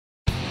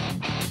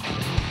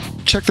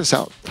check this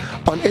out.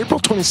 On April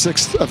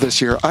 26th of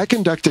this year, I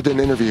conducted an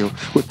interview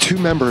with two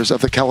members of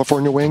the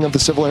California wing of the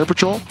Civil Air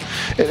Patrol.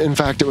 In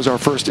fact, it was our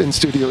first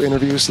in-studio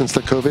interview since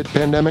the COVID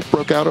pandemic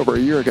broke out over a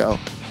year ago.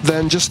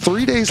 Then just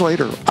 3 days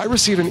later, I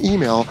received an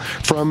email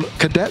from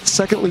Cadet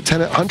Second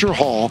Lieutenant Hunter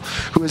Hall,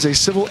 who is a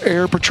Civil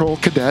Air Patrol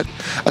cadet,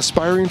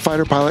 aspiring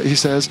fighter pilot. He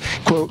says,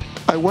 quote,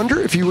 "I wonder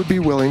if you would be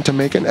willing to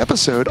make an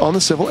episode on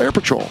the Civil Air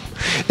Patrol.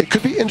 It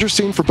could be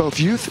interesting for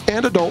both youth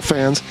and adult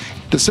fans.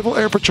 The Civil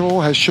Air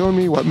Patrol has shown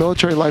me what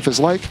military life is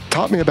like,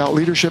 taught me about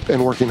leadership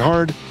and working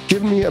hard,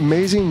 given me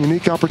amazing,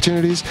 unique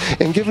opportunities,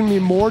 and given me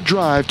more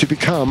drive to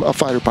become a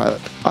fighter pilot.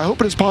 I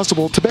hope it is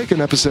possible to make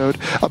an episode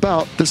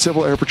about the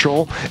Civil Air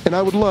Patrol, and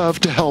I would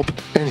love to help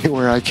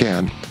anywhere I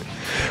can."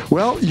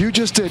 Well, you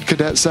just did,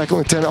 Cadet Second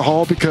Lieutenant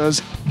Hall,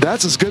 because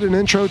that's as good an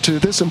intro to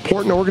this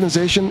important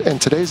organization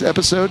and today's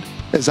episode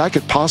as I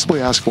could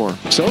possibly ask for.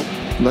 So,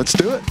 let's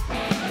do it.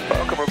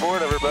 Welcome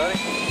aboard, everybody.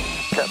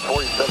 Cat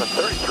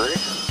 4733.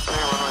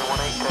 Runway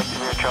 18, taxi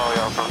near Charlie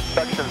Alpha.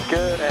 Suction's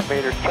good,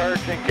 ammeters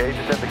charging,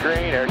 gauges in the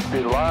green,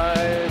 airspeed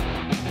live,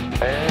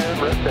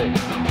 and rotate.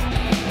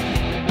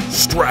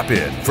 Strap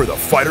in for the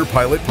Fighter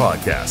Pilot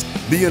Podcast,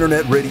 the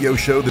internet radio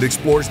show that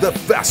explores the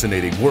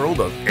fascinating world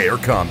of air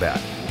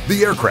combat,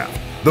 the aircraft,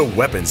 the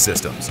weapon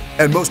systems,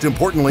 and most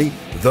importantly,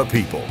 the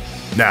people.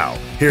 Now,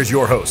 here's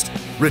your host,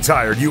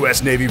 retired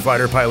U.S. Navy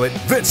fighter pilot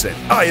Vincent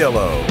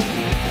Aiello.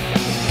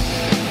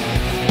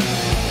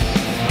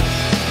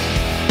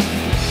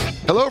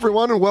 Hello,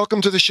 everyone, and welcome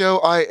to the show.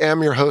 I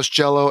am your host,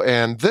 Jello,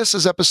 and this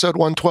is episode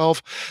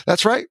 112.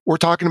 That's right, we're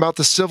talking about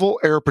the Civil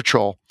Air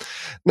Patrol.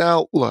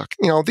 Now, look,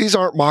 these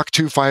aren't Mach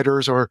 2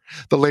 fighters or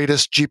the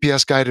latest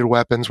GPS-guided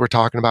weapons we're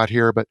talking about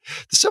here, but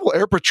the Civil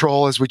Air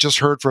Patrol, as we just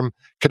heard from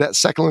Cadet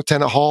Second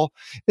Lieutenant Hall,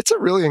 it's a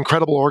really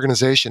incredible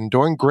organization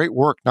doing great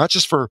work, not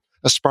just for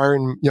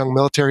aspiring young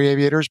military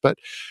aviators, but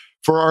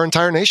for our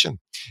entire nation.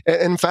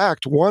 In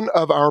fact, one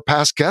of our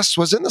past guests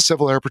was in the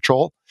Civil Air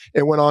Patrol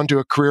and went on to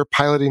a career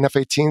piloting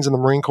F-18s in the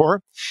Marine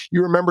Corps.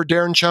 You remember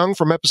Darren Chung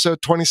from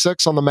episode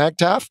 26 on the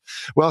MAGTAF?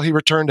 Well, he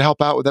returned to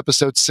help out with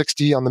episode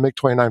 60 on the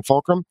MiG-29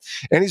 Fulcrum,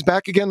 and he's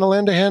back again to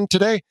lend a hand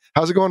today.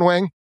 How's it going,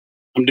 Wang?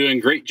 I'm doing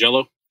great,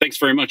 Jello. Thanks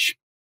very much.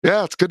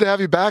 Yeah, it's good to have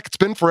you back. It's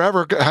been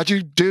forever. How'd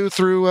you do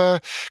through,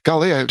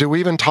 golly, did we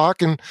even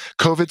talk in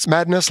COVID's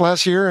madness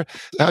last year?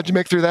 How'd you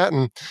make through that,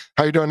 and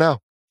how you doing now?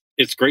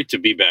 It's great to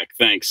be back.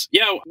 Thanks.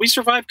 Yeah, we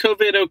survived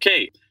COVID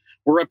okay.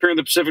 We're up here in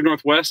the Pacific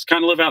Northwest,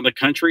 kind of live out in the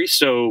country,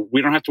 so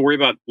we don't have to worry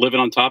about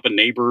living on top of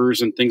neighbors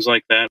and things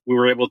like that. We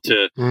were able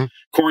to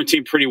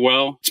quarantine pretty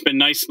well. It's been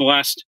nice in the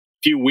last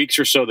few weeks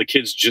or so. The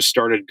kids just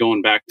started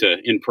going back to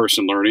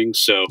in-person learning,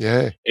 so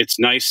It's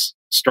nice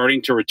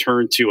starting to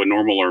return to a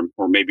normal,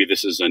 or maybe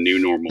this is a new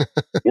normal.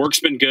 Work's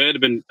been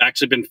good.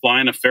 I've been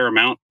flying a fair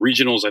amount.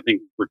 Regionals, I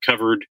think,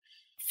 recovered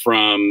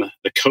from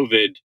the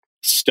COVID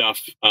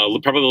stuff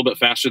probably a little bit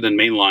faster than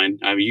mainline.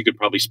 I mean, you could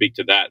probably speak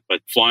to that,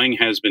 but flying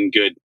has been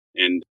good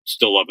and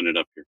still loving it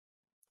up here.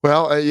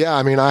 Well, yeah,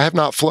 I mean, I have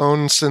not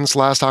flown since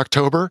last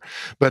October,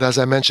 but as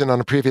I mentioned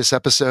on a previous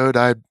episode,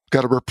 I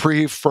got a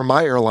reprieve from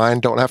my airline.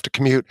 Don't have to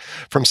commute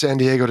from San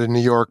Diego to New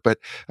York, but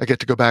I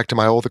get to go back to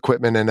my old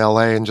equipment in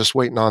LA and just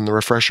waiting on the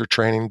refresher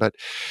training. But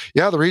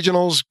yeah, the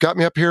regionals got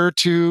me up here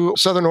to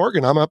Southern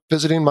Oregon. I'm up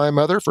visiting my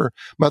mother for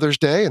Mother's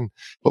Day, and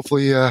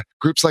hopefully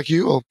groups like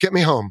you will get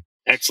me home.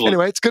 Excellent.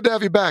 Anyway, it's good to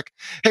have you back.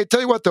 Hey,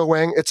 tell you what though,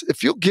 Wang,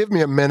 if you'll give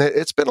me a minute,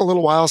 it's been a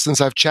little while since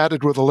I've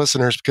chatted with the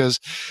listeners because,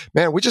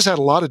 man, we just had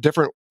a lot of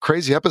different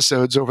crazy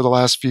episodes over the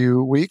last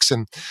few weeks.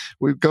 And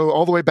we go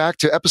all the way back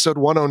to episode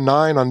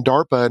 109 on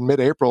DARPA in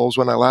mid-April is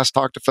when I last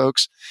talked to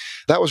folks.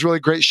 That was a really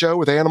great show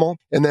with Animal.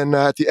 And then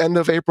at the end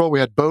of April, we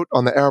had Boat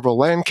on the Airville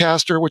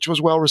Lancaster, which was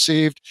well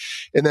received.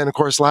 And then, of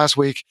course, last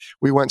week,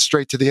 we went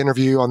straight to the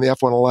interview on the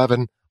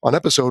F-111 on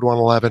episode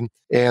 111,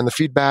 and the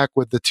feedback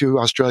with the two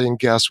Australian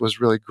guests was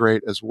really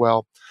great as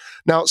well.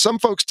 Now, some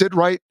folks did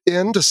write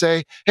in to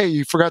say, hey,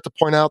 you forgot to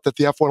point out that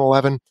the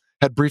F-111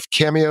 had brief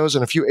cameos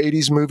in a few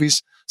 80s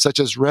movies, such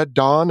as Red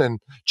Dawn and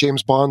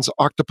James Bond's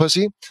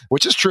Octopussy,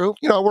 which is true.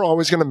 We're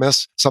always going to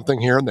miss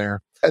something here and there.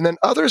 And then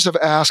others have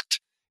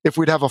asked if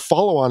we'd have a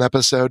follow-on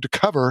episode to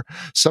cover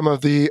some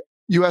of the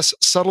U.S.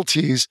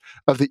 subtleties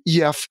of the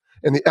EF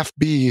and the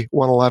FB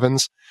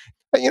 111s.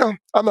 And,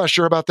 I'm not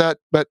sure about that,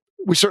 but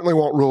we certainly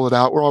won't rule it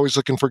out. We're always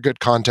looking for good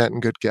content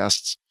and good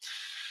guests.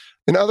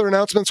 In other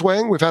announcements,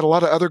 Wang, we've had a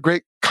lot of other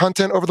great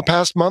content over the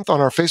past month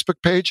on our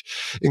Facebook page,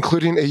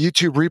 including a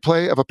YouTube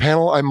replay of a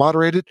panel I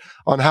moderated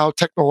on how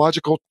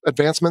technological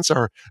advancements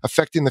are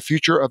affecting the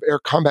future of air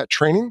combat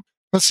training.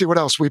 Let's see what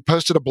else. We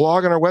posted a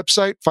blog on our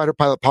website,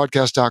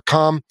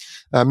 fighterpilotpodcast.com,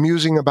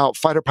 musing about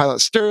fighter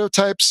pilot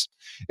stereotypes.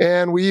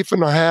 And we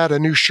even had a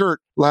new shirt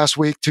last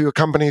week to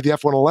accompany the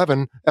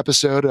F-111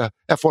 episode, a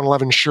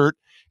F-111 shirt.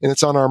 And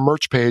it's on our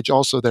merch page,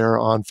 also there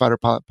on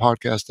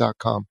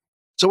fighterpilotpodcast.com.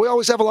 So we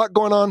always have a lot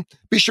going on.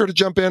 Be sure to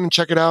jump in and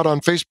check it out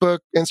on Facebook,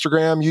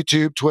 Instagram,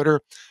 YouTube,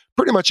 Twitter.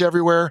 pretty much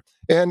everywhere.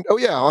 And oh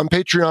yeah, on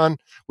Patreon,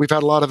 we've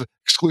had a lot of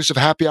exclusive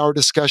happy hour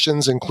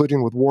discussions,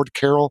 including with Ward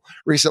Carroll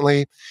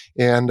recently,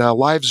 and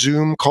live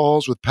Zoom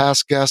calls with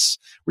past guests.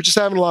 We're just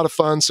having a lot of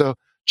fun. So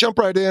jump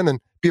right in and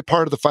be a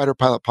part of the Fighter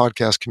Pilot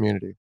podcast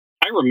community.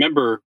 I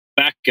remember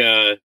back,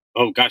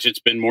 oh gosh, it's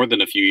been more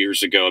than a few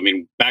years ago. I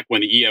mean, back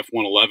when the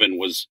EF-111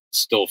 was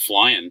still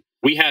flying,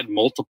 we had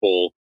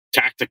multiple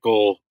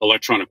tactical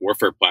electronic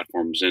warfare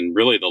platforms. And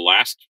really the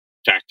last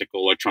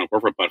tactical electronic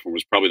warfare platform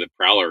was probably the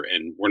Prowler.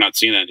 And we're not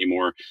seeing that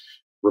anymore,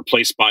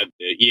 replaced by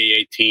the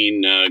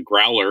EA-18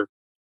 Growler.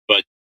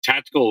 But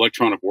tactical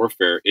electronic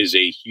warfare is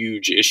a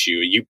huge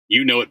issue.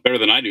 You know it better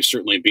than I do,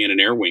 certainly being an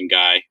air wing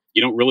guy.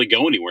 You don't really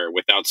go anywhere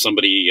without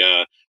somebody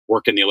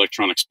working the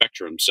electronic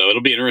spectrum. So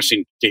it'll be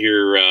interesting to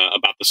hear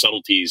about the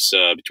subtleties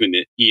between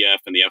the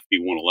EF and the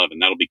FB-111.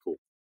 That'll be cool.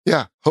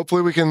 Yeah,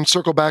 hopefully we can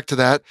circle back to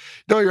that.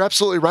 No, you're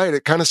absolutely right.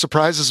 It kind of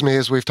surprises me,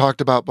 as we've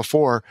talked about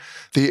before.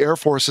 The Air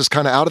Force is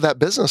kind of out of that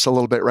business a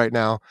little bit right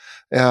now.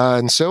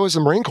 And so is the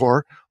Marine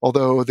Corps,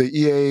 although the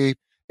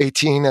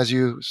EA-18, as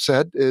you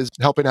said, is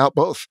helping out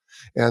both.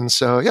 And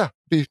so, yeah,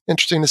 be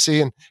interesting to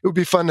see. And it would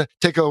be fun to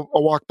take a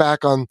walk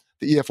back on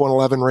the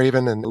EF-111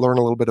 Raven and learn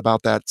a little bit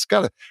about that. It's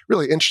got a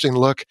really interesting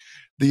look.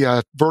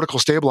 The vertical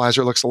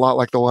stabilizer looks a lot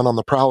like the one on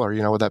the Prowler,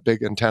 with that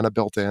big antenna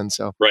built in.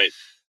 So, right.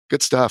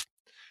 Good stuff.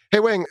 Hey,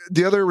 Wang,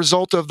 the other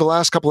result of the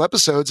last couple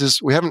episodes is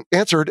we haven't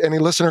answered any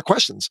listener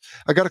questions.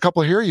 I got a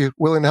couple here. You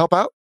willing to help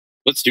out?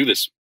 Let's do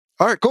this.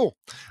 All right, cool.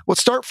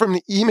 Let's start from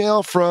the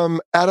email from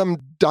Adam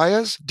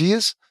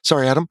Diaz.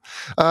 Sorry, Adam.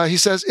 He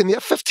says, in the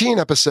F-15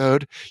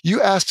 episode,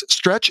 you asked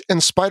Stretch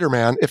and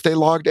Spider-Man if they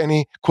logged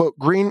any, quote,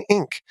 green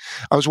ink.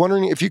 I was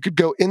wondering if you could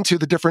go into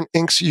the different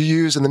inks you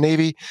use in the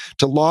Navy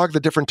to log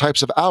the different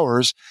types of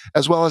hours,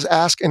 as well as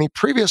ask any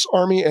previous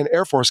Army and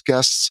Air Force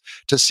guests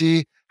to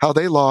see how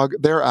they log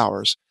their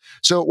hours.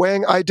 So,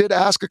 Wang, I did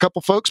ask a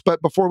couple folks,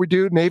 but before we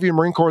do, Navy and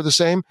Marine Corps are the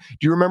same.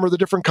 Do you remember the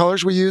different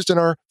colors we used in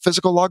our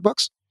physical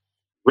logbooks?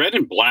 Red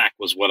and black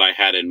was what I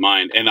had in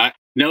mind. And I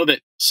know that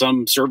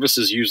some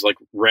services use like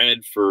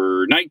red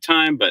for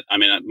nighttime, but I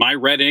mean, my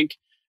red ink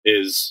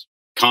is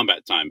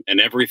combat time and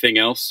everything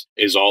else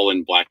is all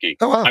in black ink.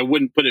 Oh, wow. I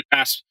wouldn't put it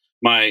past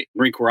my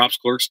Marine Corps ops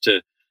clerks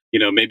to,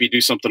 maybe do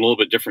something a little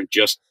bit different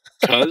just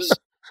because.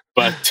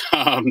 But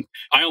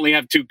I only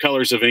have two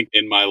colors of ink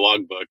in my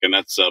logbook, and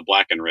that's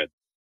black and red.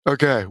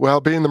 Okay.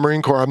 Well, being the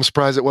Marine Corps, I'm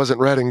surprised it wasn't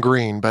red and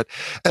green. But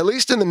at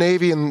least in the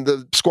Navy and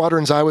the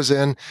squadrons I was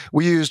in,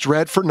 we used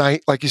red for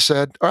night, like you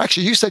said. Or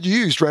actually, you said you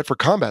used red for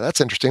combat. That's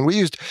interesting. We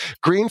used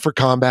green for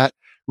combat,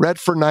 red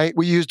for night.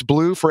 We used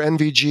blue for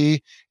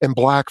NVG, and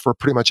black for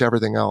pretty much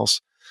everything else.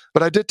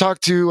 But I did talk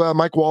to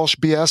Mike Walsh,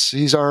 BS.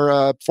 He's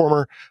our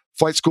former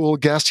flight school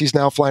guest. He's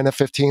now flying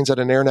F-15s at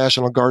an Air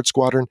National Guard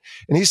squadron.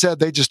 And he said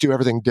they just do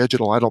everything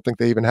digital. I don't think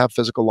they even have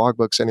physical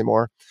logbooks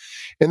anymore.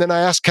 And then I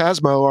asked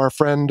Casmo, our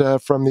friend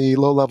from the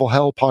Low Level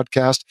Hell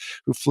podcast,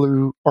 who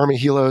flew Army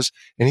Helos,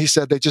 and he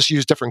said they just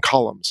use different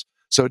columns.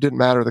 So it didn't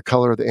matter the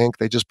color of the ink.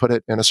 They just put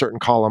it in a certain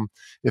column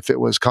if it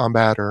was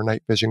combat or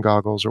night vision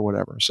goggles or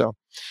whatever. So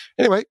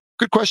anyway,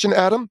 good question,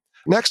 Adam.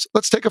 Next,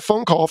 let's take a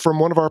phone call from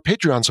one of our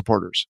Patreon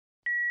supporters.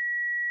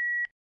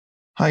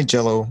 Hi,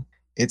 Jello.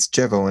 It's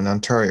Jevo in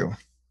Ontario.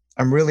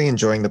 I'm really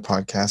enjoying the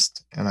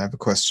podcast, and I have a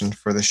question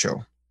for the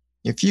show.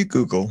 If you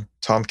Google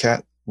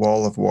Tomcat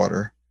Wall of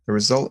Water, the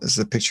result is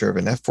a picture of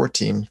an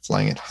F-14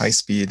 flying at high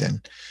speed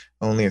and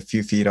only a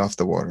few feet off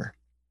the water.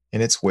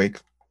 In its wake,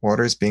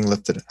 water is being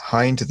lifted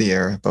high into the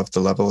air above the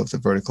level of the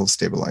vertical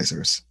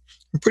stabilizers.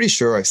 I'm pretty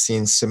sure I've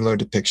seen similar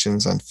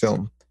depictions on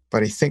film,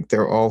 but I think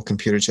they're all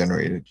computer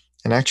generated.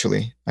 And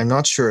actually, I'm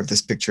not sure if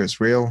this picture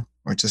is real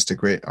or just a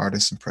great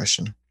artist's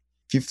impression.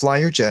 If you fly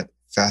your jet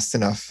fast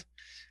enough,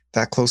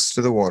 that close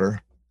to the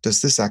water,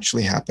 does this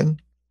actually happen?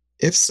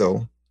 If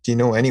so, do you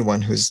know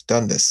anyone who's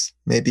done this?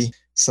 Maybe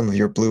some of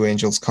your Blue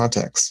Angels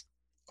contacts.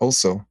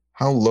 Also,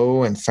 how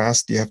low and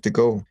fast do you have to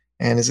go?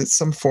 And is it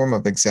some form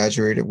of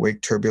exaggerated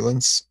wake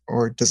turbulence,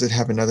 or does it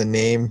have another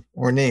name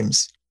or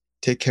names?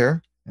 Take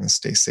care and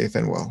stay safe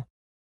and well.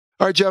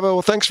 All right, Jevo,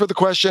 well, thanks for the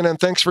question and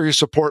thanks for your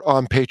support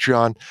on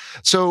Patreon.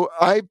 So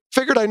I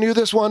figured I knew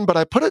this one, but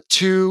I put it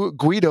to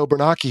Guido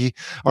Bernacchi,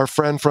 our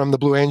friend from the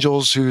Blue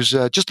Angels, who's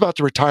just about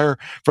to retire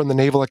from the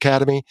Naval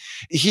Academy.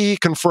 He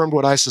confirmed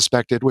what I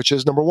suspected, which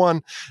is, number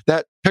one,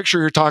 that picture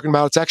you're talking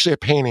about, it's actually a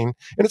painting,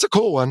 and it's a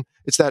cool one.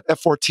 It's that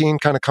F-14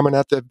 kind of coming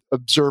at the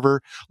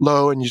observer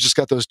low, and you just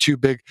got those two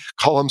big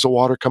columns of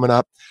water coming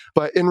up.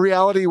 But in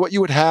reality, what you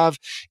would have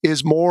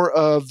is more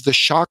of the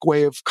shock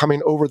wave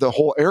coming over the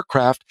whole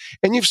aircraft.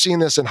 And you've seen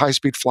this in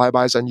high-speed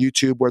flybys on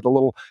YouTube where the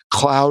little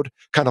cloud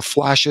kind of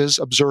flashes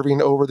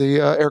observing over the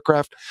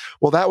aircraft.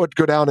 Well, that would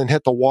go down and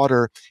hit the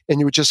water, and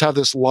you would just have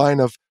this line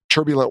of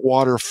turbulent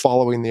water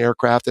following the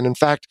aircraft. And in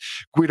fact,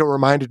 Guido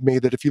reminded me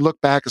that if you look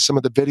back at some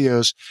of the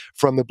videos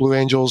from the Blue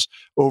Angels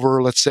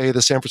over, let's say,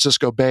 the San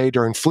Francisco Bay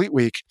during Fleet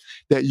Week,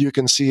 that you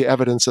can see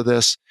evidence of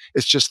this.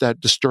 It's just that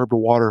disturbed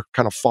water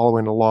kind of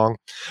following along.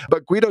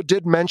 But Guido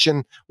did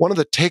mention one of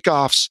the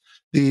takeoffs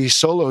the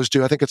solos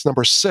do, I think it's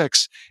number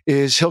 6,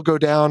 is he'll go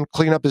down,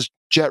 clean up his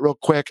jet real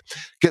quick,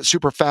 get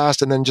super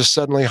fast, and then just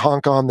suddenly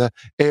honk on the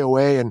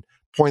AOA and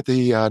point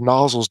the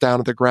nozzles down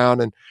at the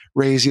ground and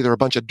raise either a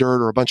bunch of dirt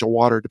or a bunch of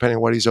water, depending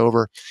on what he's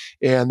over.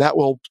 And that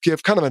will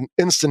give kind of an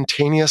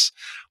instantaneous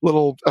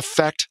little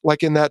effect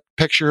like in that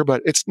picture,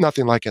 but it's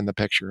nothing like in the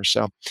picture.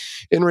 So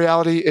in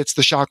reality, it's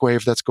the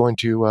shockwave that's going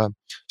to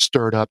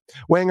stir it up.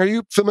 Wang, are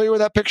you familiar with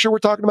that picture we're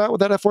talking about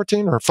with that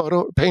F-14 or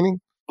photo painting?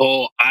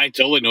 Oh, I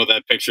totally know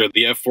that picture of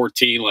the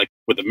F-14, like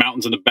with the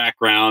mountains in the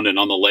background and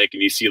on the lake,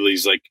 and you see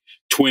these like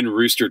twin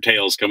rooster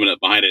tails coming up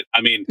behind it.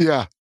 I mean,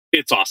 yeah,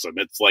 it's awesome.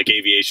 It's like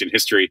aviation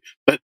history,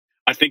 but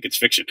I think it's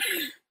fiction.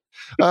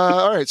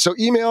 All right. So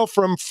email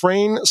from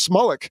Frayne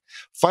Smolik.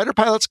 Fighter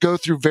pilots go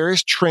through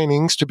various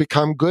trainings to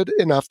become good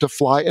enough to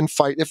fly and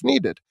fight if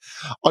needed.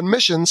 On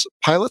missions,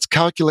 pilots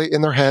calculate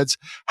in their heads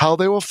how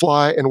they will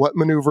fly and what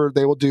maneuver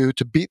they will do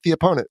to beat the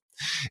opponent.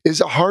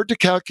 Is it hard to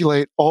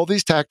calculate all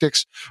these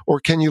tactics, or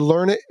can you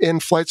learn it in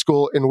flight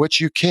school in which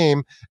you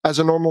came as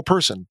a normal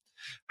person?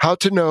 How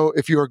to know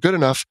if you are good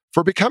enough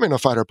for becoming a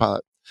fighter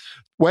pilot?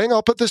 Wang,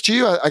 I'll put this to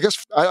you. I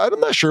guess I'm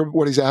not sure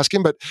what he's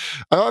asking, but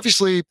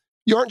obviously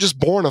you aren't just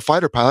born a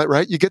fighter pilot,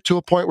 right? You get to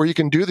a point where you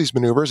can do these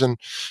maneuvers, and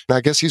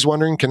I guess he's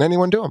wondering, can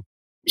anyone do them?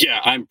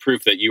 Yeah, I'm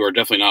proof that you are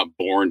definitely not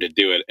born to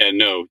do it. And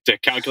no, to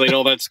calculate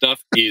all that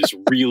stuff is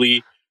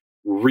really,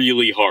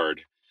 really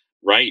hard,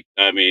 right?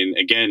 I mean,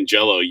 again,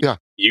 Jello, yeah.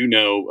 You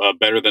know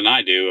better than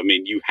I do. I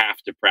mean, you have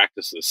to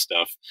practice this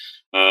stuff.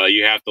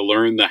 You have to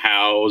learn the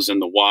hows and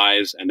the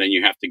whys, and then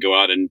you have to go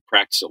out and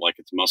practice it like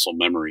it's muscle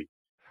memory.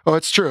 Oh,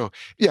 it's true.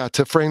 Yeah,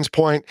 to Frayne's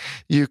point,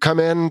 you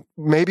come in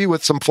maybe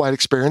with some flight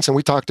experience, and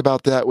we talked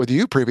about that with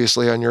you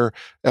previously on your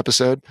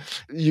episode.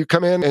 You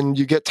come in and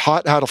you get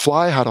taught how to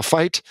fly, how to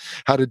fight,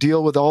 how to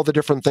deal with all the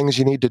different things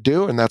you need to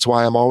do, and that's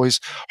why I'm always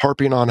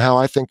harping on how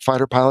I think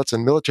fighter pilots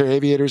and military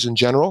aviators in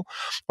general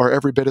are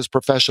every bit as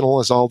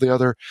professional as all the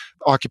other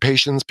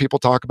occupations people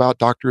talk about,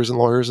 doctors and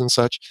lawyers and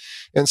such.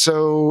 And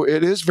so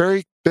it is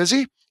very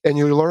busy. And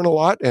you learn a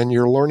lot, and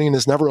your learning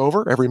is never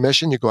over. Every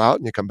mission, you go out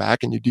and you come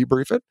back and you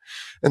debrief it.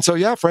 And so,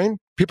 yeah, Frayne,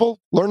 people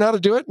learn how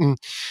to do it. And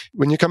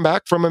when you come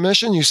back from a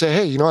mission, you say,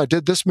 hey, you know, I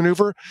did this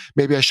maneuver.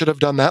 Maybe I should have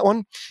done that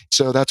one.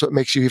 So that's what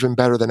makes you even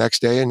better the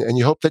next day. And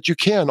you hope that you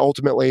can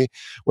ultimately,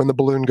 when the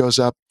balloon goes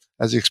up,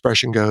 as the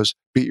expression goes,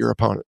 beat your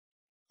opponent.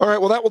 All right,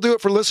 well, that will do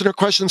it for listener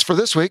questions for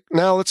this week.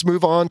 Now let's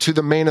move on to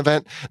the main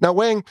event. Now,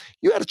 Wang,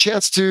 you had a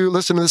chance to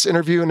listen to this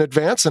interview in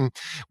advance, and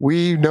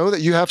we know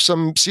that you have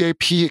some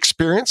CAP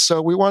experience, so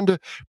we wanted to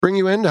bring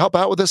you in to help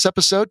out with this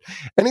episode.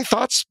 Any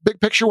thoughts, big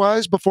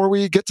picture-wise, before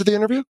we get to the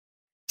interview?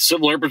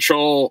 Civil Air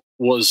Patrol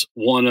was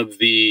one of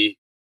the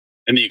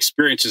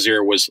experiences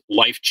here was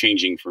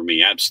life-changing for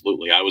me,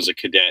 absolutely. I was a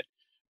cadet,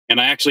 and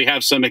I actually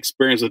have some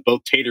experience with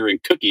both Tater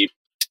and Cookie.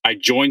 I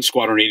joined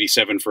Squadron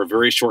 87 for a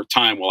very short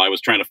time while I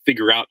was trying to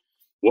figure out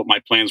what my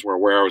plans were,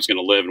 where I was going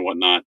to live and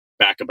whatnot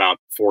back about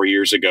 4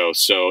 years ago.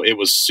 So it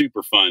was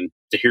super fun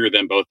to hear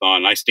them both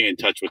on. I stay in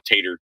touch with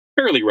Tater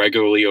fairly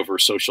regularly over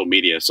social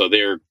media. So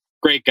they're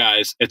great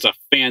guys. It's a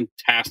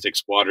fantastic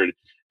squadron,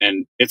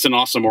 and it's an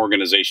awesome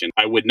organization.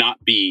 I would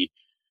not be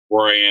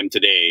where I am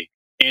today,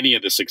 any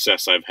of the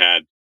success I've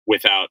had,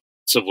 without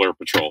Civil Air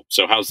Patrol.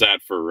 So how's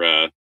that for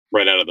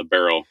right out of the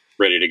barrel,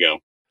 ready to go?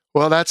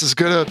 Well, that's as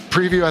good a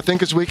preview, I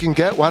think, as we can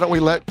get. Why don't we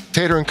let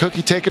Tater and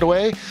Cookie take it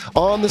away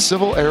on the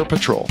Civil Air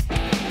Patrol?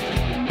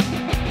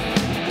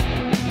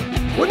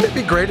 Wouldn't it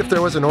be great if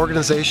there was an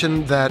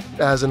organization that,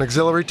 as an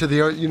auxiliary to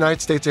the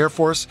United States Air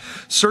Force,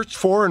 searched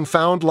for and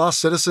found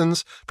lost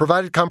citizens,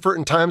 provided comfort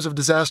in times of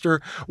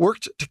disaster,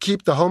 worked to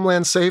keep the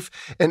homeland safe,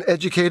 and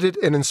educated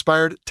and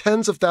inspired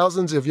tens of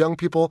thousands of young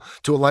people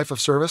to a life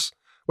of service?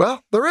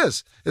 Well, there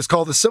is. It's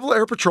called the Civil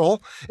Air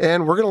Patrol,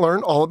 and we're going to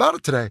learn all about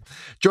it today.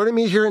 Joining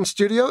me here in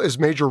studio is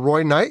Major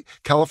Roy Knight,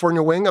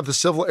 California Wing of the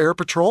Civil Air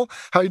Patrol.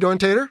 How you doing,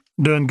 Tater?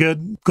 Doing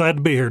good. Glad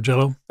to be here,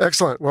 Jello.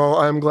 Excellent. Well,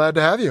 I'm glad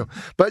to have you.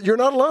 But you're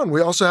not alone.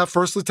 We also have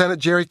First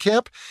Lieutenant Jerry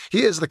Camp.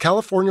 He is the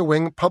California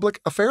Wing Public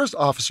Affairs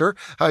Officer.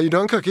 How you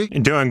doing, Cookie?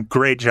 Doing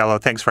great, Jello.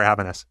 Thanks for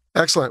having us.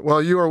 Excellent.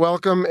 Well, you are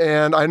welcome.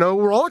 And I know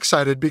we're all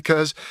excited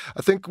because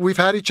I think we've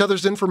had each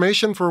other's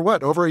information for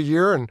over a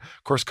year. And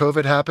of course,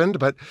 COVID happened,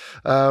 but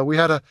we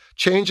had a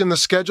change in the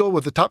schedule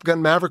with the Top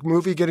Gun Maverick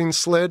movie getting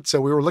slid.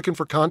 So we were looking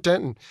for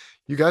content and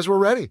you guys were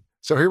ready.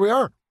 So here we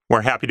are.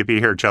 We're happy to be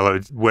here,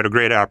 Jello. What a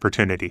great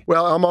opportunity.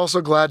 Well, I'm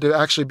also glad to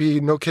actually be,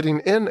 no kidding,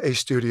 in a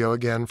studio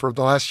again. For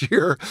the last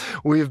year,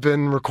 we've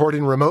been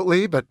recording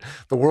remotely, but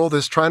the world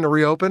is trying to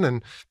reopen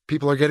and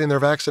people are getting their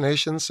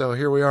vaccinations. So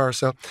here we are.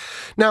 So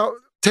now,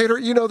 Tater,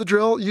 you know the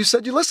drill. You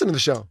said you listen to the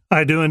show.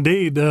 I do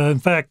indeed. In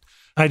fact,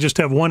 I just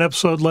have one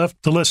episode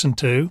left to listen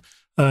to,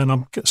 and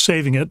I'm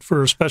saving it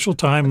for a special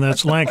time, and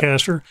that's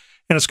Lancaster.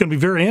 And it's going to be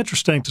very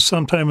interesting to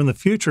sometime in the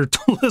future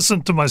to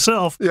listen to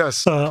myself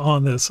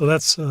on this. So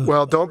that's...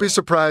 well, don't be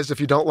surprised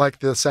if you don't like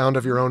the sound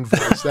of your own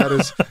voice. That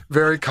is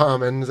very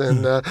common.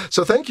 And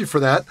so thank you for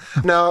that.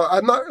 Now,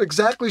 I'm not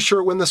exactly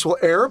sure when this will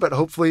air, but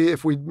hopefully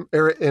if we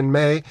air it in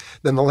May,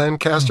 then the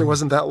Lancaster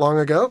wasn't that long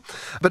ago.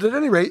 But at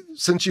any rate,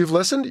 since you've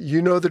listened,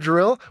 you know the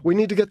drill. We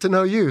need to get to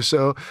know you.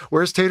 So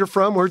where's Tater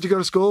from? Where'd you go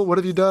to school? What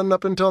have you done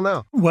up until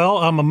now? Well,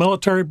 I'm a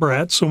military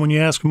brat. So when you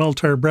ask a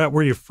military brat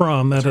where you're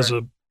from, that is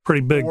a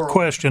pretty big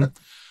question.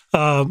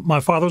 My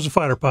father was a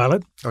fighter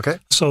pilot. Okay.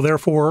 So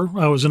therefore,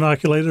 I was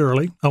inoculated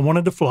early. I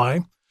wanted to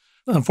fly.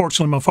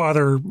 Unfortunately, my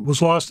father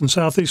was lost in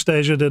Southeast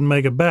Asia, didn't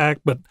make it back,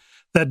 but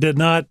that did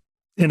not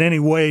in any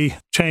way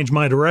change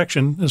my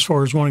direction as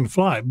far as wanting to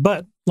fly.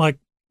 But like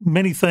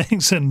many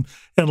things in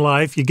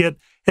life, you get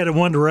headed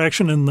one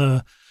direction and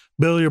the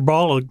billiard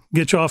ball will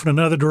get you off in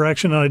another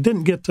direction. And I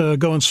didn't get to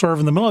go and serve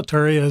in the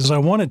military as I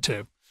wanted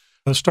to.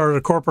 I started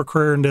a corporate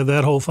career and did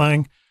that whole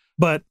thing.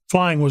 But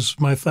flying was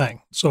my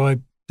thing. So I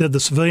did the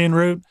civilian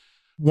route,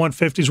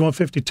 150s,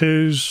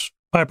 152s,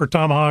 Piper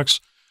Tomahawks,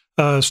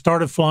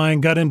 started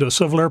flying, got into a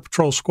Civil Air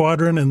Patrol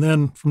squadron, and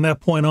then from that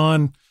point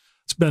on,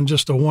 it's been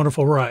just a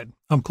wonderful ride.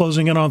 I'm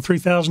closing in on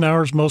 3,000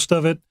 hours. Most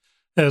of it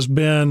has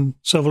been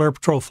Civil Air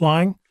Patrol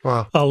flying.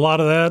 Wow. A lot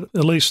of that,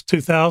 at least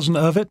 2,000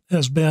 of it,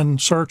 has been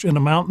search in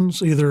the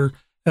mountains, either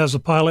as a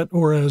pilot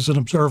or as an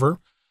observer.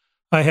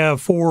 I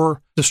have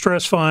 4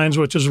 distress finds,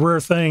 which is a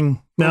rare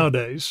thing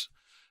nowadays.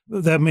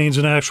 That means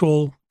an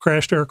actual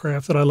crashed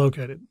aircraft that I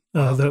located.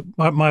 That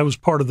I was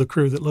part of the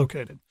crew that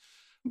located.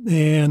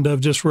 And I've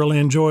just really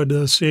enjoyed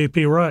the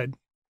CAP ride.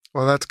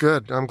 Well, that's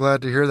good. I'm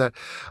glad to hear that.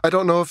 I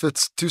don't know if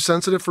it's too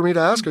sensitive for me to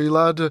ask. Are you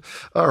allowed to,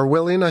 or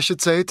willing, I should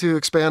say, to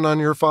expand on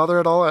your father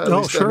at all? At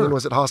least, sure. I mean,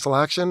 was it hostile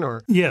action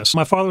or? Yes.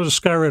 My father was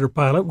a Skyraider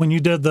pilot. When you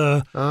did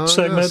the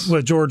segment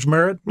with George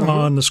Merritt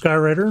on the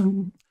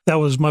Skyraider, that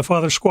was my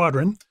father's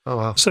squadron. Oh,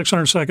 wow.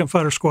 602nd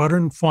Fighter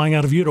Squadron, flying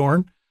out of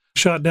Udorn.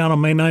 Shot down on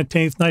May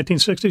 19th,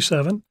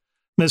 1967,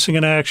 missing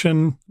in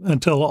action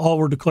until all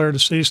were declared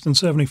deceased in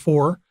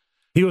 74.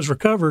 He was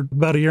recovered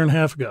about a year and a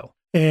half ago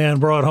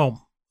and brought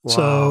home. Wow.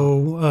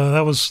 So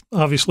that was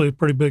obviously a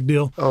pretty big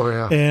deal. Oh,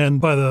 yeah.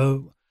 And by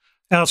the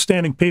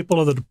outstanding people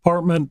of the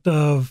Department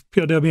of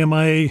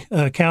POWMIA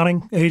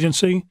Accounting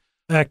Agency,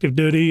 active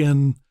duty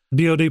and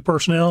DOD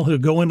personnel who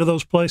go into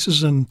those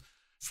places and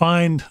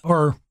find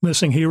our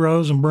missing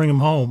heroes and bring them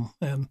home.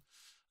 And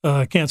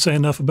I can't say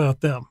enough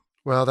about them.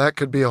 Well, that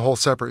could be a whole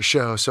separate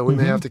show, so we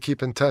may have to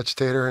keep in touch,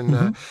 Tater,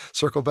 and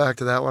circle back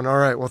to that one. All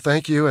right. Well,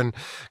 thank you, and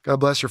God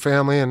bless your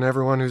family and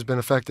everyone who's been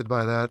affected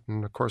by that.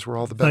 And, of course, we're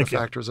all the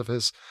benefactors of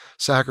his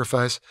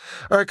sacrifice.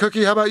 All right,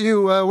 Cookie, how about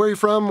you? Where are you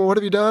from? What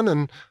have you done,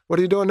 and what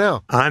are you doing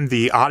now? I'm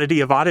the oddity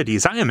of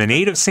oddities. I am a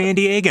native San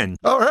Diegan.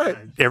 All right.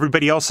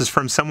 Everybody else is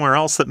from somewhere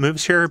else that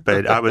moves here,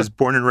 but I was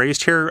born and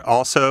raised here,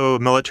 also a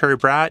military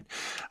brat.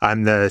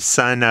 I'm the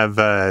son of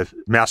a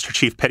Master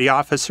Chief Petty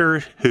Officer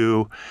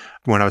who,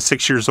 when I was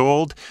 6 years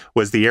old,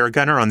 was the air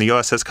gunner on the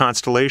USS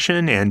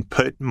Constellation and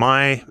put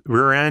my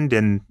rear end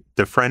in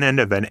the front end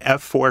of an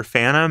F-4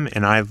 Phantom,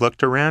 and I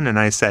looked around and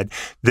I said,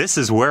 this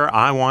is where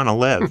I want to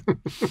live.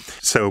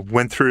 So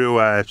went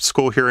through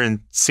school here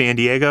in San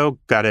Diego,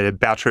 got a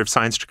Bachelor of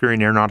Science degree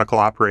in Aeronautical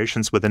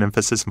Operations with an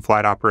emphasis in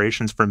flight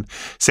operations from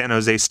San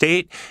Jose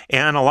State.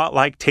 And a lot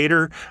like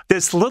Tater,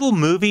 this little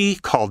movie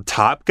called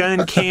Top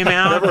Gun came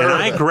out, and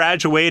I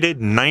graduated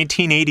in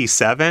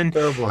 1987.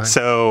 Oh, boy.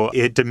 So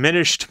it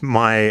diminished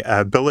my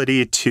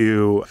ability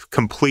to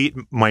complete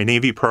my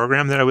Navy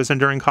program that I was in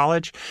during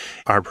college.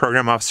 Our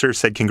program officer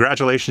said,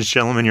 congratulations,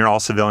 gentlemen, you're all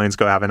civilians,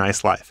 go have a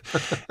nice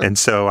life. And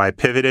so I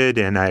pivoted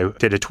and I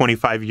did a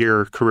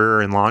 25-year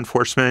career in law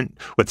enforcement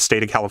with the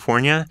state of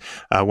California,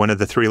 one of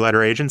the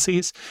 3-letter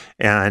agencies,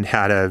 and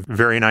had a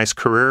very nice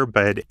career.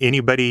 But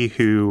anybody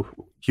who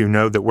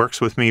that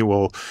works with me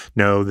will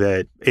know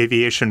that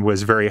aviation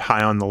was very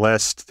high on the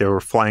list. There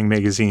were flying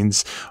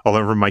magazines all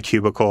over my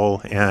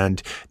cubicle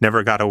and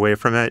never got away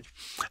from it.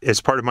 As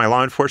part of my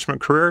law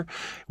enforcement career,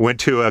 went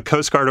to a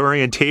Coast Guard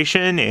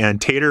orientation, and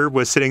Tater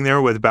was sitting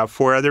there with about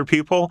 4 other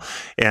people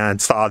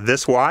and saw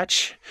this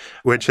watch,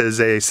 which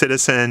is a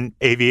Citizen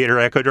Aviator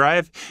Echo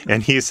Drive.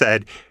 And he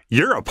said,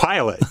 "You're a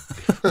pilot."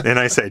 And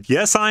I said,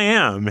 "Yes, I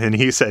am." And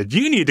he said,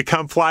 "You need to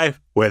come fly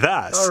with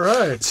us." All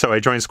right. So I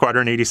joined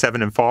Squadron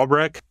 87 in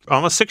Fallbrook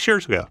almost 6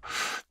 years ago.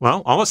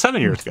 Well, almost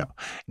 7 years ago.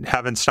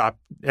 Haven't stopped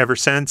ever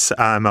since.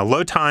 I'm a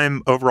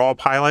low-time overall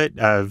pilot.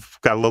 I've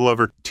got a little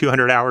over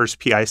 200 hours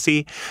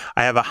PIC.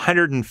 I have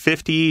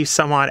 150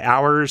 some odd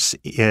hours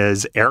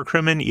as air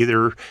crewman,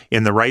 either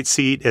in the right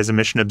seat as a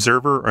mission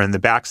observer or in the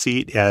back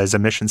seat as a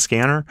mission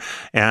scanner.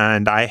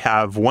 And I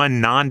have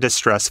 1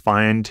 non-distress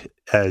find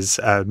as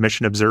a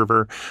mission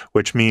observer,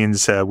 which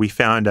means we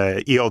found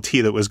a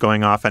ELT that was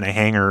going off in a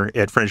hangar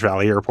at Fringe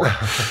Valley Airport.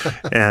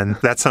 And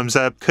that sums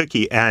up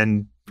Cookie.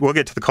 And we'll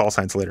get to the call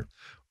signs later.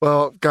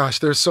 Well, gosh,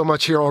 there's so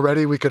much here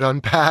already we could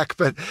unpack,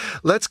 but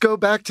let's go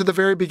back to the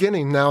very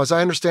beginning. Now, as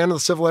I understand, the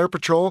Civil Air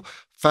Patrol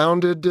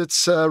founded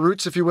its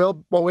roots, if you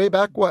will, way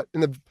back,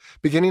 in the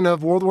beginning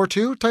of World War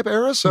II type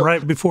era? So,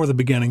 right before the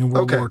beginning of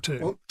World War II.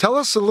 Well, tell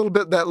us a little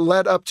bit that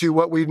led up to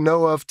what we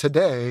know of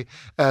today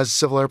as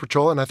Civil Air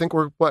Patrol. And I think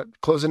we're,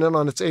 closing in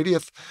on its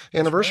 80th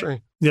anniversary.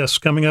 Right. Yes,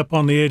 coming up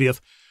on the 80th.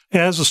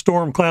 As the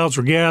storm clouds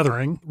were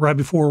gathering right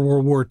before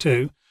World War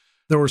II,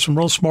 there were some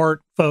real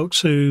smart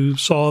folks who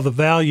saw the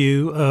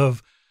value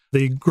of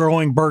the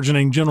growing,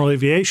 burgeoning general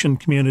aviation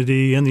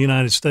community in the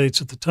United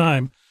States at the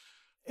time.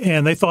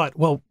 And they thought,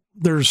 well,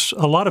 there's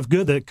a lot of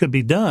good that could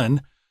be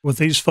done with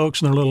these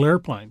folks and their little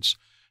airplanes.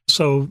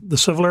 So the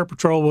Civil Air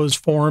Patrol was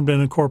formed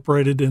and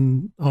incorporated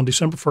on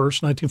December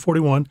 1st,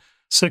 1941,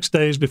 6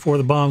 days before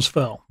the bombs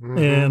fell. Mm-hmm.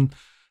 And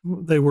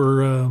they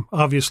were,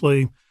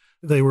 obviously,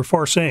 they were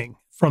far-seeing.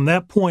 From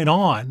that point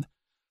on,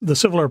 the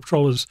Civil Air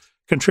Patrol has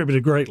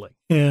contributed greatly.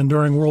 And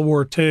during World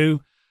War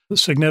II,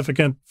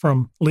 significant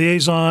from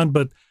liaison,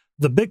 but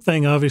the big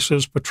thing, obviously,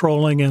 is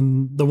patrolling,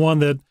 and the one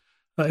that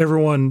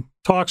everyone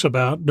talks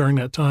about during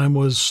that time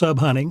was sub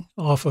hunting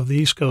off of the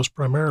East Coast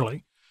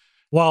primarily.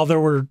 While there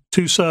were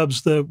 2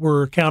 subs that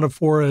were accounted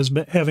for as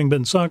having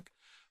been sunk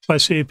by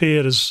CAP,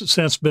 it has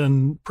since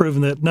been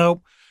proven that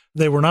nope,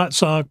 they were not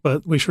sunk,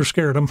 but we sure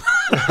scared them.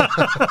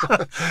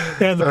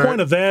 And the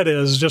point of that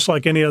is, just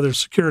like any other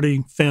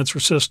security fence or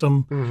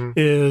system,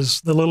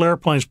 is the little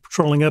airplanes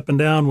patrolling up and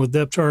down with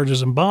depth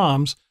charges and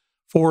bombs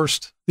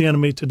forced the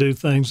enemy to do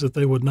things that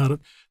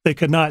they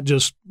could not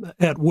just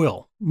at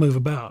will move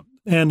about.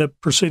 And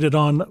it proceeded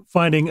on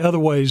finding other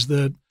ways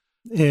that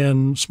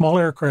in small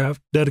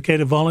aircraft,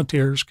 dedicated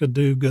volunteers could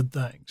do good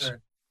things. Right.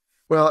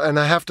 Well, and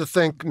I have to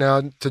think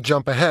now, to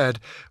jump ahead,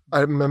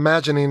 I'm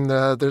imagining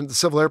the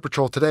Civil Air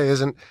Patrol today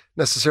isn't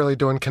necessarily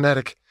doing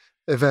kinetic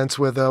events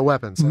with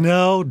weapons.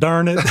 No,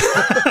 darn it.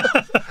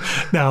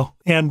 No,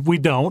 and we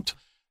don't.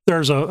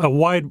 There's a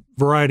wide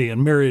variety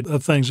and myriad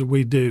of things that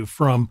we do,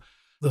 from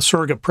the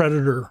surrogate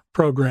predator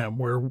program,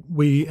 where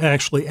we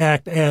actually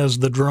act as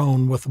the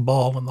drone with the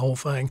ball and the whole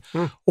thing,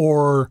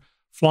 or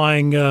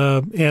flying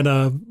in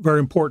a very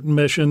important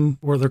mission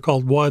where they're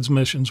called WADS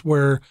missions,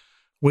 where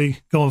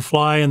we go and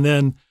fly and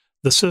then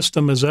the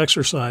system is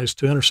exercised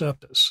to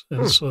intercept us.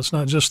 And so it's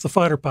not just the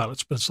fighter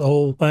pilots, but it's the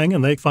whole thing,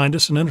 and they find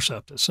us and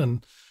intercept us.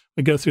 And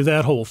we go through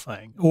that whole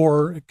thing.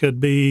 Or it could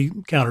be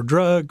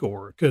counter-drug,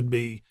 or it could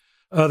be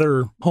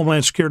other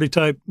Homeland Security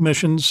type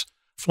missions,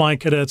 flying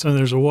cadets, and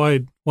there's a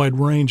wide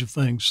range of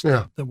things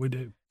that we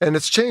do. And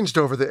it's changed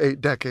over the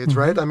 8 decades,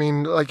 right? I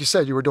mean, like you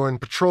said, you were doing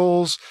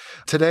patrols.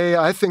 Today,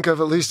 I think of,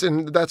 at least,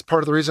 and that's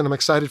part of the reason I'm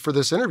excited for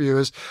this interview,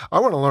 is I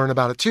want to learn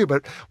about it too.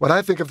 But when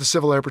I think of the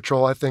Civil Air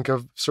Patrol, I think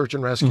of search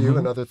and rescue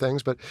and other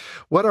things. But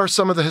what are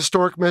some of the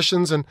historic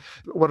missions, and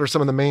what are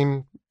some of the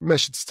main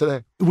missions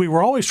today? We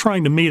were always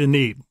trying to meet a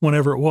need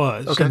whenever it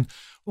was. Okay. And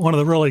one of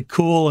the really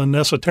cool and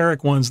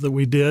esoteric ones that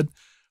we did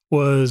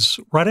was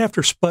right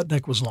after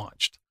Sputnik was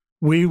launched.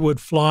 We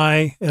would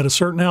fly at a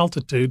certain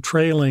altitude,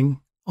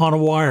 trailing on a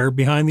wire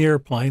behind the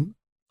airplane,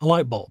 a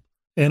light bulb.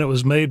 And it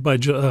was made by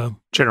General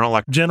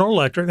Electric. General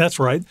Electric, that's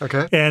right.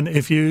 Okay. And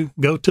if you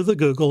go to the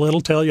Google,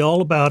 it'll tell you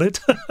all about it.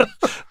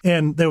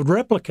 And they would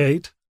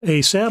replicate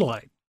a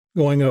satellite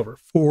going over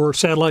for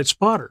satellite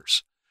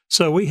spotters.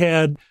 So we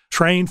had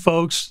trained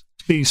folks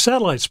to be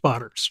satellite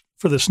spotters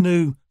for this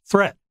new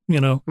threat,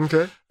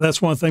 Okay.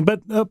 That's one thing.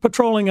 But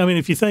patrolling, I mean,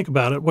 if you think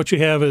about it, what you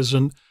have is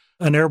an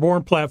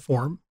airborne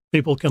platform.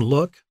 People can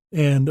look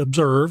and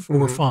observe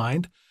or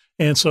find.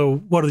 And so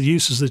what are the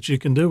uses that you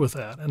can do with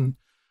that? And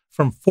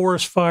from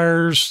forest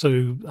fires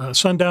to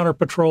sundowner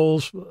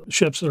patrols,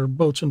 ships that are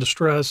boats in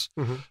distress,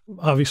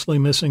 obviously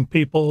missing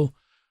people.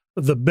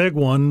 The big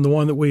one, the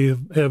one that we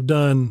have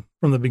done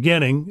from the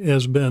beginning,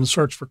 has been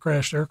search for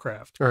crashed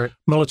aircraft,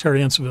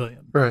 military and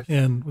civilian. Right.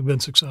 And we've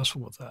been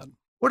successful with that.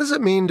 What does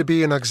it mean to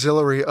be an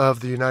auxiliary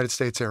of the United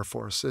States Air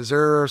Force? Is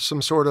there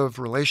some sort of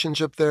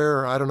relationship there?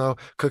 Or I don't know,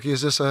 Cookie,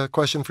 is this a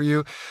question for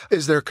you?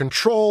 Is there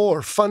control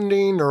or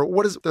funding, or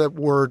what does that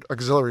word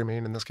auxiliary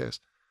mean in this case?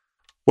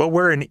 Well,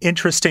 we're an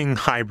interesting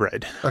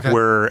hybrid. Okay.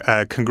 We're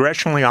a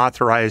congressionally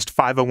authorized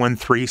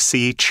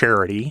 501(c)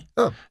 charity,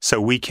 so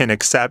we can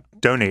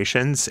accept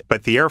donations,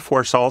 but the Air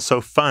Force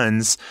also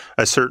funds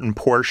a certain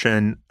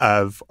portion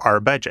of our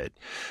budget.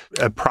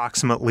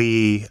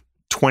 Approximately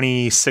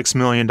 $26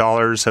 million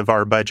of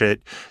our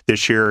budget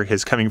this year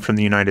is coming from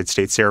the United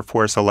States Air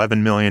Force.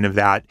 $11 million of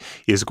that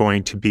is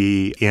going to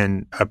be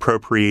in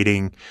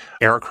appropriating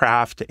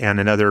aircraft, and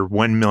another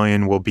 $1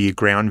 million will be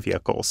ground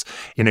vehicles.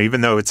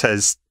 Even though it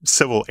says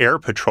Civil Air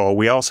Patrol,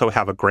 we also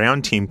have a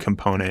ground team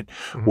component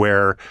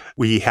where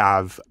we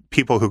have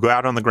people who go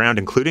out on the ground,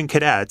 including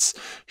cadets,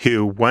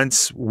 who,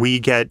 once we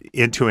get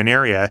into an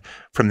area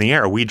from the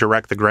air, we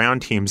direct the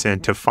ground teams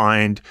in to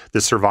find the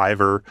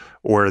survivor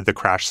or the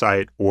crash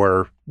site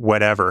or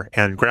whatever.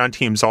 And ground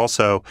teams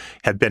also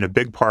have been a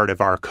big part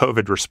of our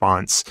COVID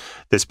response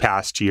this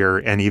past year.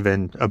 And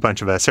even a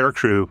bunch of us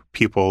aircrew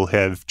people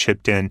have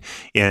chipped in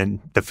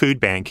the food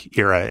bank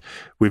era.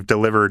 We've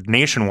delivered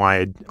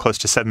nationwide close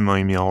to 7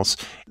 million meals.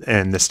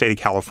 In the state of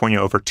California,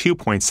 over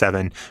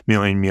 2.7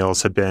 million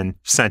meals have been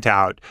sent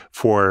out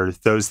for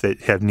those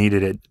that have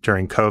needed it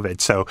during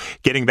COVID. So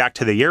getting back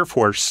to the Air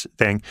Force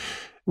thing,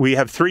 we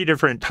have 3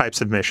 different types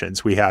of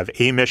missions. We have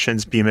A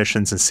missions, B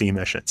missions, and C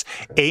missions.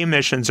 A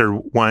missions are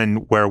one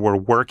where we're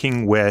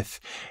working with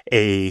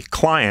a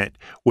client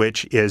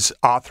which is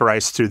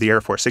authorized through the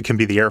Air Force. It can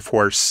be the Air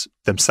Force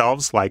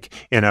themselves, like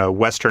in a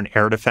Western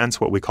Air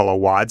Defense, what we call a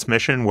WADS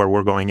mission, where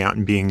we're going out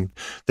and being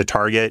the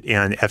target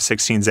and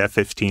F-16s,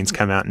 F-15s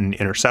come out and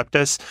intercept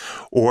us.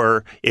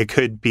 Or it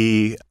could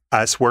be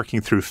us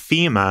working through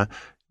FEMA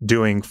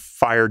doing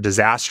fire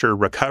disaster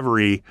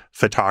recovery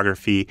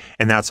photography,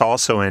 and that's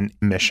also a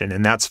mission,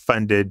 and that's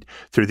funded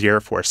through the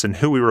Air Force. And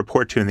who we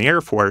report to in the Air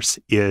Force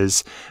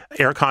is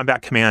Air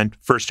Combat Command,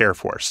 1st Air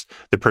Force,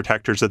 the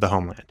protectors of the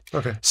homeland.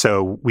 Okay.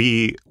 So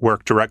we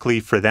work directly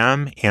for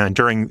them, and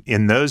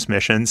in those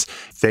missions,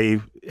 they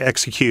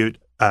execute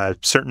a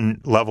certain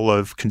level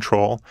of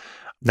control.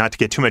 Not to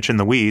get too much in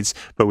the weeds,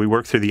 but we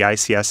work through the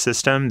ICS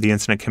system, the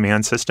incident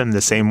command system,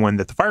 the same one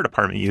that the fire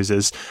department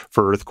uses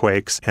for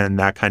earthquakes and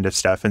that kind of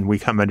stuff. And we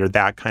come under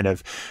that kind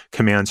of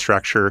command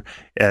structure.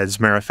 As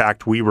a matter of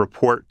fact, we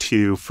report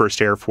to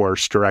 1st Air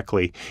Force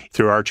directly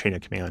through our chain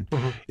of command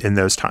in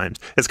those times.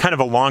 It's kind of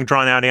a long,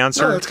 drawn-out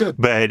answer, that's good.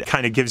 but it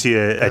kind of gives you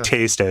a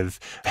taste of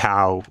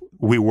how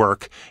we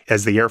work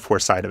as the Air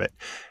Force side of it.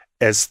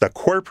 As the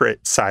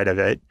corporate side of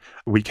it,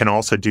 we can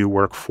also do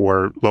work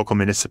for local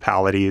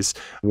municipalities.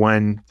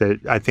 One that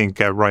I think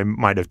Roy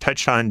might have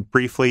touched on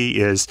briefly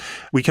is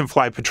we can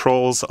fly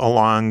patrols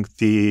along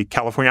the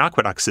California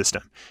aqueduct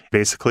system.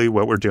 Basically,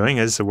 what we're doing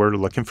is we're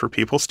looking for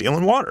people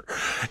stealing water.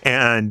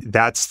 And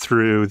that's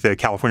through the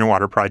California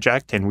Water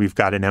Project, and we've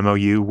got an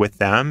MOU with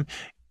them.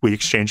 We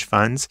exchange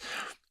funds.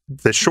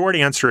 The short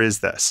answer is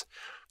this.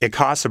 It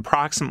costs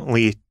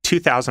approximately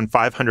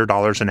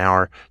 $2,500 an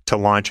hour to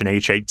launch an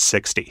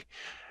HH-60,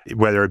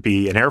 whether it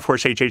be an Air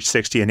Force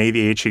HH-60, a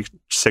Navy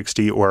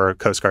HH-60, or a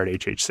Coast Guard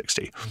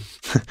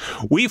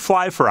HH-60. We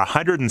fly for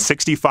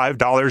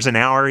 $165 an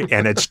hour,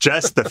 and it's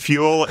just the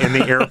fuel in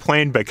the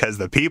airplane because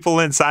the people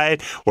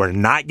inside, we're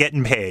not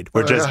getting paid.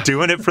 We're just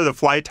doing it for the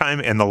flight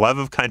time and the love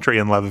of country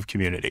and love of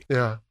community.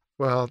 Yeah.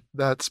 Well,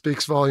 that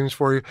speaks volumes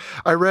for you.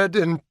 I read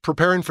in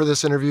preparing for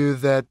this interview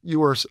that you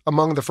were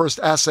among the first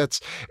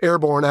assets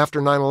airborne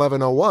after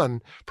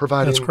 9/11/01,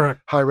 providing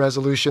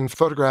high-resolution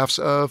photographs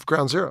of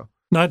Ground Zero.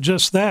 Not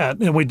just that,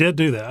 and we did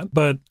do that,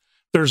 but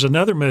there's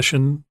another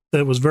mission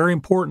that was very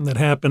important that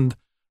happened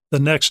the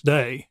next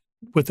day,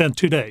 within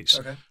 2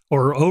 days,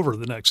 or over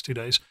the next 2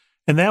 days.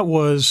 And that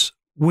was,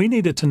 we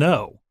needed to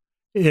know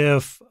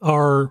if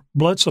our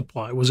blood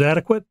supply was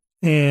adequate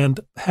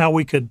and how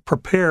we could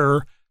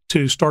prepare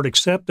to start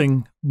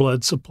accepting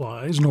blood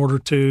supplies in order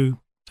to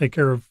take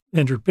care of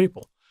injured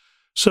people.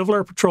 Civil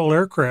Air Patrol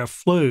aircraft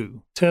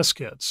flew test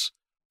kits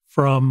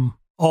from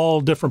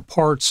all different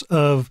parts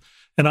of,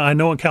 and I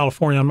know in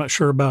California, I'm not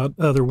sure about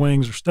other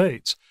wings or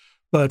states,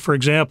 but for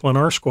example, in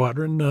our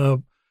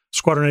squadron,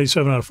 Squadron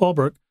 87 out of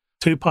Fallbrook,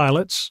 2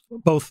 pilots,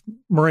 both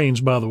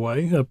Marines, by the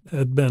way,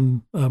 had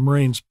been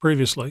Marines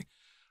previously,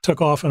 took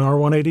off in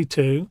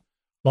R-182,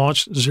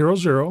 launched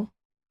 00,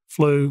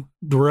 flew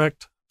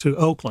direct to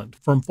Oakland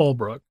from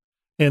Fallbrook,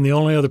 and the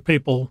only other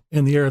people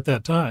in the air at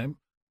that time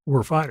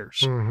were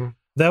fighters.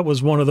 That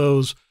was one of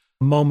those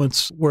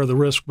moments where the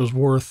risk was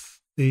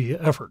worth the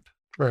effort.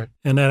 Right.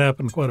 And that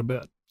happened quite a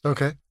bit.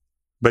 Okay.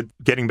 But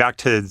getting back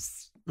to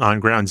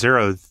on Ground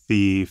Zero,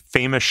 the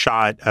famous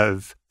shot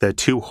of the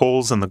 2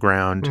 holes in the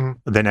ground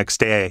the next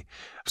day,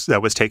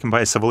 that was taken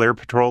by a Civil Air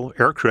Patrol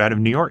aircrew out of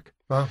New York.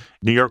 Wow.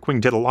 New York Wing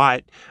did a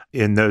lot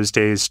in those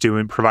days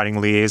providing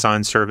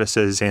liaison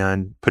services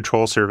and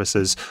patrol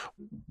services.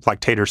 Like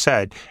Tater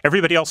said,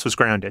 everybody else was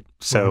grounded.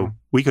 So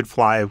we could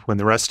fly when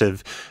the rest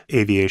of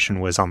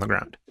aviation was on the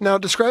ground. Now,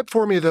 describe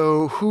for me,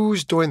 though,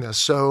 who's doing this?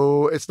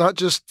 So it's not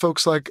just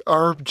folks like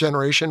our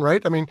generation,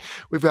 right? I mean,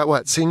 we've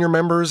got, senior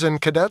members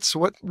and cadets?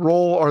 What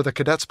role are the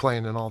cadets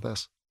playing in all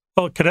this?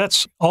 Well,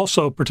 cadets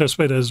also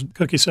participate, as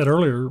Cookie said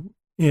earlier,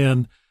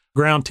 in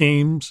ground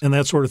teams and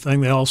that sort of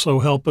thing. They also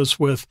help us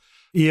with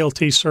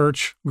ELT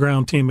search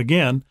ground team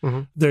again.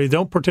 They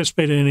don't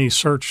participate in any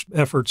search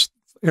efforts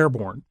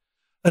airborne.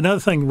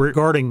 Another thing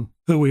regarding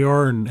who we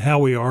are and how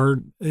we are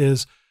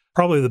is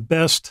probably the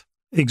best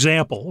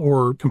example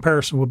or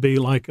comparison would be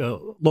like a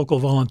local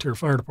volunteer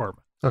fire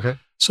department. Okay.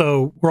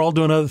 So we're all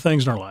doing other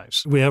things in our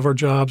lives. We have our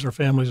jobs, our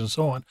families, and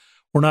so on.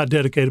 We're not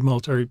dedicated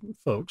military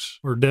folks.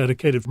 We're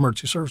dedicated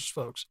emergency services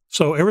folks.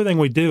 So everything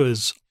we do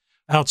is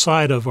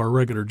outside of our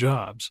regular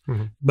jobs,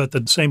 but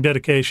the same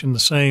dedication, the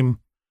same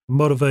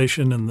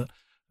motivation, and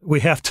we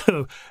have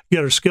to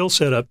get our skill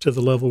set up to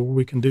the level where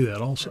we can do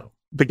that also.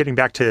 But getting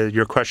back to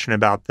your question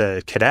about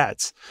the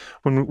cadets,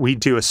 when we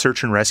do a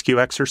search and rescue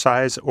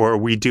exercise or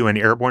we do an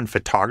airborne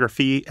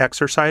photography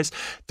exercise,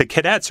 the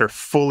cadets are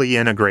fully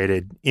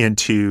integrated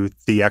into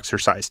the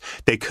exercise.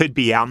 They could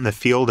be out in the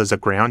field as a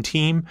ground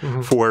team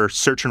for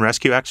search and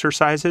rescue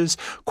exercises.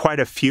 Quite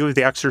a few of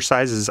the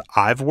exercises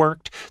I've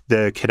worked,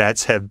 the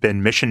cadets have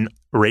been mission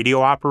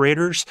radio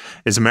operators.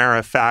 As a matter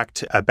of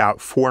fact, about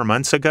 4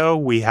 months ago,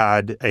 we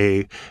had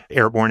a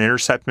airborne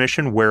intercept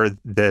mission where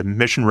the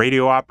mission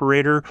radio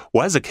operator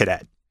was a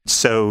cadet.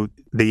 So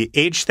the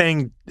age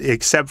thing,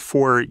 except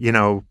for,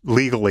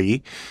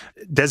 legally,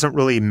 doesn't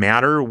really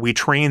matter. We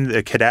train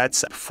the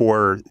cadets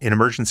in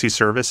emergency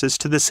services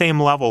to the same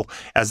level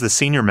as the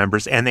senior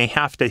members, and they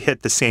have to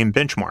hit the same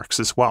benchmarks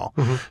as well.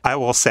 I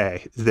will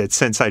say that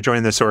since I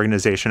joined this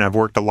organization, I've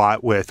worked a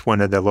lot with one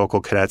of the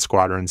local cadet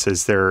squadrons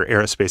as their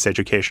aerospace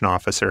education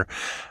officer.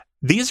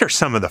 These are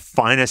some of the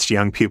finest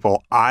young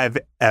people I've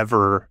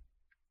ever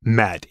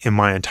met in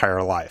my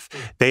entire life.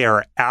 They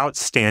are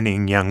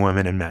outstanding young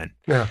women and men.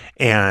 Yeah.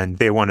 And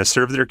they want to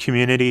serve their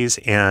communities,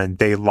 and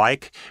they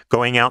like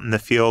going out in the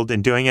field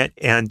and doing it.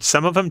 And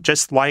some of them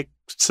just like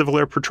Civil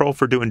Air Patrol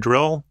for doing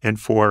drill and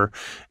for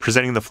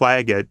presenting the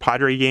flag at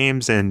Padre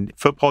games and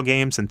football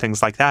games and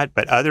things like that.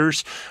 But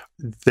others,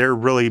 they're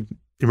really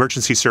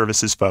emergency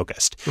services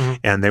focused,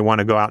 and they want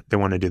to go out, they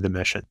want to do the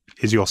mission.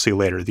 As you'll see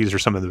later, these are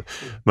some of the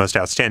most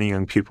outstanding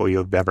young people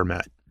you've ever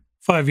met.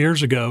 5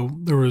 years ago,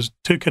 there was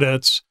 2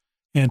 cadets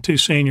and 2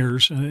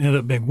 seniors, and it ended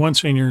up being 1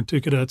 senior and 2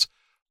 cadets,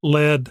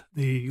 led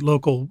the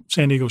local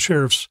San Diego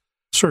Sheriff's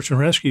search and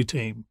rescue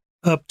team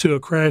up to a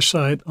crash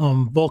site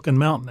on Vulcan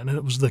Mountain, and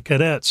it was the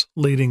cadets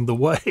leading the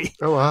way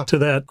to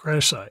that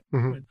crash site.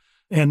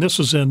 And this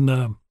was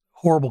in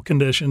horrible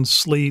conditions,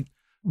 sleet,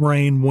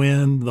 rain,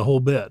 wind, the whole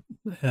bit,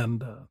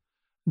 and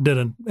did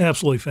an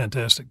absolutely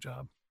fantastic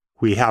job.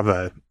 We have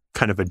a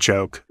kind of a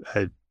joke,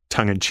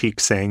 tongue-in-cheek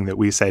saying that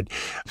we said,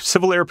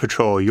 Civil Air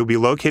Patrol, you'll be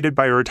located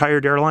by a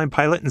retired airline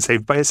pilot and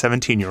saved by a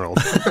 17-year-old.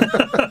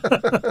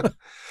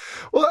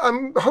 Well,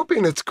 I'm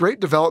hoping it's great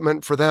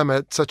development for them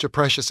at such a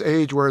precious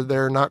age where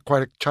they're not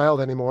quite a child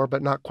anymore,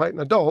 but not quite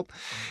an adult.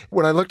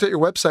 When I looked at your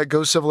website,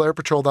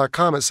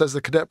 gocivilairpatrol.com, it says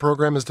the cadet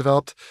program is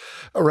developed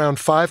around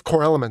 5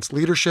 core elements: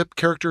 leadership,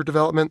 character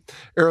development,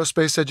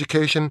 aerospace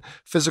education,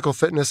 physical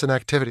fitness, and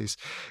activities.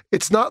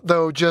 It's not,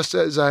 though, just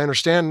as I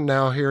understand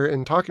now here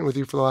in talking with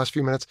you for the last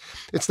few minutes,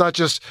 it's not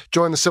just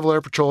join the Civil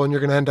Air Patrol and you're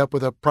going to end up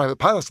with a private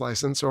pilot's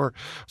license or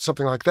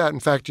something like that. In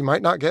fact, you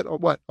might not get, a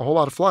whole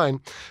lot of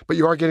flying, but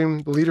you are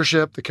getting the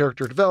leadership, the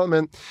character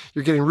development,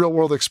 you're getting real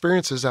world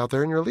experiences out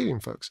there, and you're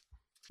leading folks.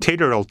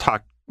 Tater will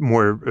talk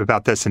more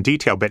about this in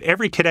detail, but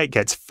every cadet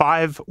gets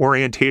 5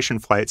 orientation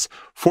flights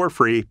for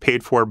free,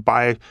 paid for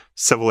by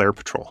Civil Air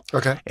Patrol.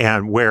 Okay.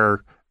 And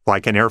where,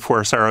 like an Air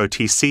Force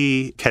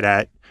ROTC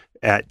cadet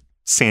at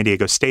San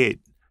Diego State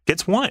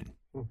gets 1.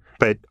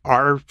 But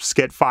ours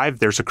get 5.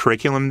 There's a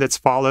curriculum that's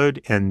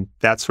followed and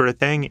that sort of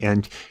thing.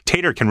 And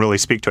Tater can really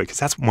speak to it because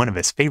that's one of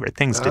his favorite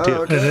things to do.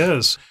 Okay. It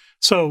is.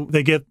 So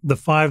they get the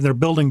 5, they're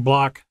building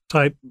block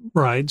type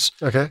rides.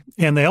 Okay.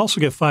 And they also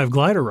get 5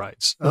 glider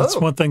rides. That's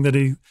one thing that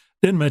he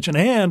didn't mention.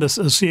 And a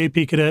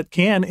CAP cadet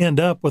can end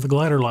up with a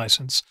glider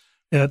license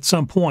at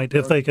some point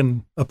if they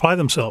can apply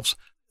themselves.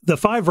 The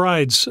 5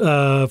 rides,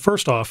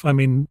 first off, I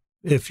mean,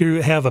 if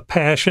you have a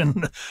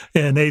passion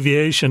in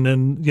aviation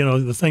and,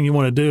 the thing you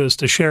want to do is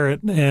to share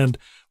it, and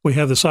we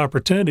have this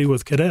opportunity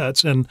with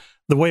cadets, and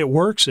the way it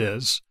works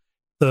is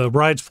the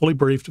ride's fully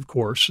briefed, of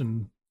course,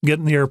 and get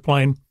in the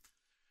airplane,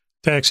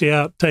 taxi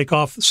out, take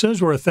off. As soon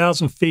as we're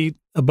 1,000 feet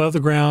above the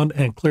ground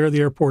and clear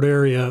the airport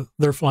area,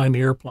 they're flying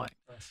the airplane.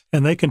 Nice.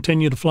 And they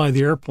continue to fly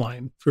the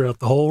airplane throughout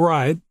the whole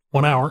ride,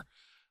 1 hour.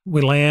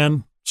 We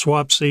land,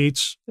 swap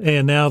seats,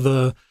 and now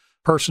the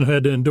person who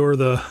had to endure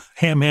the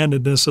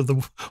ham-handedness of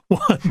the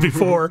one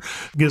before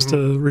gets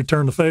to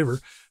return the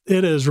favor.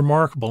 It is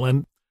remarkable.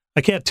 And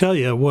I can't tell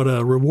you what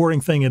a rewarding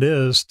thing it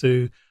is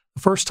to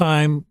the first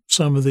time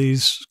some of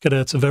these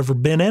cadets have ever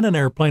been in an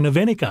airplane of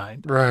any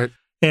kind. Right.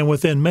 And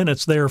within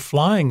minutes, they're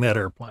flying that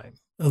airplane,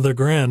 the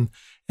grin.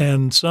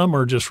 And some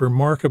are just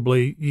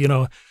remarkably,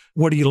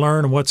 what do you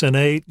learn and what's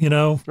innate,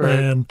 Right.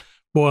 And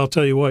boy, I'll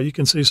tell you what, you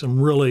can see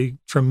some really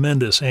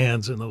tremendous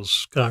hands in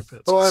those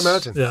cockpits. Oh, I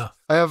imagine. Yeah.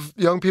 I have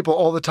young people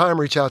all the time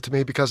reach out to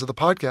me because of the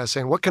podcast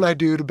saying, what can I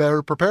do to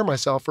better prepare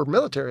myself for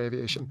military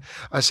aviation?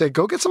 I say,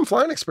 go get some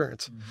flying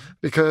experience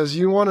because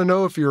you want to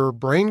know if your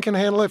brain can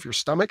handle it, if your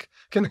stomach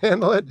can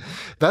handle it.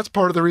 That's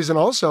part of the reason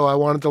also I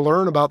wanted to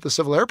learn about the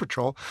Civil Air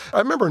Patrol. I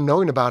remember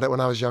knowing about it when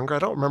I was younger. I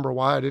don't remember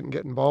why I didn't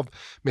get involved.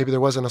 Maybe there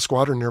wasn't a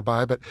squadron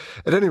nearby, but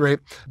at any rate,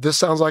 this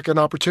sounds like an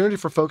opportunity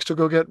for folks to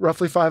go get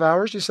roughly 5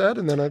 hours, you said,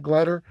 and then a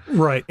glider.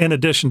 Right. In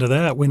addition to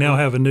that, we now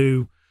have a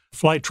new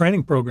flight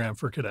training program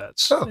for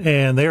cadets,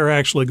 and they are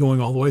actually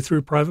going all the way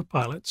through private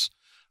pilots.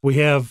 We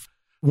have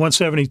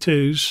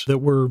 172s that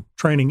we're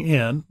training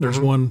in. There's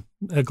one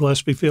at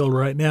Gillespie Field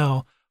right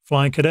now,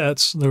 flying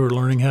cadets. They were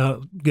learning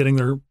getting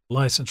their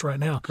license right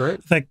now.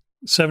 Great. I think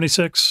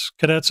 76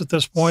 cadets at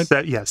this point?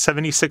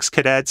 76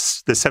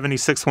 cadets. The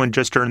 76th one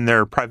just earned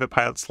their private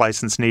pilot's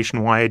license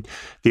nationwide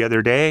the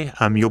other day.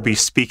 You'll be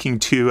speaking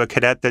to a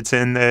cadet that's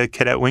in the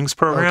Cadet Wings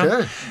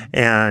program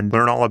and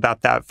learn all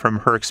about that from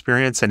her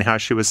experience and how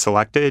she was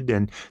selected.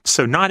 And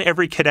so not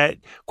every cadet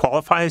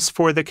qualifies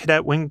for the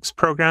Cadet Wings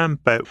program,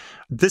 but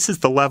this is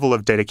the level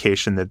of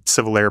dedication that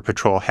Civil Air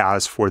Patrol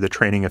has for the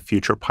training of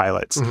future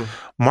pilots.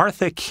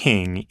 Martha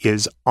King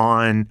is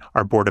on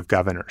our board of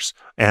governors.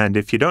 And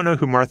if you don't know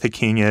who Martha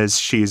King is,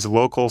 she's a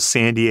local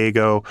San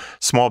Diego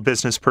small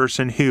business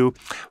person who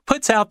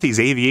puts out these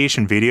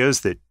aviation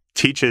videos that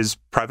teaches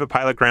private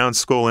pilot ground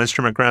school,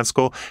 instrument ground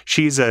school.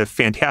 She's a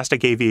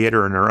fantastic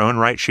aviator in her own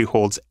right. She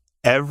holds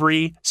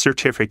every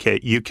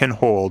certificate you can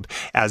hold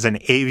as an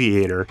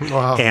aviator.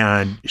 Wow.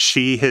 And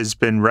she has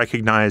been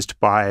recognized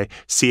by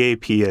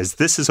CAP as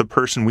this is a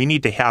person we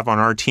need to have on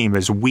our team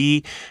as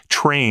we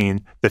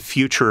train the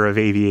future of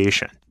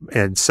aviation.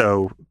 And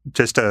so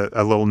just a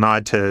little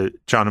nod to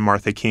John and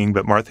Martha King,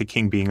 but Martha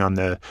King being on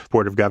the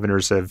board of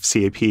governors of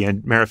CAP.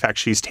 And matter of fact,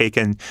 she's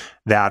taken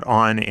that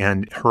on,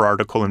 and her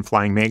article in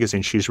Flying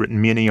Magazine, she's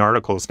written many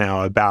articles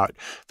now about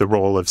the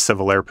role of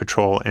Civil Air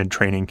Patrol and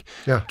training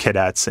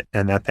cadets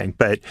and that thing.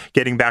 But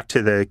getting back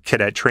to the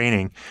cadet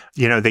training,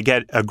 they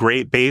get a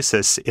great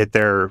basis at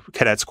their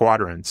cadet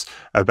squadrons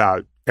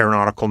about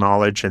aeronautical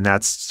knowledge and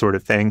that sort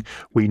of thing.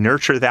 We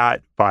nurture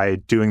that by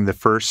doing the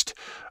first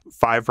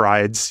 5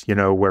 rides,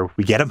 where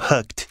we get them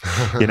hooked,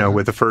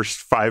 with the first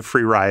 5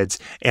 free rides.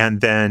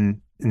 And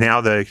then now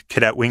the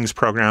Cadet Wings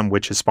program,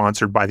 which is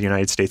sponsored by the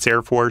United States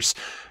Air Force,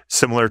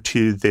 similar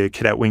to the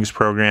Cadet Wings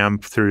program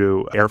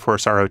through Air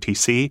Force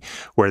ROTC,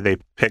 where they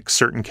pick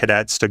certain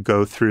cadets to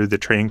go through the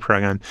training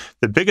program.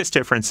 The biggest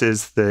difference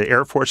is the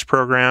Air Force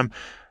program,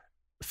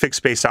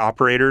 fixed-base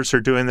operators are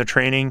doing the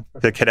training.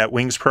 The Cadet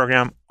Wings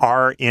program,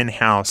 our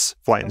in-house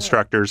flight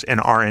instructors and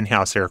our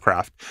in-house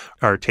aircraft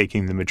are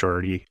taking the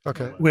majority.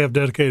 Okay. We have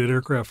dedicated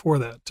aircraft for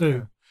that,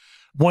 too.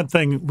 One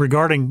thing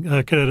regarding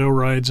cadet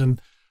O-rides, and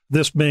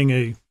this being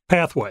a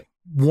pathway,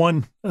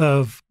 one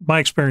of my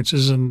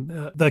experiences,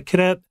 and the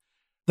cadet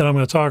that I'm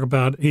going to talk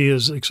about, he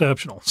is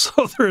exceptional.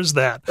 So there is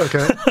that.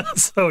 Okay.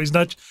 So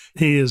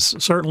he is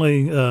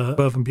certainly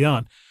above and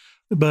beyond.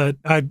 But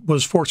I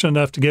was fortunate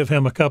enough to give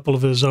him a couple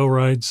of his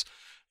O-rides,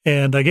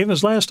 and I gave him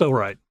his last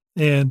O-ride.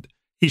 And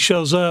he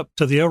shows up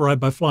to the O-ride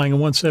by flying a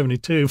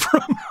 172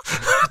 from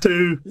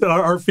to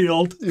our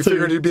field. You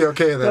figured he'd be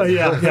okay then.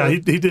 Yeah, he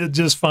did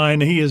just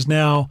fine. He is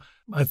now,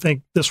 I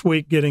think, this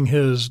week getting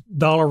his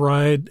dollar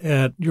ride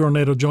at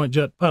Euro-NATO Joint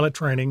Jet Pilot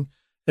Training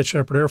at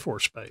Shepherd Air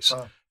Force Base.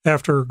 Wow.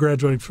 After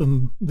graduating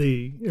from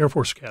the Air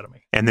Force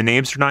Academy. And the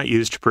names are not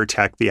used to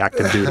protect the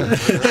active duty.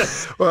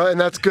 Well, and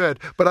that's good.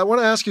 But I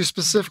want to ask you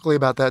specifically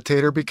about that,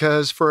 Tater,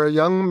 because for a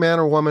young man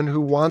or woman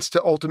who wants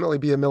to ultimately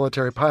be a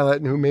military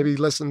pilot and who maybe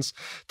listens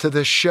to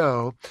this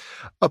show,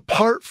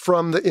 apart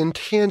from the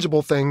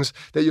intangible things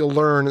that you'll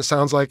learn, it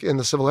sounds like in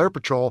the Civil Air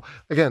Patrol,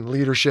 again,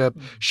 leadership,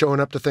 showing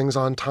up to things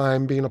on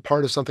time, being a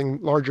part of something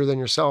larger than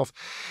yourself,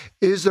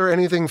 is there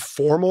anything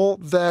formal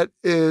that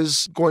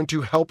is going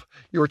to help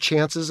your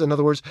chances? In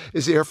other words,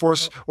 is the Air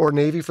Force or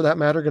Navy, for that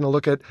matter, going to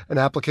look at an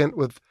applicant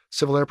with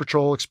Civil Air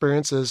Patrol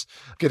experience as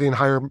getting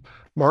higher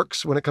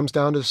marks when it comes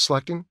down to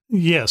selecting?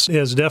 Yes, it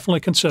is definitely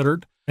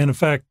considered. And in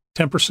fact,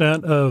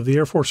 10% of the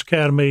Air Force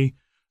Academy,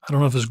 I don't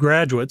know if it's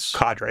graduates.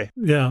 Cadre.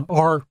 Yeah,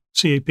 are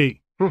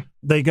CAP.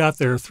 They got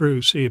there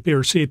through CAP,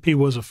 or CAP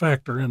was a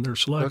factor in their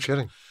selection.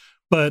 No kidding.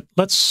 But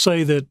let's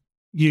say that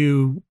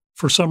you,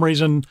 for some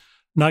reason,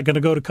 not going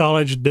to go to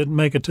college, didn't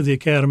make it to the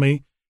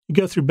academy. You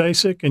go through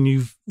basic and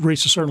you've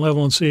reached a certain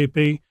level in CAP,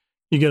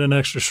 you get an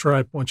extra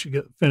stripe once you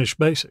get finished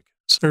basic.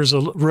 So there's a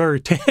very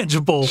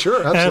tangible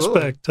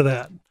aspect to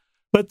that.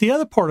 But the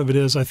other part of it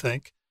is, I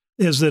think,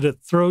 is that it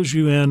throws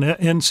you in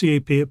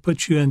CAP, it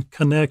puts you in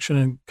connection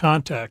and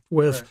contact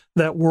with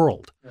that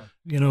world.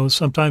 Yeah.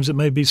 Sometimes it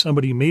may be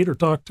somebody you meet or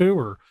talk to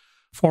or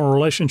form a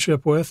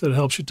relationship with that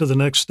helps you to the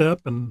next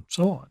step and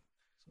so on.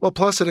 Well,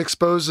 plus it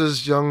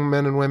exposes young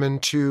men and women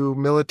to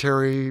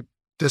military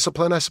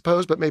discipline, I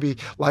suppose, but maybe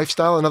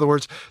lifestyle. In other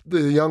words,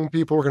 the young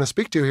people we're going to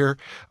speak to here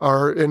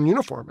are in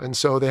uniform. And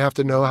so they have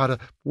to know how to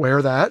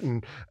wear that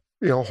and,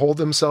 hold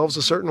themselves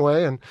a certain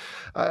way. And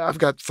I've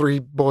got 3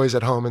 boys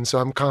at home. And so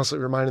I'm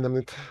constantly reminding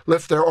them to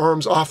lift their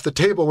arms off the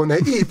table when they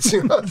eat.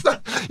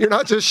 You're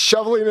not just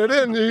shoveling it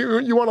in.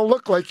 You want to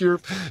look like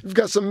you've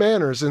got some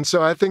manners. And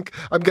so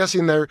I'm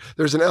guessing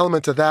there's an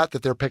element to that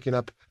they're picking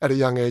up at a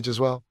young age as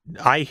well.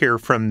 I hear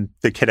from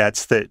the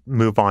cadets that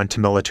move on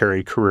to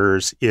military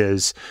careers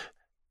is,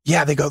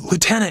 they go,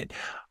 Lieutenant,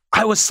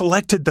 I was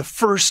selected the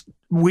first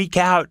week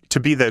out to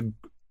be the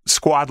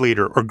squad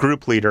leader or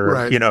group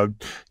leader,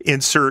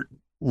 insert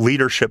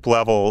leadership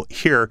level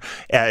here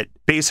at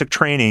basic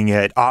training,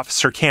 at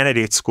officer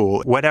candidate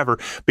school, whatever,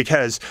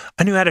 because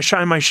I knew how to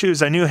shine my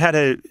shoes. I knew how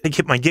to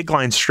get my gig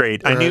line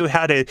straight. Right. I knew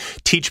how to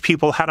teach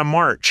people how to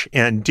march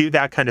and do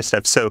that kind of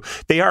stuff. So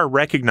they are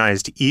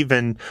recognized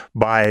even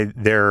by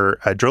their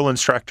drill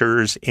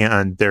instructors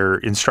and their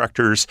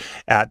instructors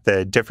at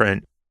the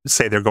different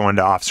say they're going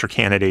to officer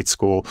candidate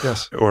school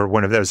or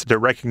one of those, they're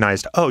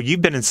recognized, oh,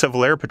 you've been in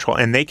Civil Air Patrol,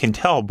 and they can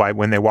tell by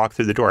when they walk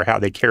through the door how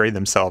they carry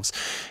themselves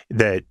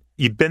that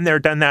you've been there,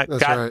 done that,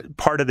 got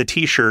part of the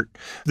T-shirt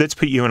that's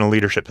put you in a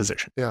leadership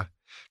position. Yeah.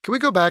 Can we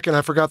go back, and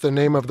I forgot the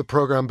name of the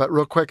program, but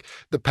real quick,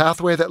 the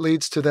pathway that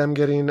leads to them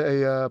getting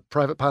a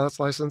private pilot's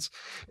license?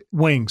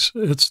 Wings.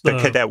 It's the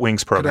Cadet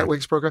Wings program. Cadet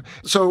Wings program.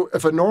 So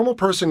if a normal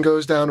person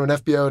goes down to an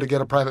FBO to get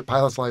a private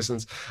pilot's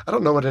license, I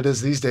don't know what it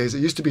is these days.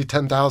 It used to be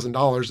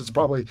 $10,000. It's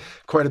probably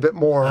quite a bit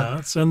more.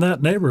 It's in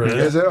that neighborhood.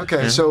 Is it?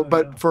 Okay. So,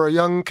 but for a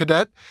young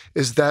cadet,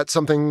 is that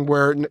something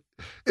where,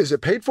 is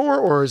it paid for,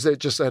 or is it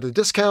just at a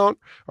discount?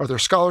 Are there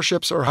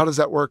scholarships, or how does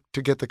that work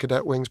to get the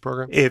Cadet Wings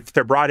program? If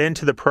they're brought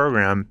into the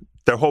program,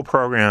 the whole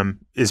program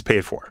is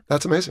paid for.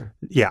 That's amazing.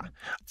 Yeah.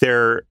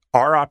 There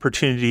are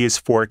opportunities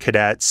for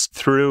cadets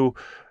through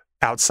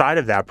outside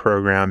of that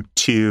program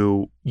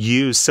to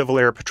use Civil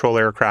Air Patrol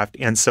aircraft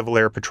and Civil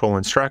Air Patrol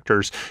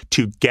instructors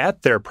to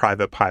get their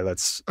private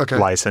pilot's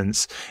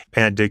license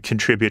and to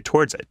contribute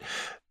towards it.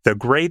 The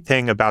great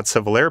thing about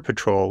Civil Air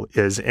Patrol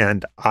is,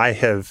 and I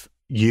have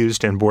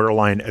used and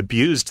borderline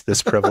abused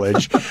this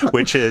privilege,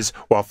 which is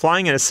while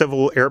flying in a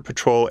Civil Air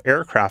Patrol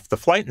aircraft, the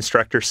flight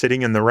instructor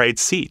sitting in the right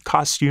seat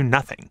costs you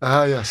nothing.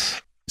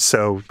 Yes.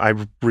 So I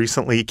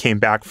recently came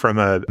back from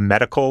a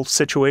medical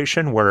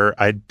situation where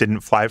I didn't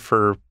fly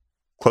for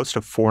close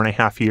to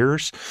 4.5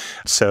 years.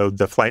 So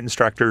the flight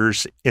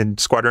instructors in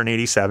Squadron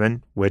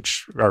 87,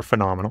 which are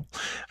phenomenal,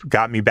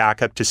 got me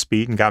back up to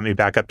speed and got me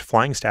back up to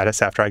flying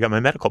status after I got my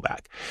medical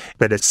back.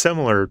 But a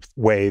similar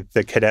way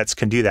the cadets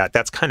can do that.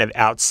 That's kind of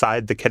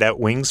outside the Cadet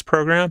Wings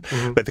program,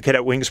 but the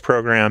Cadet Wings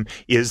program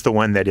is the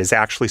one that is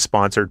actually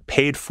sponsored,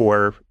 paid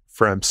for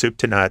from soup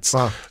to nuts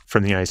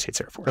from the United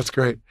States Air Force. That's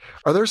great.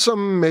 Are there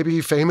some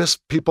maybe famous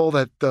people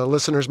that the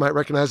listeners might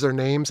recognize their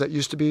names that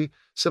used to be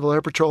Civil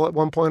Air Patrol at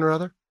one point or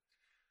other?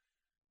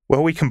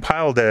 Well, we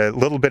compiled a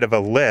little bit of a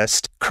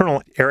list.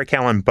 Colonel Eric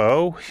Allen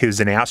Bowe, who's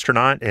an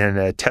astronaut and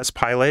a test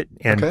pilot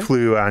and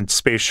flew on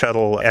Space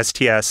Shuttle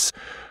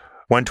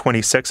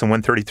STS-126 and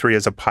 133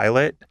 as a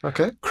pilot.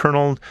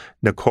 Colonel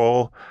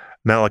Nicole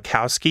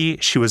Malachowski,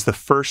 she was the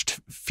first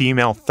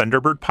female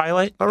Thunderbird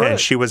pilot, and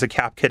she was a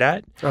Cap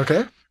Cadet.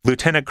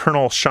 Lieutenant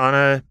Colonel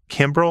Shauna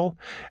Kimbrell,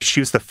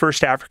 she was the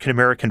first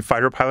African-American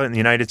fighter pilot in the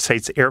United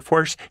States Air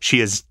Force.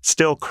 She is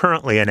still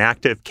currently an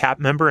active CAP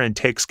member and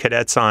takes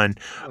cadets on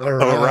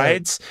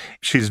rides.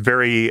 She's a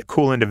very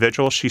cool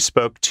individual. She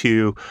spoke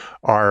to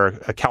our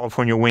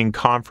California Wing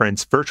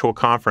conference, virtual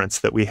conference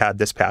that we had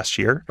this past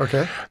year.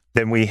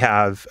 Then we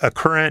have a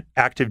current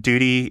active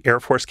duty Air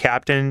Force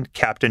captain,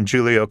 Captain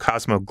Julio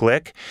Cosmo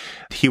Glick.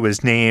 He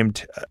was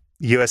named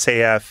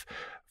USAF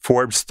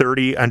Forbes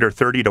 30 under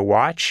 30 to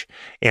watch.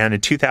 And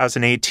in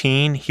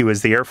 2018, he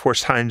was the Air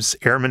Force Times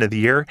Airman of the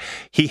Year.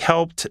 He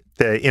helped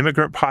the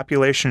immigrant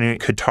population in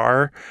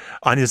Qatar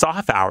on his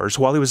off hours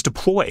while he was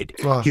deployed.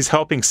 He's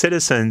helping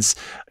citizens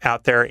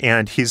out there,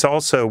 and he's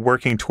also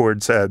working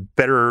towards a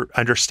better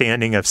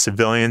understanding of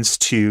civilians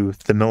to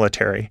the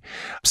military.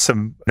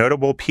 Some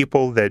notable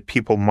people that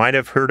people might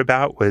have heard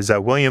about was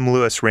William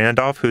Lewis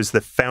Randolph, who's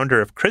the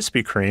founder of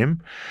Krispy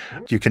Kreme.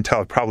 You can tell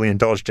I've probably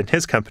indulged in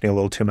his company a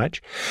little too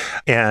much.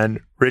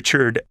 And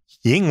Richard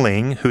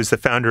Yingling, who's the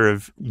founder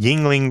of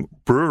Yingling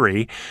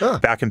Brewery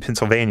back in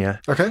Pennsylvania,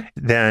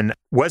 then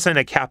wasn't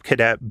a Cap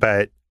Cadet,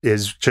 but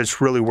is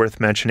just really worth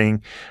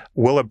mentioning.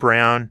 Willa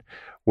Brown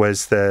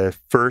was the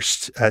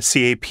first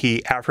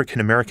CAP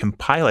African-American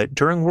pilot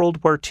during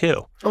World War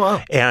II.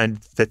 And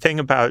the thing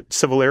about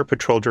Civil Air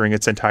Patrol during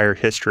its entire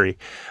history,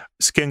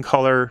 skin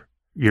color,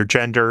 your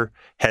gender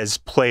has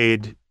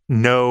played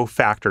no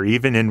factor,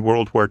 even in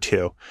World War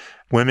II.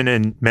 Women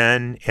and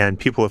men and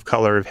people of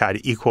color have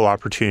had equal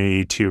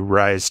opportunity to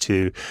rise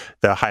to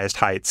the highest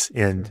heights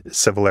in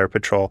Civil Air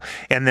Patrol.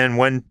 And then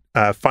one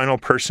final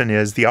person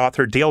is the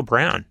author Dale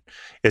Brown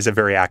is a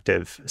very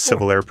active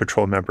Civil Air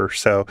Patrol member.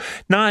 So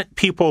not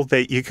people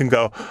that you can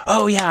go,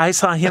 oh yeah, I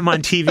saw him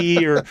on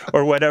TV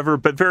or whatever,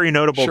 but very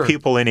notable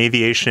people in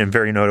aviation and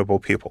very notable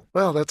people.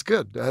 Well, that's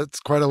good. That's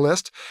quite a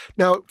list.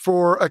 Now,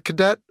 for a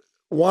cadet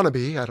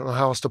wannabe, I don't know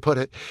how else to put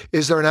it,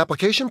 is there an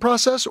application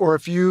process, or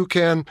if you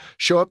can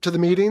show up to the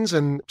meetings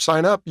and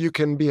sign up, you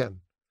can be in?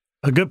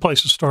 A good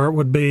place to start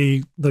would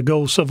be the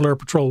Go Civil Air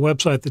Patrol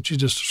website that you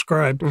just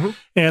described.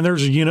 And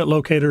there's a unit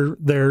locator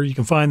there. You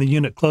can find the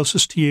unit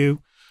closest to you,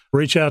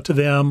 reach out to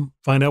them,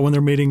 find out when their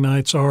meeting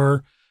nights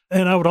are.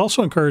 And I would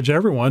also encourage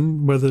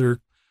everyone, whether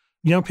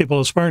young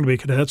people aspiring to be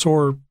cadets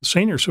or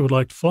seniors who would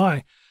like to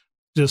fly,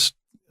 just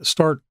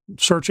start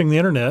searching the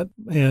internet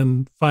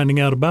and finding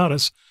out about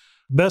us.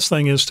 Best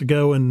thing is to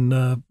go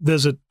and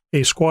visit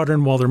a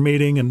squadron while they're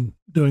meeting and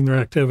doing their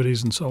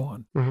activities and so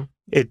on.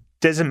 It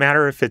doesn't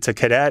matter if it's a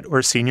cadet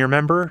or senior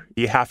member.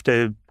 You have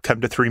to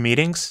come to 3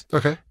 meetings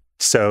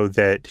so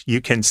that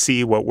you can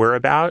see what we're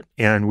about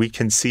and we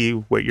can see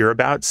what you're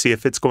about, see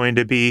if it's going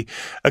to be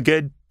a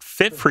good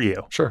fit for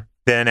you.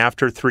 Then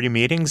after 3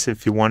 meetings,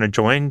 if you want to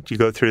join, you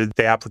go through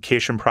the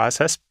application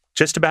process.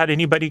 just about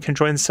anybody can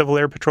join the Civil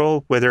Air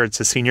Patrol, whether it's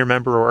a senior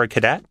member or a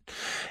cadet.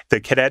 The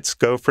cadets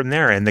go from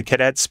there, and the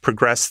cadets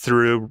progress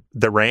through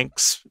the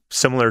ranks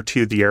similar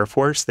to the Air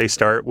Force. They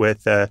start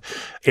with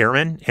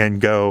Airmen and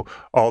go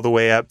all the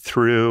way up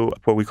through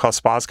what we call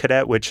SPAS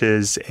cadet, which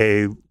is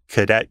a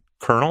cadet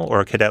colonel or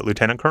a cadet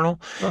lieutenant colonel.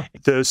 Oh.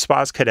 Those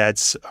SPAS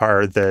cadets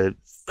are the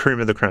cream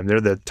of the creme.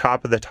 They're the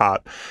top of the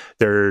top.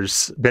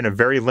 There's been a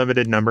very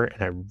limited number,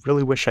 and I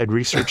really wish I'd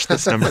researched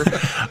this number.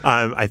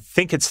 I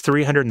think it's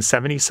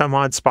 370 some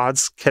odd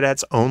SPAS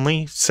cadets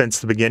only since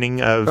the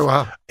beginning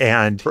of,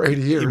 and for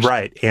 80 years.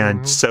 Right.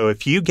 And so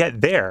if you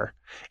get there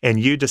and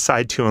you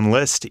decide to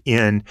enlist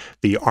in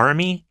the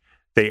Army,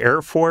 the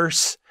Air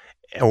Force,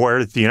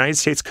 or the United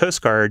States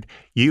Coast Guard,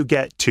 you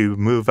get to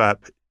move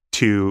up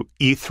to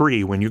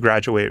E3 when you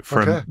graduate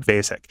from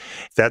basic.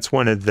 That's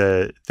one of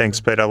the things.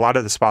 But a lot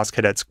of the SPAS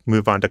cadets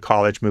move on to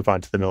college, move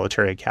on to the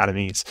military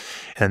academies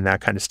and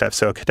that kind of stuff.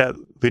 So a cadet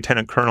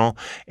lieutenant colonel,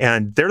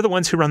 and they're the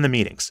ones who run the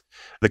meetings,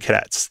 the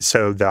cadets.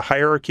 So the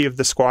hierarchy of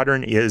the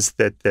squadron is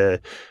that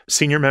the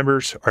senior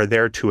members are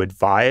there to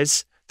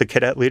advise the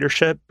cadet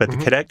leadership, but the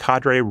cadet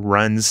cadre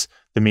runs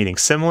the meeting,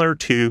 similar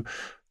to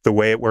the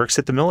way it works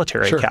at the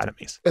military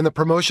academies. And the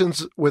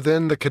promotions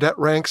within the cadet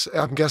ranks,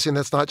 I'm guessing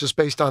that's not just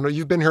based on,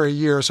 you've been here a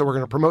year, so we're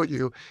going to promote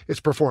you. It's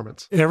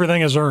performance.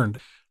 Everything is earned.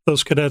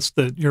 Those cadets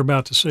that you're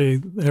about to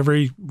see,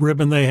 every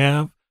ribbon they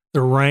have,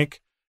 their rank,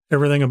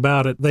 everything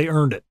about it, they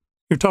earned it.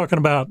 You're talking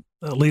about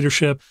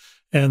leadership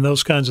and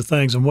those kinds of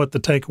things, and what the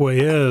takeaway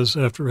is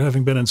after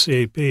having been in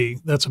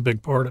CAP, that's a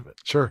big part of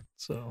it. Sure.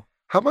 So,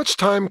 how much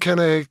time can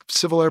a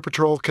Civil Air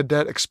Patrol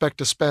cadet expect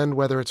to spend,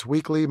 whether it's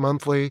weekly,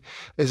 monthly?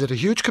 Is it a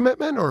huge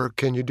commitment, or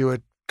can you do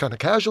it kind of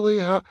casually?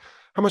 How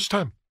much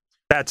time?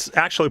 That's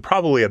actually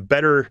probably a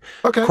better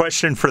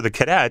question for the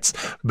cadets,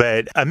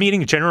 but a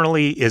meeting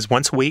generally is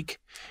once a week.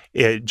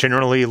 It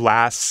generally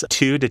lasts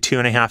 2 to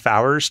 2.5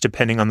 hours,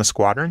 depending on the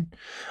squadron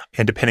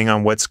and depending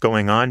on what's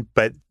going on.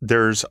 But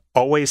there's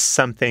always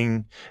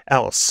something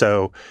else.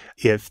 So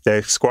if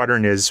the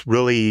squadron is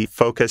really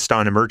focused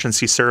on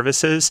emergency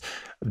services,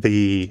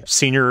 the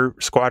senior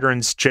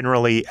squadrons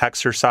generally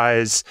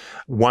exercise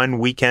one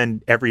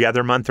weekend every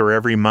other month or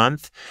every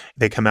month.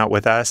 They come out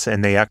with us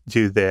and they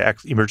do the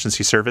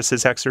emergency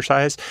services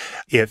exercise.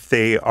 If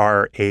they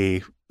are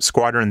a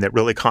squadron that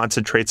really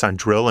concentrates on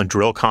drill and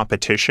drill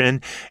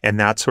competition and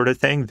that sort of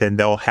thing, then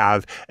they'll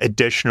have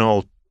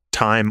additional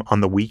time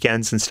on the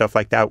weekends and stuff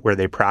like that where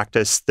they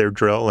practice their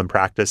drill and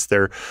practice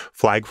their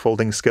flag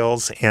folding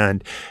skills.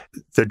 And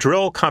the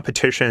drill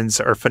competitions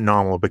are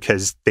phenomenal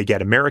because they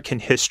get American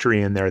history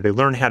in there. They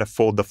learn how to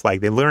fold the flag.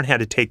 They learn how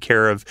to take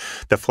care of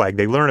the flag.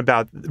 They learn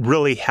about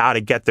really how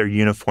to get their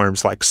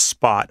uniforms like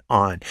spot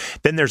on.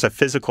 Then there's a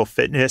physical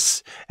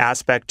fitness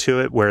aspect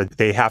to it where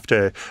they have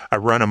to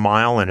run a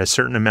mile in a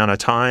certain amount of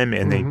time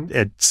and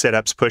they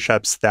sit-ups,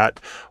 push-ups, that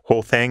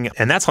whole thing.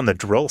 And that's on the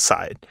drill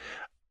side.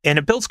 And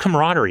it builds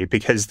camaraderie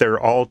because they're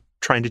all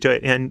trying to do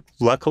it. And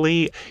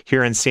luckily,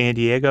 here in San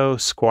Diego,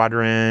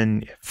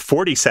 Squadron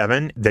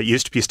 47, that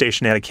used to be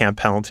stationed at Camp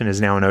Pendleton,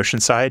 is now in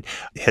Oceanside,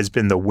 has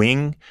been the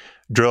wing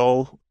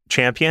drill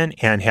champion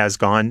and has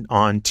gone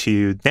on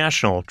to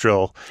national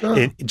drill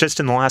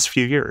just in the last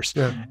few years.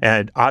 Yeah.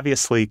 And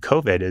obviously,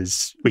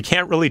 COVID we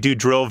can't really do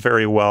drill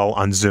very well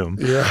on Zoom.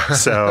 Yeah.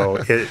 So,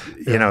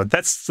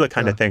 that's the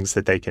kind of things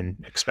that they can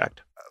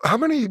expect. How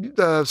many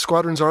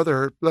squadrons are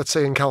there, let's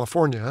say, in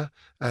California?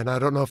 And I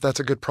don't know if that's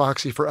a good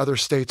proxy for other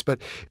states,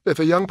 but if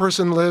a young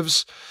person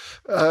lives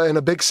in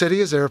a big city,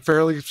 is there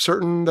fairly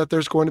certain that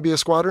there's going to be a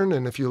squadron?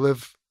 And if you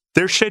live...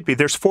 There should be.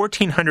 There's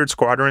 1,400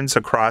 squadrons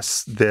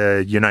across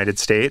the United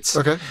States.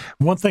 Okay.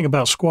 One thing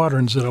about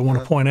squadrons that I want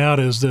to point out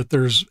is that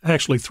there's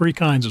actually 3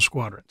 kinds of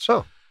squadrons.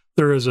 Oh.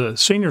 There is a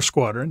senior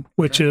squadron,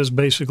 which is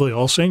basically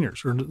all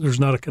seniors. There's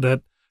not a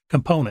cadet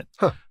component.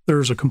 Huh.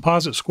 There's a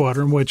composite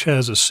squadron, which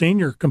has a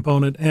senior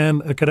component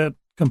and a cadet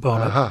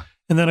component,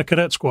 and then a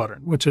cadet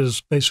squadron, which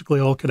is basically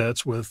all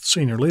cadets with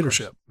senior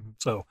leadership.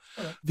 So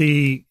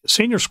the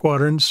senior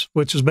squadrons,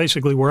 which is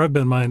basically where I've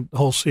been my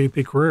whole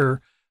CAP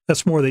career,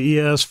 that's more the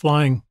ES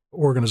flying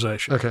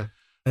organization. Okay.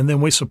 And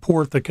then we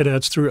support the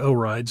cadets through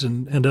O-rides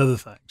and other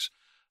things.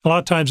 A lot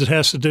of times it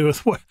has to do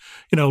with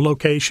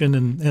location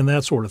and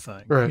that sort of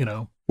thing.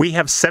 Right. We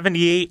have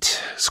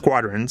 78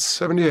 squadrons.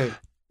 78.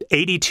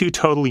 82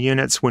 total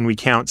units when we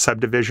count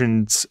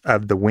subdivisions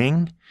of the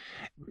wing.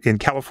 In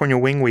California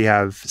Wing, we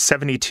have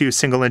 72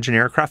 single-engine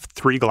aircraft,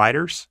 3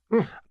 gliders.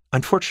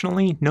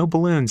 Unfortunately, no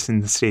balloons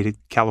in the state of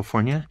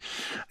California.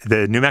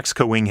 The New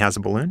Mexico Wing has a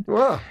balloon.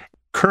 Wow.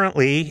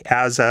 Currently,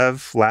 as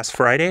of last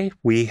Friday,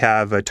 we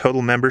have a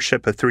total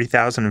membership of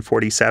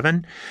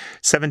 3,047.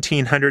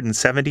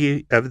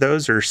 1,770 of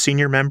those are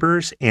senior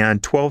members,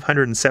 and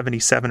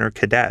 1,277 are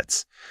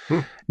cadets.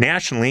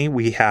 Nationally,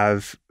 we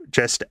have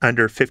just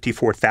under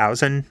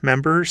 54,000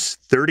 members.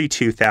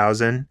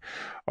 32,000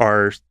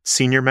 are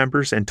senior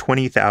members, and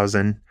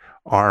 20,000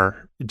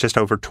 are just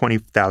over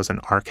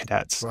 20,000 are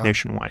cadets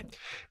nationwide.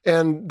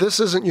 And this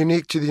isn't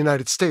unique to the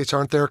United States.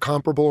 Aren't there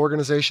comparable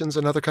organizations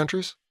in other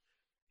countries?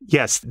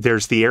 Yes,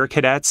 there's the Air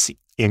Cadets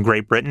in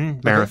Great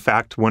Britain. Matter of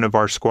fact, one of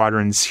our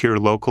squadrons here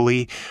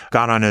locally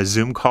got on a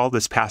Zoom call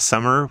this past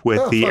summer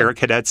with the Air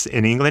Cadets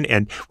in England,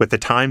 and with the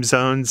time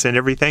zones and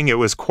everything, it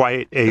was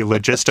quite a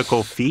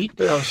logistical feat.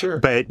 Yeah, sure.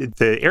 But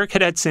the Air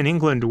Cadets in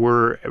England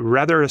were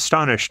rather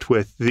astonished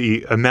with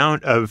the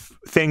amount of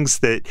things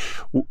that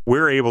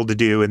we're able to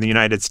do in the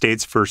United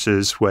States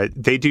versus what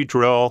they do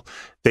drill.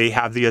 They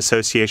have the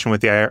association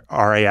with the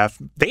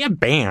RAF. They have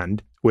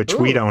band, which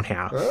we don't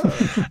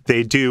have.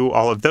 They do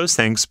all of those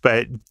things,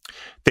 but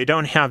they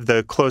don't have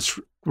the close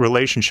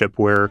relationship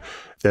where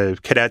the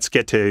cadets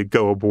get to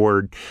go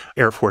aboard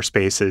Air Force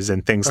bases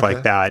and things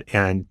like that.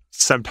 And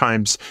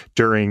sometimes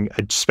during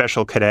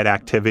special cadet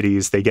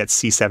activities, they get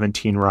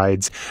C-17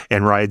 rides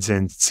and rides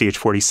in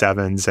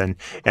CH-47s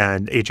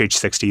and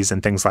HH-60s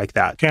and things like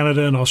that.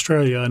 Canada and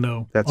Australia, I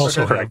know. That's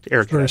also correct.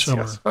 Air very Cadets,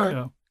 similar. yes. All right.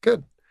 Yeah.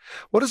 Good.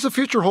 What does the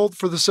future hold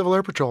for the Civil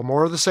Air Patrol?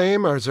 More of the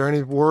same? Or is there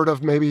any word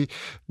of maybe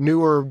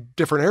newer,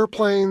 different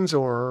airplanes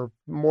or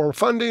more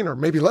funding or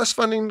maybe less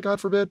funding, God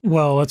forbid?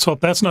 Well, let's hope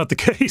that's not the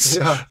case.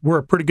 Yeah. We're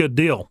a pretty good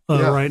deal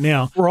right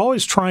now. We're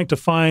always trying to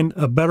find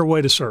a better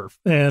way to serve.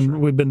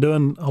 And we've been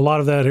doing a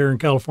lot of that here in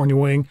California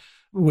Wing.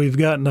 We've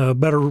gotten a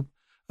better, or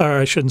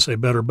I shouldn't say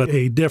better, but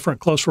a different,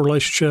 closer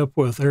relationship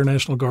with Air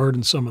National Guard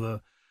and some of the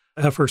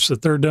efforts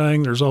that they're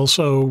doing. There's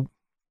also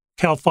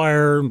CAL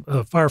FIRE,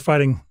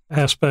 firefighting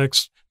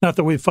aspects. Not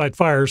that we fight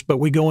fires, but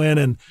we go in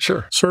and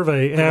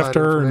survey Provide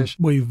after. And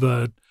we've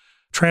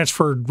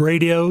transferred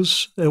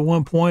radios at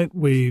one point.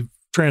 We've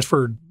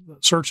transferred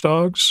search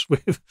dogs.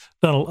 We've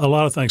done a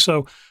lot of things.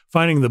 So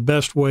finding the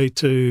best way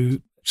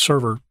to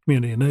serve our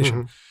community and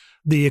nation.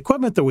 The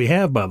equipment that we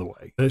have, by the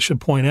way, I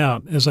should point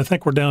out, is I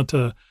think we're down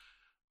to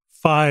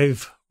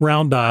 5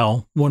 round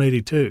dial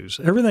 182s.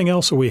 Everything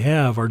else that we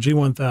have are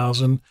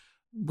G1000.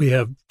 We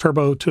have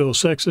turbo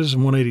 206s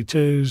and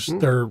 182s.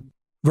 They're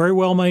very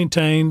well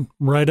maintained,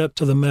 right up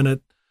to the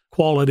minute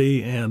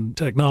quality and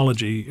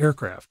technology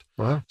aircraft.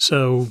 Wow.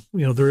 So,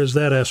 there is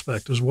that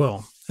aspect as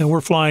well. And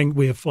we fly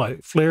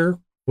FLIR,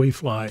 we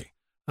fly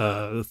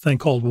a thing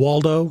called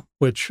Waldo,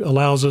 which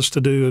allows us to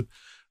do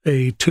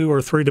a 2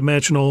 or 3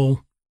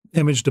 dimensional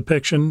image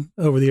depiction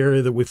over the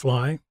area that we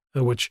fly,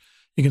 which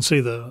you can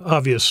see the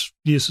obvious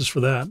uses for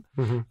that.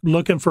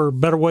 Looking for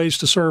better ways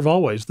to serve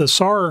always. The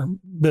SAR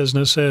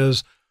business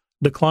has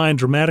declined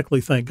dramatically,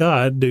 thank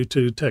God, due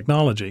to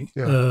technology.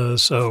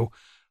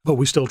 But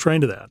we still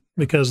train to that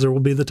because there will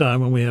be the time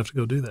when we have to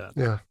go do that.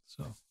 Yeah.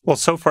 Well,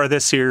 so far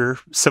this year,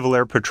 Civil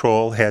Air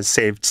Patrol has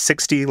saved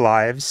 60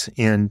 lives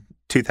in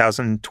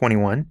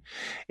 2021,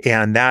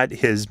 and that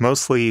is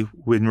mostly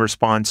in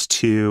response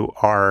to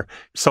our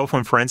cell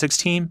phone forensics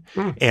team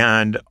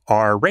and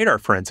our radar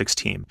forensics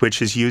team,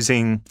 which is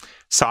using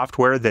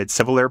software that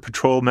Civil Air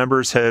Patrol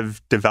members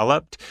have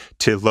developed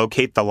to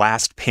locate the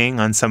last ping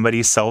on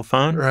somebody's cell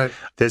phone. Right.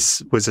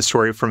 This was a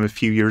story from a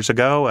few years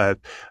ago.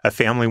 A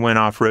family went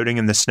off-roading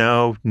in the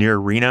snow near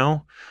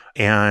Reno,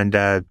 and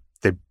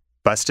they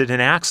busted an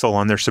axle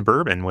on their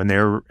Suburban when they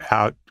were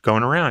out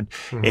going around,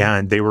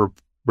 and they were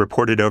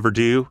reported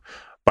overdue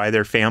by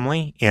their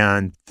family,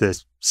 and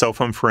the cell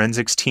phone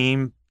forensics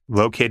team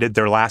located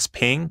their last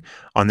ping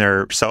on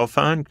their cell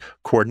phone,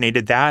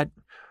 coordinated that.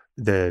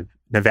 The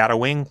Nevada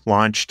Wing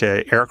launched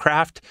an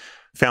aircraft,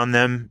 found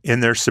them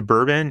in their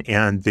Suburban,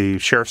 and the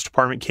sheriff's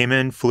department came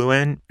in, flew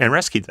in, and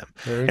rescued them.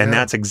 And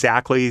that's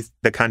exactly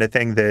the kind of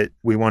thing that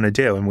we want to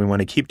do and we want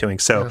to keep doing.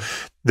 So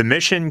the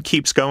mission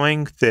keeps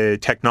going, the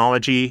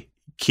technology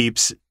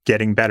keeps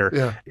getting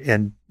better.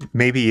 And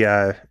maybe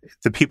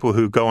the people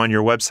who go on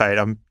your website,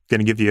 I'm going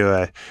to give you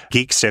a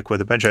geek stick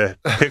with a bunch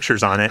of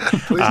pictures on it.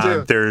 Please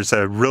do. There's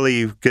a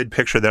really good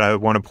picture that I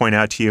want to point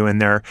out to you in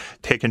there,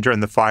 taken during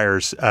the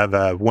fires of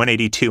a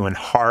 182 in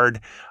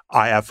hard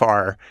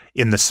IFR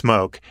in the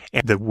smoke,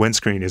 and the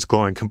windscreen is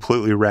glowing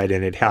completely red,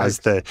 and it has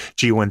the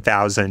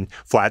G1000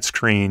 flat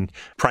screen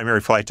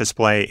primary flight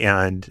display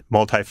and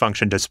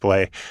multifunction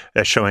display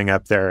showing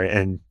up there.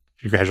 And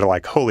you guys are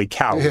like, holy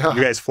cow, you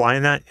guys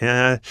flying that?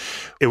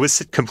 It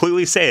was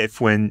completely safe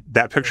when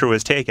that picture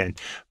was taken,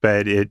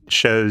 but it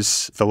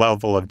shows the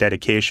level of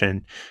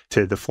dedication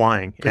to the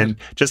flying. Good. And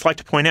just like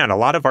to point out, a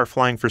lot of our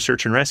flying for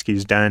search and rescue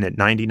is done at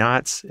 90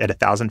 knots at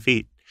 1,000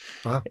 feet.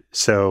 Wow.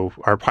 So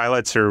our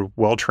pilots are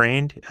well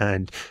trained,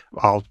 and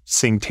I'll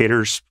sing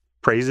Tater's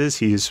praises.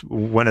 He's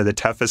one of the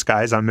toughest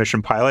guys on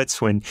mission pilots.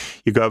 When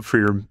you go up for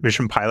your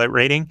mission pilot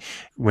rating,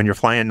 when you're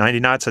flying at 90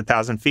 knots,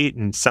 1,000 feet,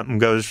 and something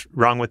goes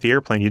wrong with the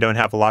airplane, you don't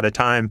have a lot of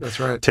time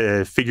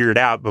to figure it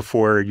out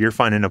before you're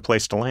finding a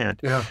place to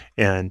land.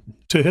 And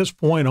to his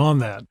point on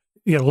that,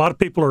 a lot of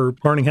people are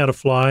learning how to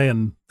fly,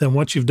 and then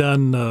once you've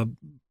done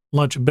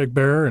lunch at Big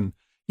Bear and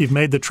you've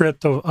made the trip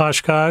to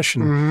Oshkosh,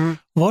 and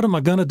what am I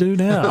going to do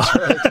now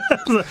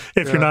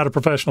if you're not a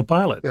professional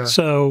pilot?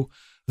 So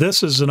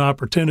this is an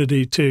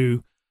opportunity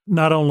to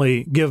not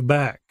only give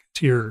back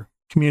to your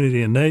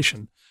community and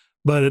nation,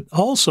 but it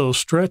also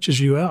stretches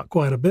you out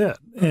quite a bit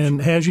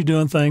and has you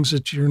doing things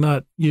that you're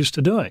not used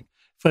to doing.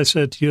 If I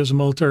said to you as a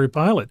military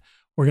pilot,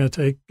 we're going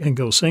to take and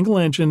go single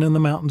engine in the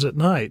mountains at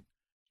night,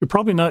 you're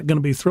probably not going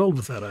to be thrilled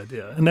with that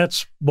idea. And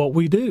that's what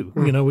we do.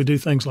 We do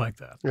things like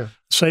that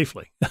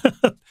safely.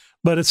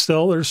 But it's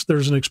still,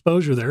 there's an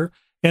exposure there,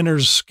 and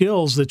there's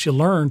skills that you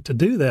learn to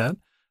do that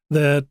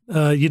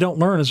you don't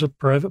learn as a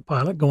private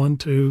pilot going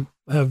to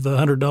have the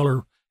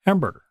 $100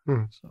 hamburger.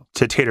 So.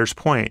 To Tater's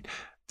point,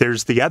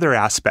 there's the other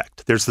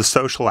aspect. There's the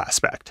social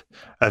aspect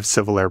of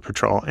Civil Air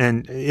Patrol.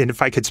 And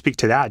if I could speak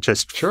to that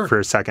just for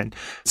a second,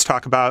 let's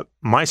talk about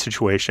my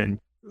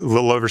situation. A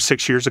little over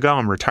 6 years ago,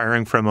 I'm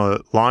retiring from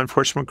a law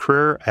enforcement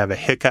career. I have a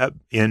hiccup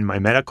in my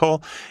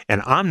medical,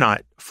 and I'm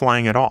not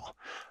flying at all.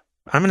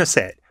 I'm going to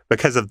say it.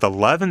 Because of the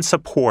love and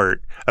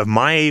support of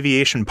my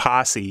aviation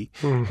posse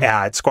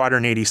at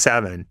Squadron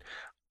 87,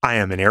 I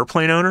am an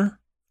airplane owner.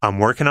 I'm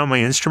working on my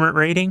instrument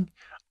rating.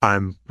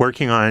 I'm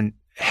working on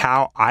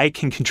how I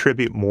can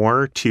contribute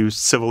more to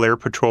Civil Air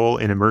Patrol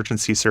and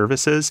emergency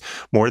services,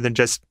 more than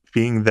just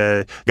being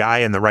the guy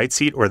in the right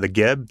seat or the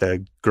gib,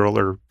 the girl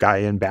or guy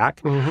in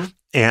back.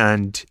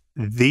 And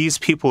these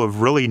people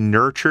have really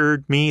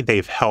nurtured me.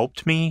 They've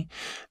helped me.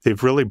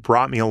 They've really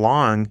brought me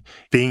along,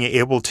 being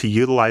able to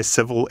utilize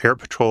Civil Air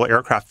Patrol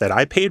aircraft that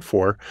I paid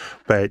for.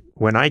 But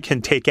when I can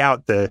take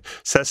out the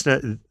Cessna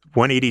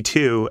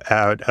 182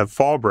 out of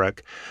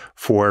Fallbrook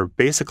for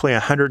basically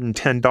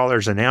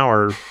 $110 an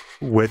hour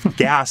with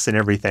gas and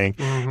everything,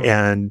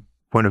 and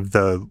one of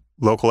the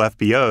local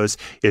FBOs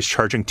is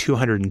charging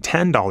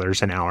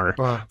 $210 an hour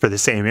for the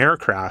same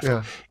aircraft,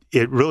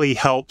 it really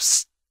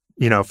helps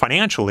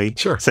financially,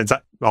 since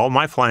all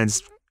my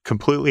flying's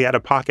completely out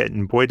of pocket,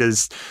 and boy,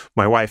 does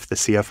my wife, the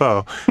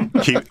CFO,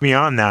 keep me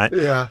on that.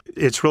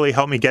 It's really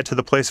helped me get to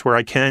the place where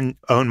I can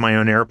own my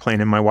own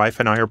airplane, and my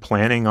wife and I are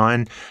planning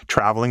on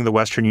traveling the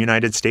Western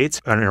United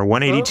States on our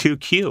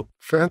 182Q.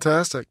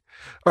 Fantastic.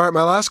 All right,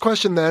 my last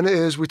question then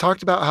is, we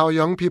talked about how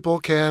young people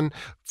can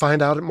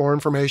find out more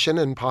information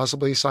and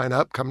possibly sign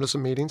up, come to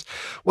some meetings.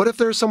 What if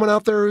there's someone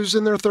out there who's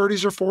in their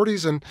 30s or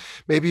 40s and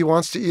maybe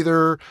wants to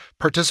either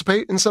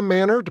participate in some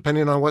manner,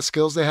 depending on what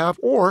skills they have,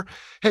 or,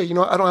 hey, I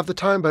don't have the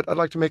time, but I'd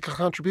like to make a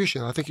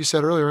contribution. I think you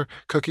said earlier,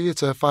 Cookie,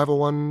 it's a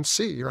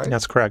 501c, right?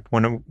 That's correct,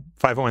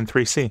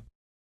 501(c).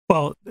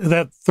 Well,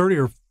 that 30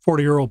 or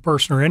 40-year-old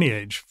person, or any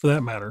age for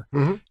that matter,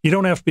 you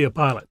don't have to be a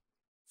pilot,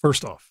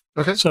 first off.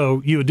 Okay.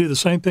 So you would do the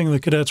same thing the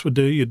cadets would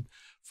do. You'd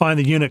find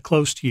the unit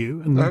close to you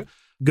and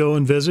go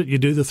and visit. You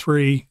do the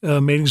 3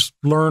 meetings,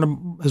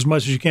 learn as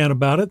much as you can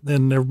about it.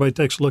 Then everybody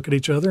takes a look at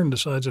each other and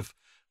decides if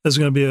this is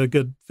going to be a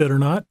good fit or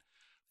not.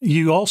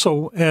 You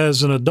also,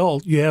 as an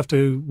adult, you have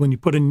to, when you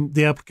put in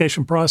the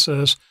application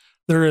process,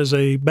 there is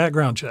a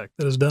background check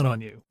that is done on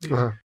you.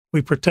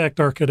 We protect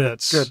our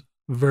cadets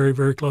very,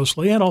 very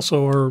closely, and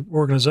also our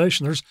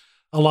organization. There's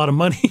a lot of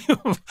money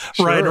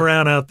riding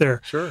around out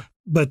there.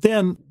 But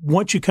then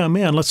once you come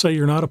in, let's say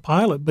you're not a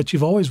pilot, but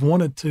you've always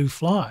wanted to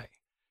fly,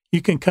 you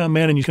can come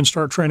in and you can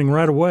start training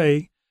right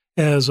away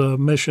as a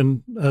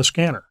mission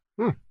scanner.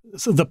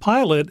 So the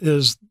pilot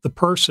is the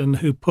person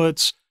who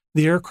puts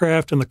the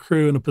aircraft and the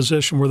crew in a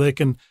position where they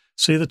can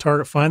see the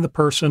target, find the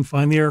person,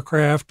 find the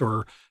aircraft,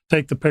 or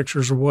take the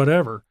pictures or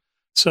whatever.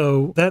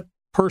 So that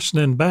person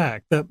in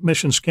back, that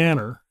mission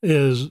scanner,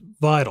 is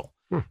vital.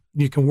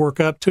 You can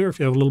work up to, if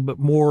you have a little bit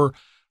more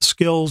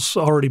skills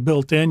already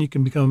built in, you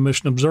can become a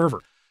mission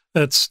observer.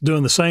 That's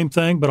doing the same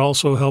thing, but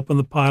also helping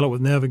the pilot with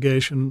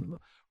navigation,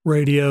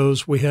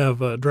 radios. We have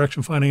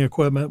direction finding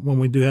equipment when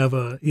we do have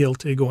a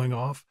ELT going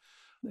off,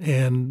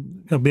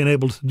 and being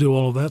able to do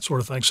all of that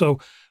sort of thing. So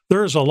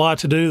there's a lot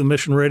to do. The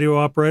mission radio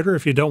operator,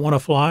 if you don't want to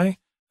fly,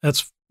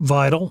 that's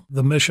vital.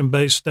 The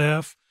mission-based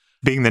staff.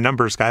 Being the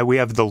numbers guy, we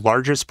have the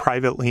largest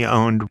privately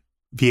owned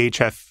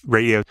VHF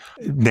radio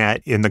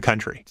net in the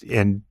country,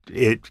 and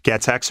it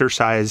gets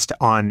exercised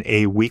on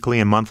a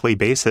weekly and monthly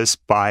basis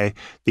by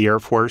the Air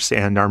Force,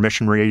 and our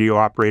mission radio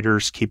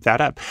operators keep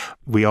that up.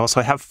 We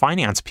also have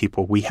finance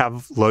people. We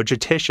have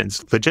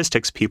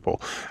logistics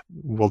people.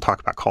 We'll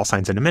talk about call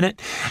signs in a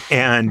minute.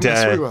 And,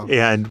 yes, we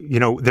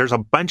will. There's a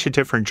bunch of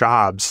different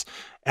jobs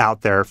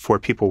out there for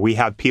people. We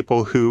have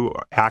people who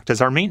act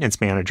as our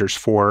maintenance managers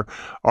for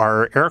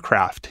our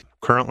aircraft.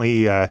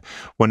 Currently,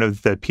 one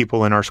of the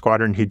people in our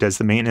squadron who does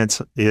the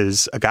maintenance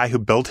is a guy who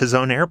built his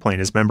own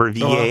airplane as a member of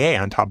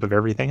EAA on top of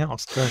everything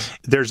else.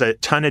 There's a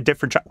ton of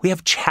different jobs. We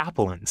have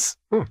chaplains,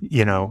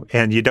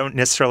 and you don't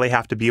necessarily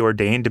have to be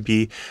ordained to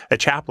be a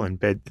chaplain,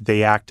 but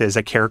they act as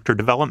a character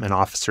development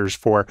officers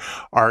for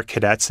our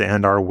cadets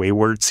and our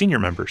wayward senior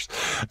members.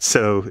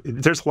 So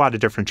there's a lot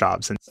of different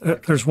jobs.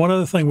 There's one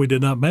other thing we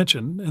did not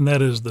mention, and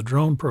that is the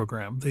drone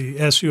program, the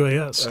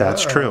SUAS.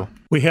 That's true.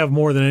 We have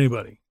more than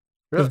anybody.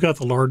 We've got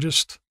the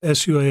largest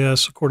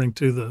SUAS according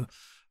to the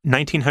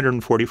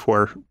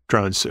 1,944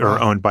 drones are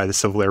owned by the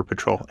Civil Air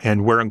Patrol,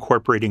 and we're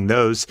incorporating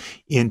those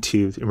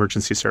into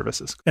emergency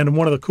services. And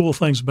one of the cool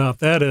things about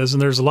that is,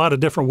 and there's a lot of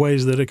different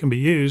ways that it can be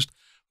used,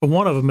 but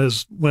one of them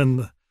is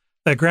when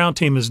that ground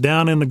team is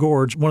down in the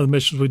gorge, one of the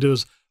missions we do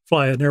is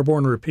fly an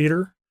airborne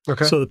repeater.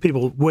 So that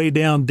people way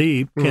down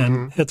deep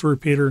can hit the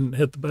repeater and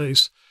hit the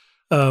base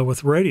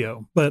with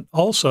radio. But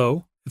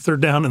also, if they're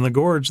down in the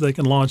gorge, they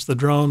can launch the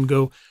drone,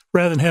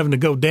 rather than having to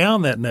go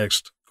down that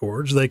next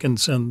cords, they can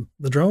send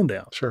the drone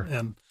down. Sure.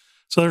 And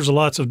so there's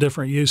lots of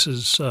different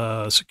uses,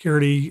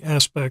 security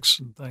aspects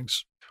and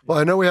things. Well,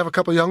 I know we have a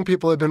couple young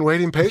people who have been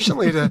waiting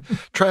patiently to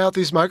try out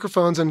these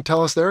microphones and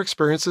tell us their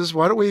experiences.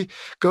 Why don't we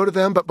go to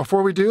them? But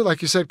before we do,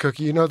 like you said,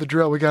 Cookie, you know the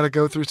drill. We got to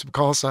go through some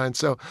call signs.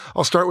 So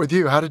I'll start with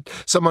you. How did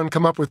someone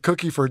come up with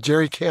Cookie for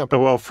Jerry Camp?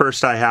 Well,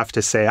 first I have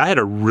to say I had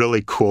a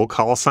really cool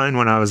call sign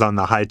when I was on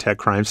the High-Tech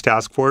Crimes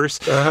Task Force,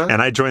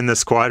 and I joined the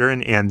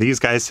squadron, and these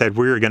guys said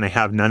we were going to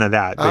have none of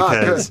that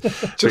because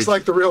just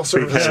like the real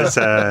service. Because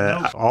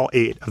all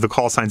 8 of the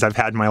call signs I've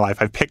had in my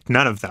life, I've picked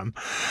none of them.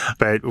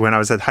 But when I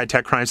was at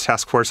High-Tech Crimes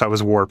Task Force, I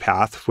was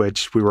Warpath,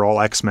 which we were all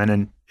X-Men,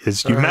 and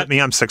you met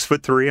me, I'm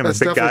 6'3", I'm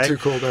That's a big guy. That's definitely too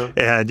cool, though.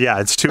 And yeah,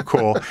 it's too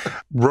cool.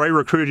 Roy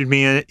recruited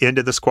me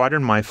into the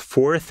squadron. My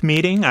 4th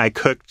meeting, I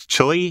cooked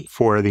chili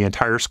for the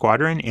entire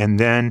squadron, and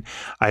then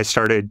I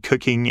started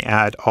cooking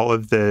at all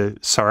of the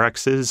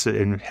SARXs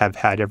and have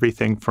had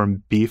everything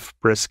from beef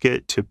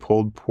brisket to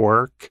pulled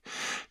pork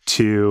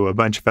to a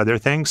bunch of other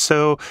things.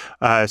 So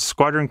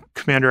squadron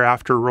commander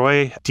after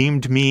Roy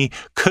deemed me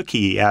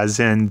Cookie, as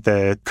in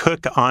the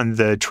cook on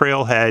the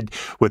trailhead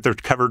with the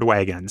covered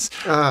wagons.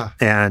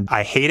 And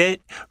I hate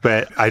it,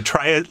 but I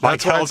try it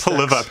like hell to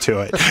live up to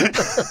it.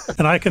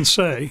 And I can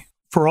say,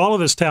 for all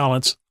of his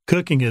talents,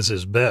 cooking is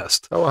his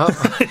best. Oh, wow.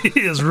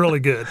 He is really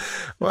good.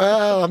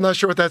 Well, I'm not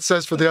sure what that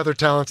says for the other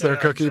talents there,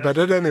 Cookie, but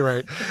at any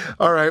rate.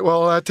 All right.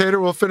 Well,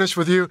 Tater, we'll finish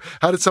with you.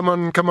 How did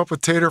someone come up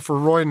with Tater for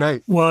Roy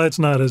Knight? Well, it's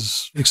not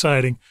as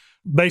exciting.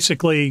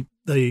 Basically,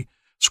 the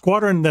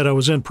squadron that I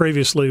was in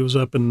previously was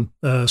up in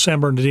San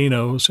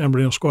Bernardino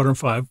Squadron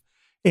 5.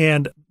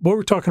 And what we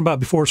were talking about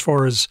before as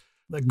far as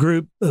the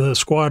group, the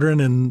squadron,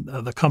 and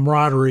the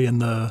camaraderie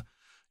and the,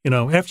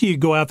 after you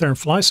go out there and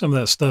fly some of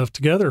that stuff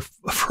together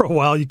for a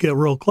while, you get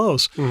real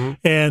close. Mm-hmm.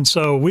 And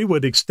so we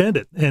would extend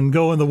it and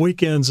go in the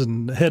weekends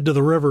and head to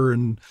the river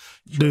and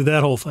do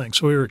that whole thing.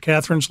 So we were at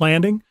Catherine's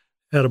Landing,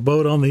 had a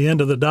boat on the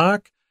end of the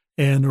dock,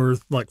 and there were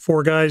like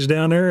 4 guys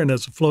down there, and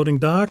it's a floating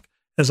dock.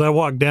 As I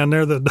walked down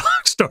there, the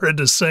dock started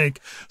to sink.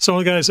 So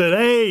the guy said,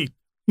 "Hey,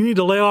 you need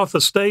to lay off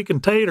the steak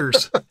and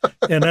taters."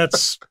 And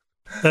that's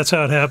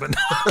how it happened.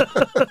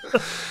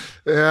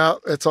 Yeah,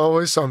 it's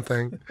always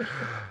something.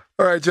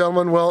 All right,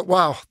 gentlemen. Well,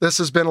 wow, this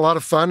has been a lot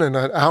of fun, and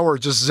an hour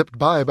just zipped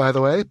by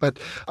the way. But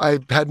I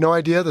had no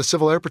idea the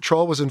Civil Air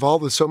Patrol was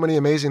involved with so many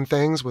amazing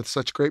things with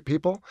such great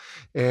people,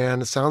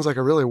 and it sounds like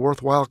a really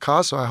worthwhile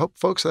cause. So I hope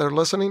folks that are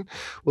listening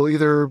will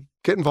either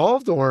get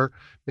involved or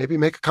maybe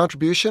make a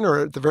contribution, or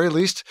at the very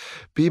least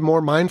be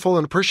more mindful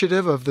and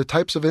appreciative of the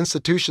types of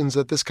institutions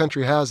that this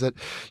country has that,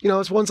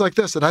 it's ones like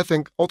this that I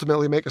think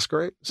ultimately make us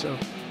great. So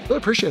really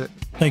appreciate it.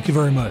 Thank you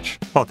very much.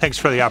 Well, thanks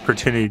for the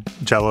opportunity,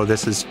 Jello.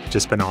 This has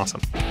just been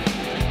awesome.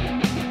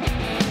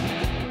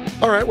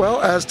 All right.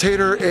 Well, as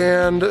Tater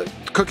and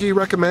Cookie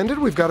recommended,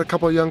 we've got a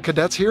couple of young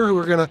cadets here who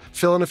are going to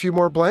fill in a few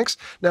more blanks.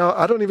 Now,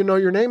 I don't even know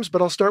your names,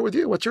 but I'll start with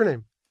you. What's your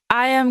name?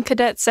 I am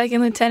Cadet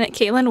Second Lieutenant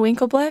Caitlin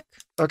Winkleblack.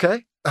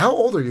 Okay. How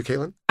old are you,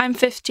 Caitlin? I'm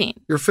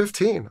 15. You're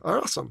 15.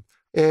 Awesome.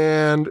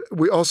 And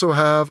we also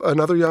have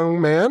another young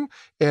man,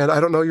 and I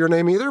don't know your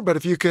name either, but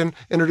if you can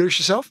introduce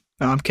yourself.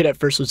 I'm Cadet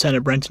First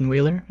Lieutenant Brenton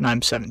Wheeler, and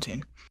I'm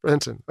 17.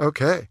 Brenton.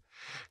 Okay.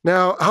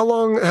 Now,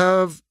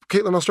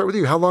 Caitlin, I'll start with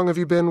you. How long have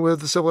you been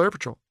with the Civil Air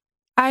Patrol?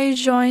 I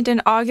joined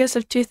in August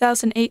of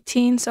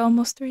 2018, so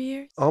almost 3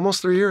 years.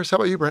 Almost 3 years. How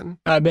about you, Brenton?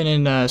 I've been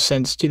in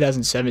since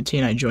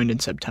 2017. I joined in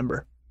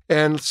September.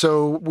 And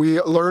so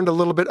we learned a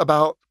little bit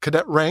about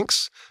cadet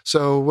ranks.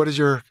 So what is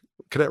your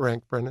cadet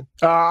rank, Brendan?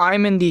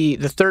 I'm in the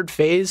 3rd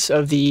phase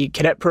of the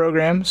cadet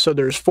program. So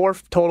there's 4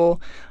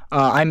 total.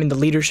 I'm in the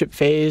leadership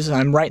phase.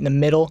 I'm right in the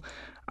middle,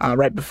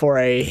 right before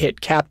I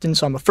hit captain.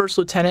 So I'm a 1st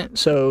lieutenant.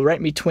 So right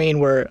in between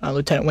where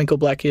Lieutenant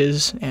Winkleblack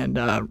is and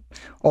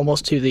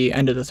almost to the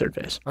end of the 3rd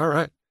phase. All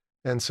right.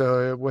 And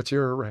so what's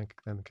your rank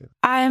then?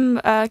 I'm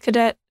a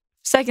Cadet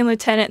Second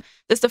Lieutenant.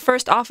 It's the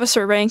first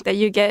officer rank that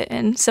you get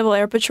in Civil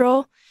Air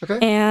Patrol. Okay.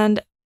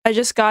 And I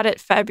just got it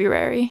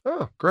February.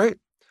 Oh, great.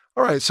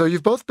 All right. So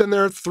you've both been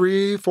there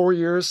 3-4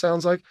 years,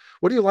 sounds like.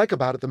 What do you like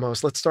about it the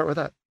most? Let's start with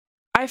that.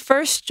 I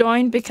first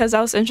joined because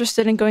I was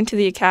interested in going to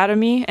the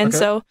academy. And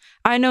so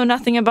I know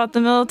nothing about the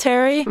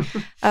military.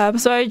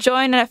 So I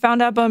joined and I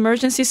found out about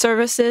emergency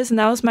services. And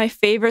that was my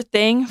favorite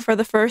thing for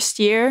the first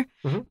year.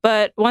 Mm-hmm.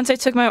 But once I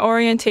took my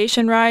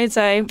orientation rides,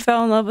 I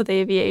fell in love with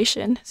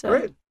aviation. So.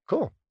 Great.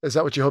 Cool. Is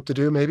that what you hope to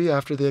do maybe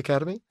after the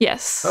academy?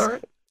 Yes. All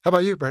right. How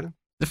about you, Brendan?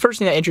 The first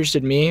thing that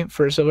interested me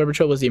for Civil Air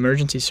Patrol was the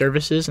emergency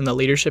services and the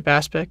leadership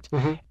aspect.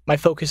 Mm-hmm. My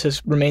focus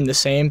has remained the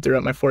same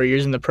throughout my 4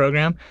 years in the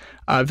program.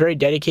 Very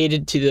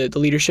dedicated to the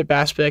leadership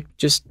aspect,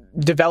 just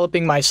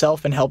developing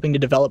myself and helping to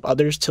develop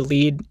others to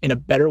lead in a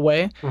better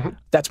way. Mm-hmm.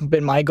 That's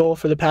been my goal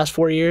for the past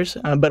 4 years.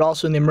 But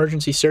also in the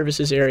emergency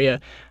services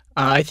area,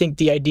 I think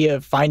the idea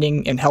of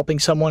finding and helping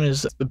someone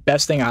is the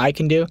best thing I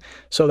can do.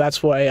 So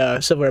that's why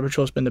Civil Air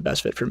Patrol has been the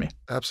best fit for me.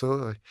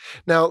 Absolutely.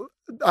 Now,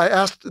 I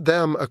asked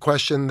them a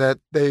question that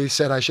they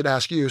said I should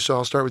ask you, so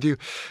I'll start with you.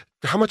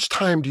 How much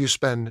time do you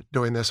spend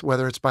doing this,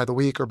 whether it's by the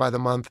week or by the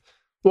month?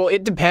 Well,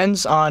 it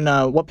depends on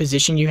what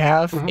position you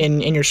have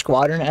in your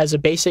squadron. As a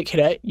basic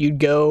cadet, you'd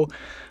go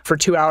for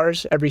 2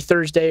 hours every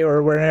Thursday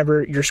or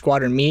whenever your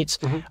squadron meets.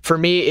 For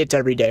me, it's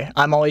every day.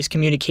 I'm always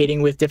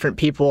communicating with different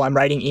people. I'm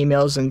writing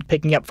emails and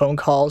picking up phone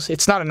calls.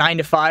 It's not a 9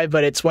 to 5,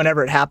 but it's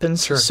whenever it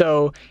happens. Sure.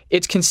 So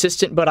it's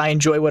consistent, but I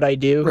enjoy what I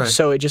do. Right.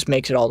 So it just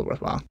makes it all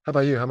worthwhile. How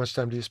about you? How much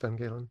time do you spend,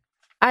 Galen?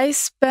 I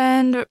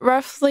spend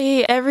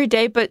roughly every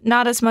day, but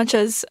not as much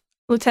as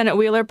Lieutenant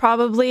Wheeler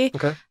probably,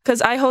 Okay.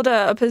 because I hold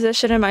a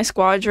position in my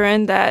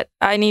squadron that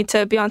I need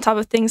to be on top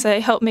of things.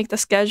 I help make the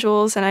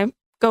schedules and I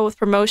go with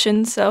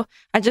promotions. So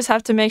I just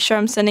have to make sure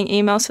I'm sending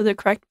emails to the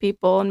correct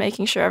people and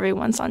making sure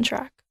everyone's on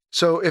track.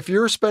 So if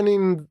you're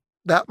spending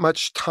that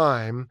much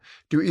time,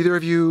 do either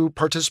of you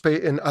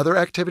participate in other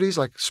activities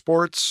like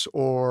sports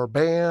or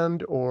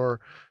band, or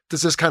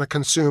does this kind of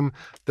consume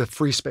the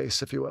free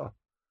space, if you will?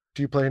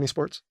 Do you play any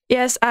sports?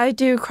 Yes, I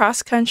do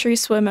cross country,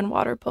 swim, and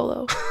water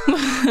polo.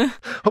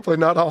 Hopefully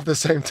not all at the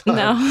same time.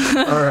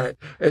 No. All right.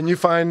 And you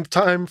find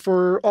time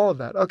for all of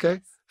that.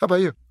 Okay. How about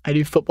you? I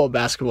do football,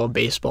 basketball,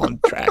 baseball,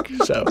 and track.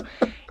 So,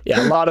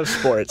 yeah, a lot of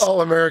sports.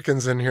 All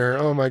Americans in here.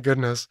 Oh, my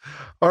goodness.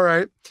 All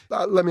right.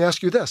 Let me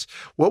ask you this.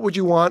 What would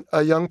you want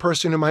a young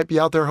person who might be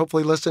out there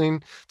hopefully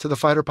listening to the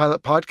Fighter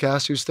Pilot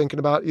podcast who's thinking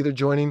about either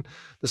joining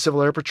the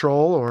Civil Air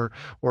Patrol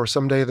or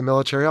someday the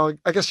military?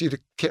 I guess you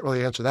can't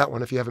really answer that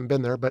one if you haven't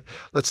been there, but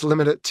let's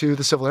limit it to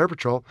the Civil Air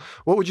Patrol.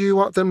 What would you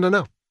want them to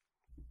know?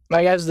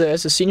 Like as the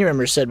senior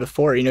member said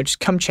before, just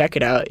come check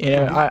it out.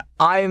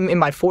 I'm in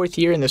my 4th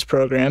year in this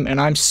program,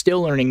 and I'm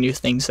still learning new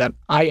things that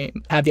I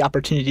have the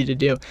opportunity to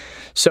do.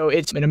 So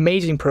it's an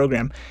amazing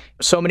program.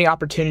 So many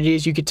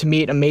opportunities. You get to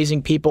meet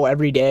amazing people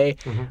every day.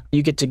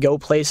 You get to go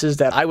places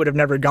that I would have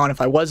never gone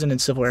if I wasn't in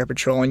Civil Air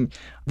Patrol. And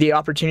the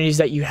opportunities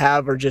that you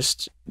have there's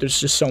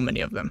just so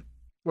many of them.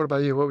 What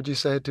about you? What would you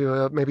say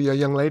to maybe a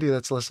young lady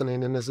that's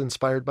listening and is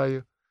inspired by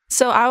you?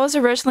 So I was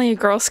originally a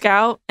Girl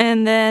Scout,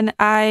 and then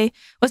I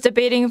was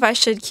debating if I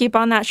should keep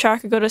on that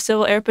track or go to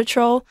Civil Air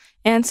Patrol.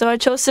 And so I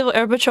chose Civil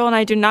Air Patrol, and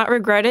I do not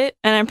regret it.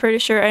 And I'm pretty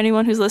sure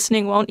anyone who's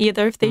listening won't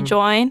either if they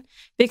join,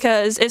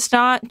 because it's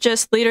not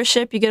just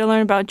leadership. You get to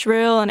learn about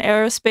drill and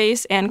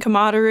aerospace and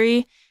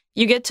camaraderie.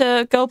 You get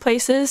to go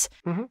places,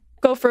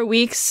 go for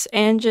weeks,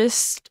 and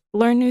just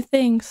learn new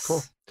things.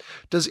 Cool.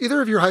 Does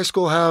either of your high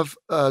school have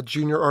a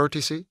junior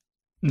ROTC?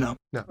 No.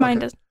 No. Mine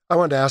Okay. does. I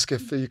wanted to ask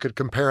if you could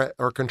compare it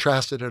or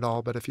contrast it at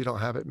all, but if you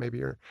don't have it, maybe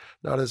you're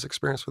not as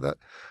experienced with that.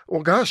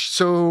 Well, gosh,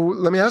 so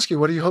let me ask you,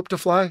 what do you hope to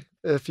fly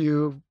if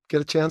you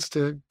get a chance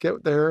to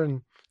get there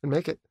and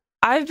make it?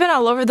 I've been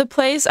all over the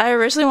place. I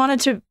originally wanted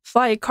to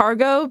fly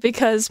cargo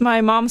because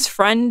my mom's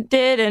friend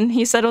did, and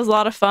he said it was a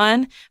lot of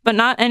fun, but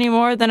not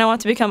anymore. Then I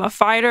want to become a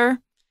fighter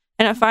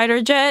and a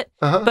fighter jet.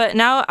 But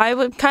now I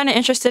would kind of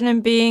interested in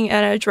being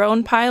a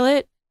drone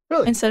pilot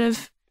instead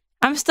of,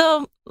 I'm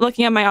still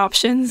looking at my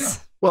options.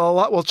 Yeah. Well, a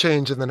lot will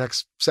change in the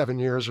next 7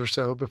 years or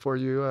so before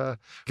you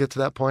get to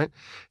that point.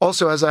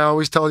 Also, as I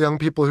always tell young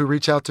people who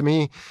reach out to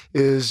me,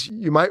 is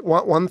you might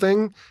want one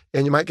thing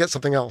and you might get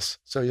something else.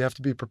 So you have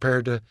to be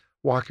prepared to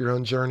walk your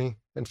own journey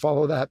and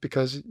follow that,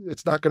 because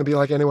it's not going to be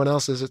like anyone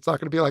else's. It's not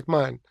going to be like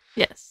mine.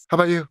 Yes. How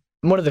about you?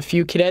 I'm one of the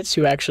few cadets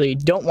who actually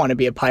don't want to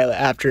be a pilot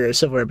after a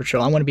Civil Air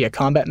Patrol. I want to be a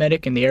combat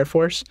medic in the Air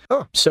Force.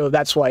 Oh. So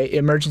that's why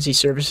emergency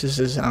services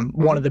is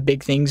one of the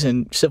big things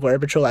in Civil Air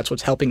Patrol. That's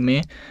what's helping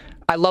me.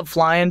 I love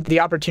flying. The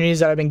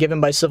opportunities that I've been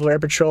given by Civil Air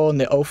Patrol and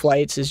the O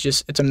flights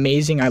it's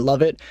amazing. I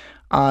love it.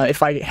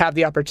 If I have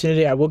the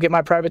opportunity, I will get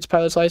my private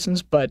pilot's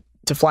license, but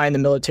to fly in the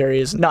military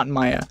is not in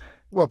my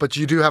Well, but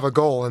you do have a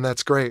goal, and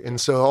that's great. And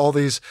so all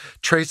these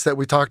traits that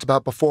we talked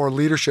about before,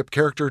 leadership,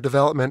 character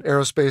development,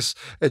 aerospace,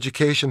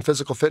 education,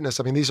 physical fitness,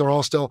 I mean, these are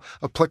all still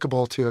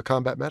applicable to a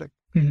combat medic.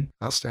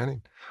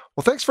 Outstanding.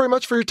 Well, thanks very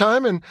much for your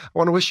time, and I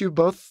want to wish you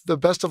both the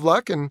best of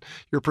luck in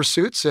your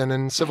pursuits and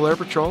in Civil Air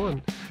Patrol,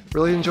 and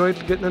really enjoyed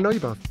getting to know you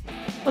both.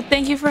 Well,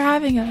 thank you for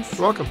having us.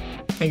 You're welcome.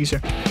 Thank you, sir.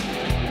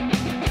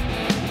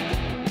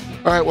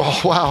 All right,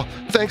 well, wow.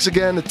 Thanks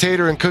again to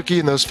Tater and Cookie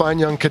and those fine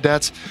young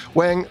cadets.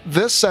 Wang,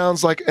 this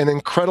sounds like an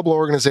incredible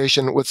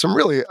organization with some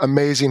really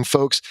amazing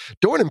folks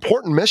doing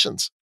important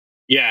missions.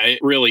 Yeah, it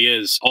really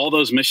is. All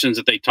those missions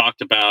that they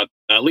talked about,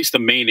 at least the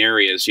main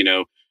areas,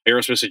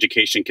 aerospace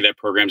education, cadet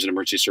programs, and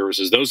emergency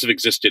services, those have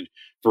existed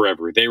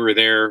forever. They were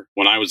there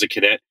when I was a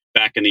cadet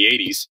back in the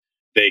 80s.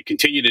 They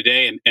continue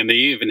today, and they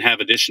even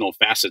have additional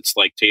facets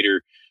like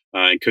Tater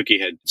and Cookie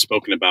had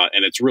spoken about.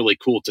 And it's really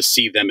cool to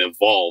see them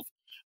evolve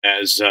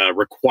as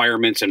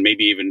requirements and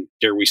maybe even,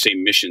 dare we say,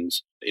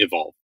 missions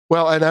evolve.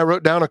 Well, and I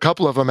wrote down a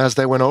couple of them as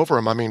they went over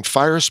them. I mean,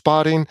 fire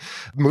spotting,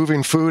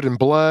 moving food and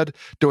blood,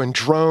 doing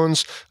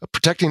drones,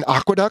 protecting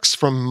aqueducts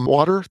from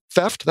water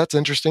theft. That's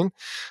interesting.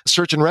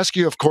 Search and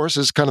rescue, of course,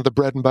 is kind of the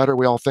bread and butter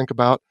we all think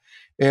about.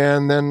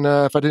 And then,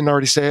 if I didn't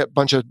already say it, a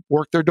bunch of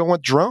work they're doing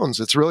with drones.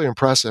 It's really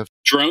impressive.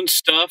 Drone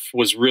stuff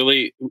was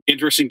really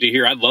interesting to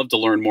hear. I'd love to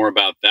learn more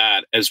about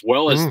that, as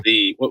well as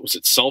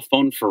cell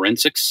phone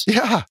forensics?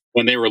 Yeah.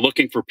 When they were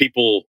looking for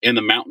people in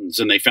the mountains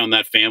and they found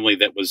that family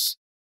that was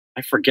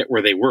I forget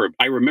where they were.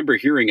 I remember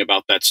hearing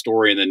about that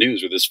story in the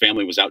news where this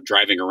family was out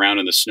driving around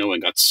in the snow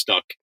and got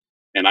stuck.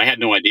 And I had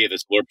no idea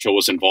this Blur Patrol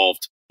was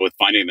involved with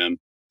finding them.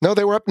 No,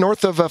 they were up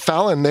north of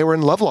Fallon. They were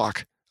in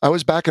Lovelock. I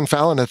was back in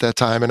Fallon at that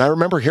time, and I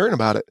remember hearing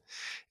about it.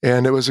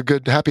 And it was a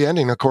good, happy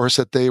ending, of course,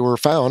 that they were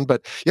found.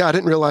 But yeah, I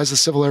didn't realize the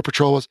Civil Air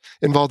Patrol was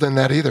involved in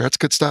that either. That's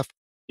good stuff.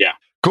 Yeah.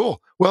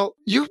 Cool. Well,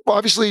 you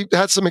obviously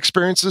had some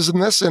experiences in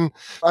this, and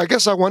I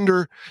guess I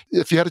wonder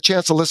if you had a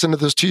chance to listen to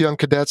those two young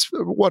cadets.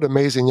 What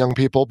amazing young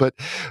people. But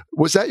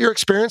was that your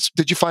experience?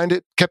 Did you find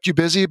it kept you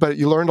busy, but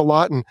you learned a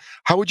lot? And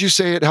how would you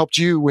say it helped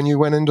you when you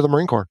went into the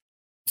Marine Corps?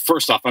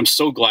 First off, I'm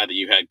so glad that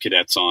you had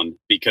cadets on,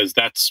 because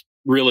that's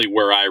really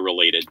where I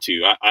related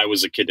to. I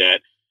was a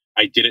cadet.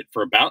 I did it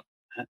for about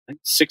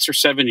 6 or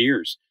 7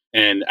 years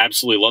and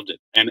absolutely loved it.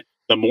 And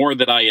the more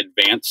that I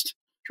advanced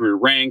through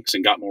ranks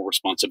and got more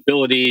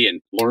responsibility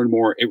and learned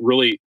more, it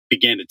really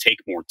began to take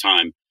more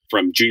time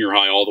from junior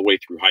high all the way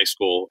through high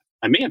school.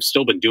 I may have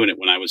still been doing it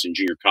when I was in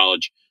junior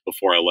college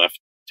before I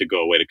left to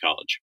go away to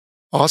college.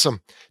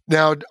 Awesome.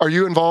 Now, are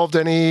you involved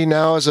any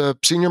now as a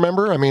senior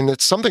member? I mean,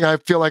 it's something I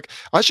feel like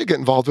I should get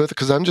involved with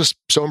because I'm just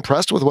so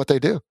impressed with what they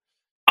do.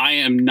 I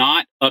am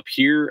not up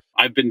here.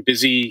 I've been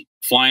busy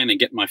flying and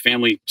getting my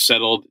family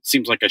settled. It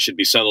seems like I should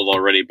be settled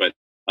already, but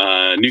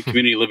new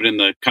community living in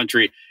the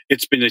country,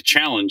 it's been a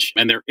challenge,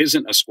 and there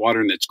isn't a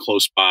squadron that's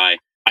close by.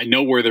 I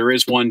know where there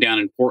is one down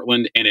in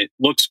Portland, and it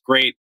looks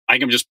great.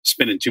 I'm just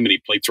spinning too many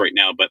plates right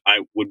now, but I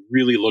would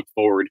really look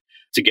forward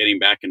to getting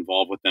back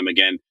involved with them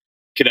again.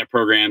 Cadet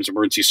programs,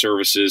 emergency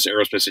services,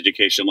 aerospace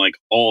education, like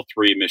all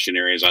three mission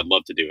areas, I'd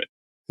love to do it.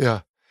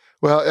 Yeah.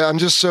 Well, I'm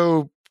just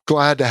so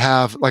glad to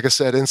have, like I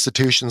said,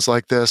 institutions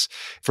like this.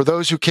 For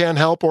those who can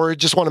help or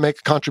just want to make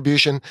a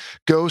contribution,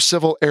 go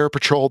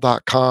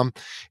civilairpatrol.com.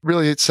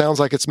 Really, it sounds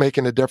like it's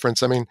making a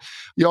difference. I mean,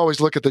 you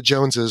always look at the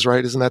Joneses,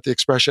 right? Isn't that the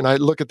expression? I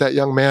look at that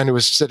young man who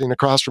was sitting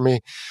across from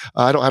me.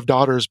 I don't have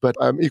daughters, but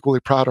I'm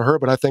equally proud of her.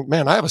 But I think,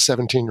 man, I have a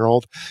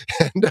 17-year-old.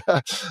 And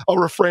I'll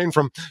refrain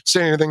from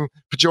saying anything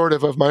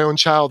pejorative of my own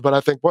child. But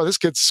I think, boy, this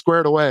kid's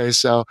squared away.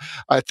 So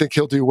I think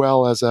he'll do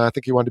well as I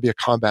think he wanted to be a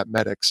combat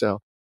medic. So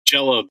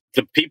Jello,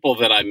 the people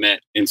that I met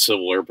in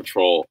Civil Air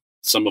Patrol,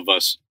 some of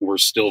us were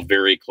still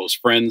very close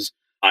friends.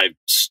 I've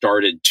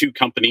started 2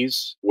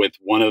 companies with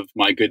one of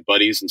my good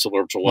buddies in Civil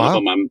Air Patrol. One of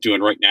them I'm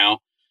doing right now,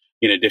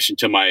 in addition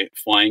to my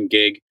flying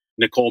gig.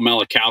 Nicole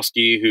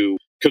Malachowski, who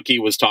Cookie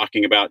was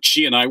talking about,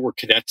 she and I were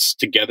cadets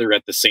together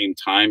at the same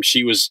time.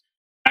 She was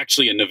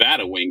actually a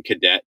Nevada wing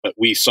cadet, but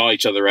we saw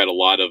each other at a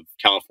lot of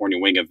California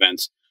wing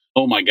events.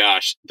 Oh my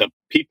gosh, the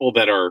people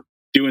that are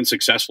doing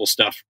successful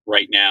stuff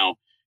right now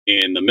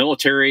in the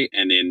military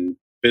and in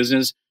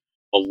business,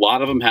 a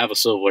lot of them have a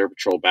Civil Air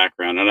Patrol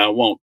background. And I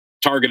won't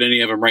target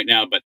any of them right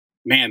now, but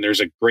man, there's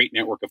a great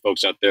network of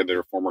folks out there that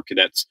are former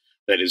cadets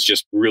that is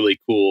just really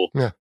cool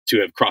to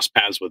have crossed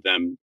paths with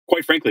them,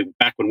 quite frankly,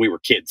 back when we were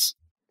kids.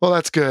 Well,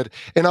 that's good.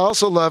 And I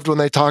also loved when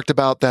they talked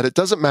about that it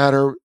doesn't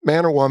matter,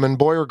 man or woman,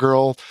 boy or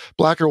girl,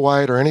 black or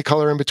white, or any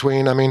color in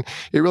between. I mean,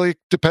 it really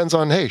depends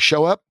on, hey,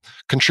 show up,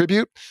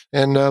 contribute,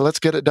 and let's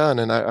get it done.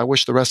 And I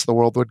wish the rest of the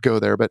world would go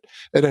there. But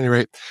at any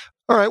rate,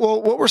 all right,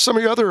 well, what were some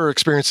of your other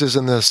experiences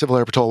in the Civil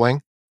Air Patrol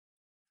wing?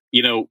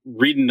 You know,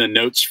 reading the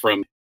notes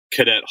from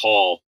Cadet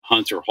Hall,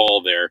 Hunter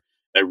Hall there,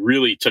 that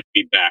really took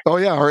me back. Oh,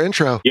 yeah, our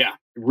intro. Yeah,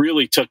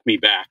 really took me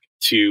back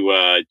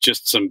to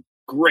just some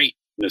great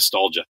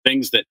nostalgia,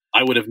 things that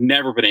I would have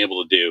never been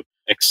able to do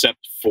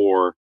except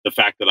for the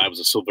fact that I was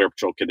a Civil Air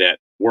Patrol cadet,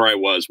 where I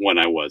was, when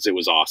I was. It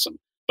was awesome.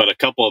 But a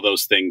couple of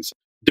those things,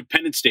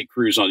 Dependence Day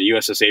cruise on the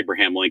USS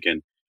Abraham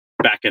Lincoln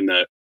back in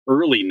the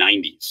early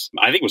 90s.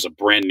 I think it was a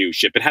brand new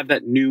ship. It had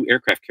that new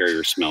aircraft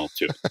carrier smell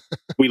to it.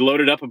 We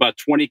loaded up about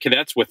 20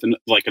 cadets with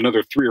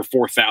another 3,000 or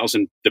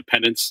 4,000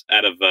 dependents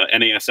out of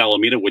NAS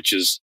Alameda, which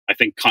is, I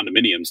think,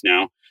 condominiums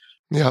now.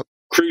 Yep.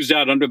 Cruised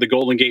out under the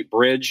Golden Gate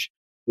Bridge,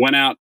 went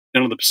out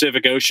into the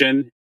Pacific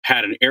Ocean,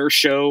 had an air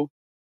show,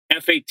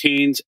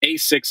 F-18s,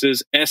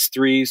 A-6s,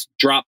 S-3s,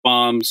 drop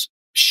bombs,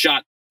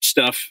 shot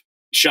stuff,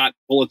 shot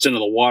bullets into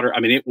the water. I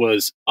mean, it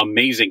was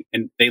amazing.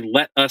 And they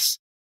let us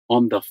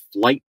on the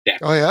flight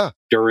deck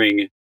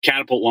during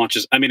catapult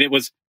launches. I mean, it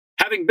was,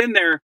 having been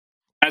there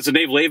as a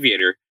naval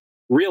aviator,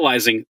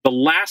 realizing the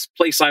last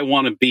place I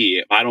want to be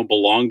if I don't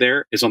belong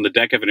there is on the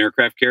deck of an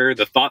aircraft carrier.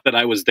 The thought that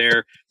I was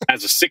there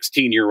as a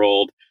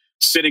 16-year-old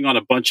sitting on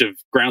a bunch of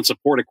ground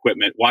support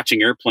equipment,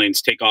 watching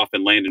airplanes take off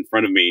and land in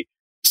front of me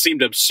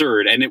seemed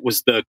absurd. And it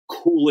was the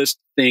coolest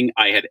thing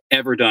I had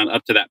ever done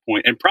up to that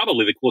point, and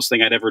probably the coolest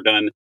thing I'd ever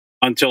done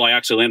until I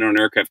actually landed on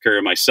an aircraft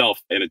carrier myself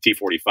in a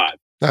T-45.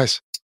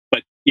 Nice.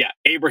 But yeah,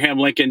 Abraham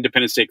Lincoln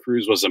Dependence Day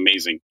cruise was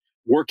amazing.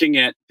 Working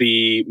at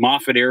the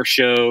Moffett Air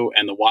Show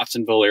and the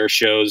Watsonville Air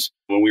Shows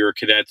when we were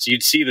cadets,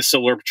 you'd see the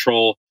Civil Air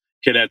Patrol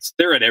cadets.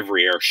 They're at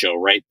every air show,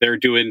 right? They're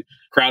doing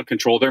crowd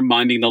control. They're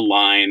minding the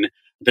line.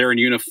 They're in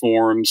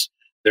uniforms.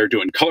 They're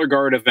doing color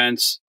guard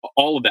events.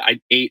 All of that. I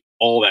ate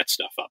all that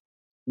stuff up.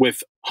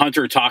 With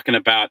Hunter talking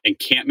about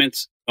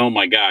encampments, oh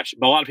my gosh.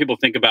 A lot of people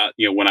think about,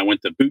 when I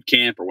went to boot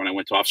camp or when I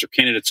went to officer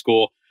candidate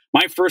school,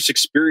 My first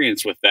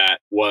experience with that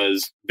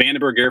was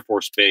Vandenberg Air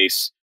Force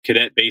Base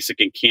Cadet Basic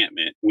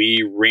Encampment.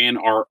 We ran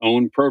our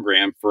own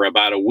program for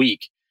about a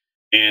week,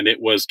 and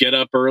it was get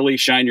up early,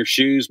 shine your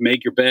shoes,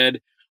 make your bed,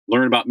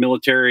 learn about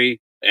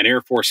military and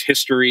Air Force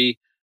history.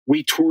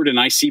 We toured an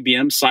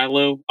ICBM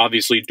silo,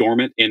 obviously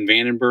dormant in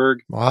Vandenberg.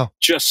 Wow.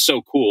 Just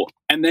so cool.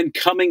 And then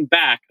coming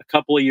back a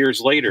couple of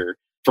years later,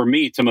 for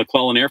me, to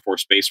McClellan Air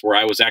Force Base, where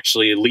I was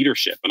actually in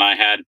leadership, and I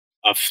had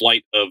a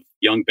flight of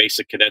young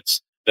basic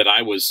cadets that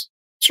I was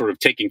sort of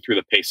taking through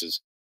the paces.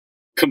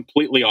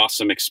 Completely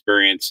awesome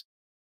experience.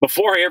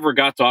 Before I ever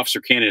got to officer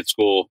candidate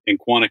school in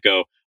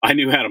Quantico, I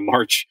knew how to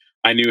march.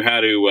 I knew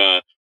how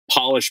to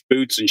polish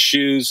boots and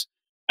shoes.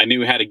 I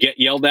knew how to get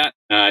yelled at.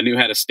 I knew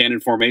how to stand in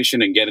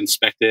formation and get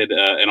inspected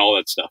and all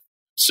that stuff.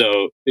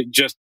 So it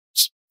just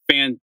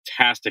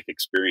fantastic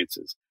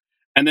experiences.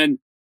 And then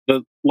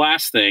the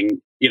last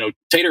thing,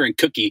 Tater and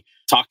Cookie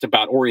talked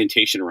about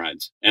orientation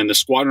rides. And the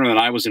squadron that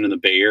I was in the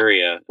Bay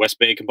Area, West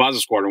Bay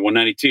Composite Squadron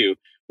 192,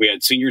 we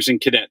had seniors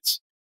and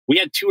cadets. We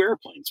had 2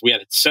 airplanes. We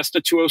had a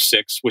Cessna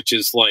 206, which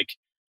is like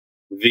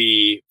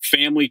the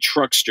family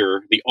truckster,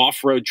 the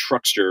off-road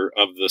truckster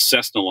of the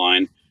Cessna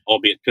line,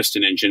 albeit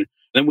piston engine.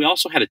 Then we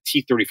also had a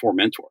T-34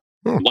 Mentor,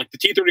 like the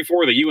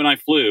T-34 that you and I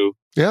flew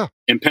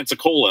in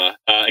Pensacola,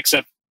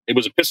 except it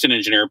was a piston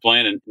engine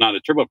airplane and not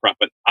a turboprop.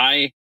 But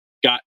I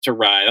got to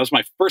ride. That was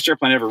my first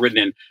airplane I ever ridden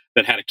in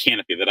that had a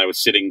canopy that I was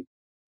sitting,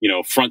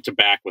 front to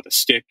back with a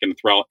stick and a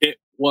throttle. It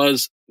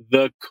was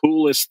the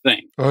coolest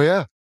thing. Oh,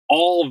 yeah.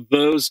 All of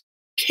those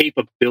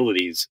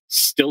capabilities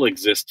still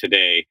exist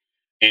today.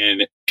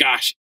 And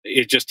gosh,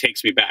 it just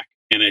takes me back.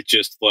 And it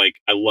just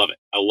I love it.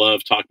 I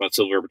love talking about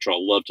Civil Air Patrol.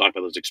 I love talking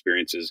about those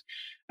experiences.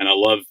 And I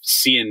love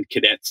seeing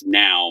cadets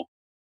now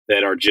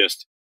that are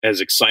just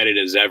as excited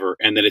as ever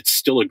and that it's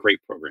still a great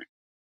program.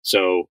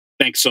 So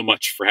thanks so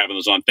much for having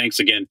those on. Thanks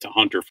again to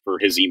Hunter for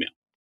his email.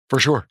 For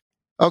sure.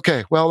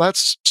 Okay, well,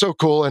 that's so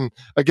cool. And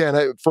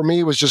again, for me,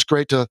 it was just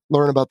great to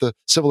learn about the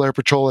Civil Air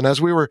Patrol. And as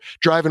we were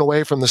driving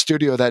away from the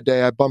studio that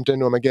day, I bumped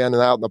into him again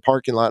and out in the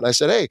parking lot. And I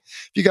said, hey,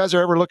 if you guys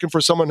are ever looking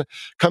for someone to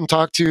come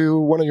talk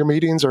to one of your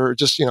meetings or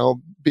just,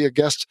 be a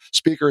guest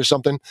speaker or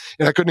something.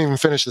 And I couldn't even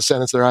finish the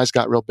sentence. Their eyes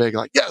got real big,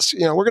 like, yes,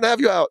 we're going to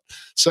have you out.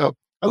 So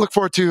I look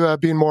forward to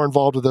being more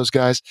involved with those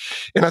guys.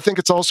 And I think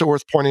it's also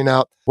worth pointing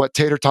out what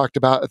Tater talked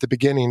about at the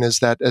beginning is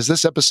that as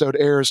this episode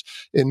airs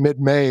in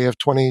mid-May of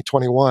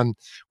 2021,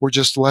 we're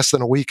just less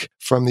than a week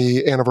from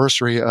the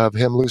anniversary of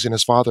him losing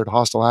his father to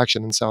hostile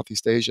action in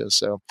Southeast Asia.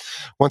 So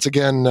once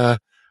again,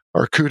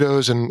 our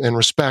kudos and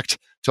respect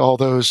to all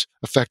those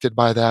affected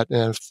by that,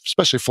 and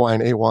especially flying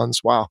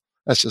A1s. Wow.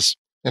 That's just,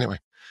 anyway.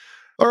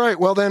 All right,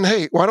 well then,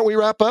 hey, why don't we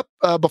wrap up?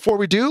 Before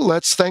we do,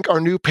 let's thank our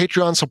new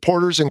Patreon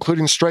supporters,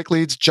 including strike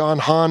leads John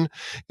Hahn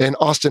and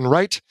Austin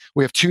Wright.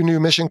 We have 2 new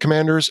mission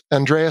commanders,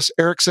 Andreas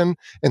Erickson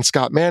and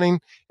Scott Manning.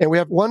 And we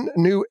have 1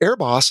 new air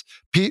boss,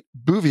 Pete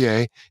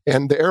Bouvier.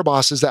 And the air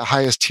boss is that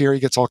highest tier.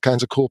 He gets all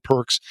kinds of cool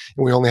perks,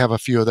 and we only have a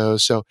few of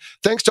those. So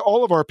thanks to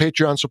all of our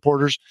Patreon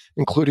supporters,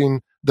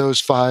 including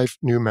those 5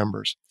 new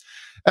members.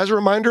 As a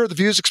reminder, the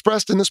views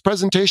expressed in this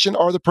presentation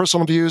are the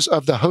personal views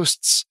of the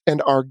hosts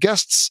and our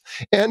guests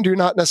and do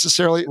not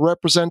necessarily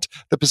represent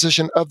the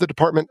position of the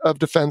Department of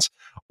Defense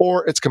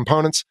or its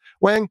components.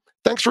 Wang,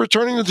 thanks for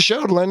returning to the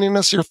show and lending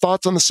us your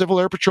thoughts on the Civil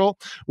Air Patrol.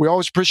 We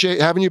always appreciate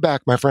having you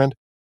back, my friend.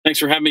 Thanks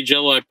for having me,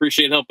 Jello. I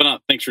appreciate helping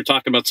out. Thanks for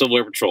talking about Civil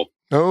Air Patrol.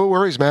 No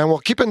worries, man. Well,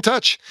 keep in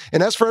touch.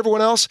 And as for everyone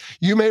else,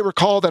 you may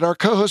recall that our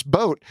co-host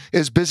Boat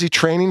is busy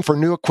training for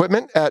new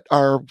equipment at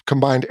our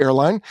combined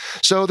airline.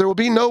 So there will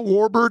be no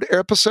Warbird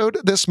episode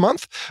this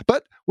month,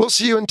 but we'll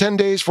see you in 10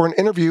 days for an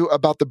interview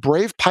about the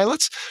brave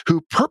pilots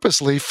who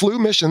purposely flew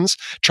missions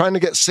trying to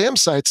get SAM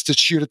sites to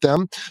shoot at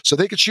them so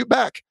they could shoot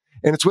back.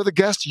 And it's with a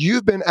guest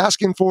you've been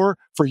asking for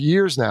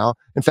years now.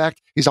 In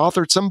fact, he's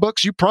authored some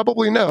books you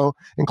probably know,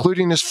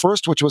 including his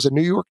first, which was a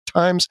New York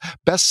Times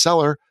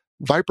bestseller,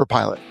 Viper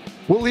Pilot.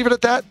 We'll leave it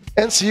at that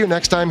and see you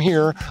next time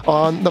here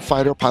on the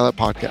Fighter Pilot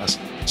Podcast.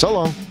 So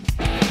long.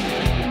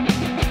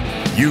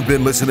 You've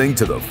been listening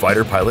to the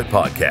Fighter Pilot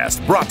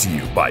Podcast, brought to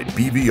you by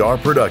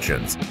BVR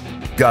Productions.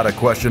 Got a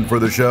question for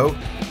the show?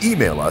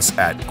 Email us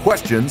at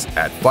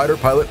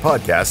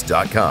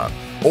questions@fighterpilotpodcast.com.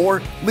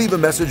 Or leave a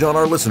message on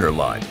our listener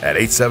line at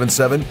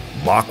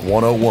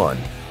 877-MACH-101.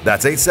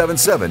 That's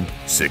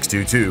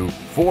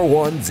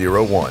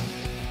 877-622-4101.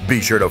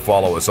 Be sure to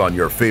follow us on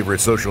your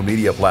favorite social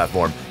media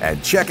platform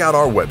and check out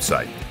our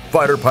website,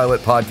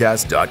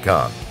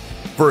 fighterpilotpodcast.com.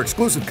 For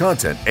exclusive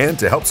content and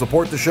to help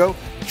support the show,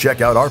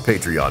 check out our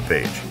Patreon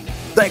page.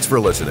 Thanks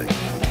for listening.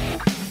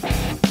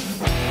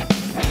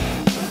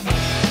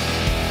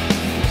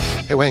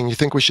 Hey, Wayne, you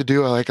think we should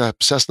do a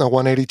Cessna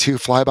 182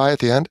 flyby at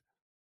the end?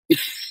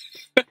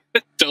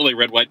 Totally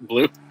red, white, and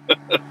blue.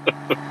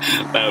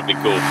 That would be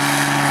cool.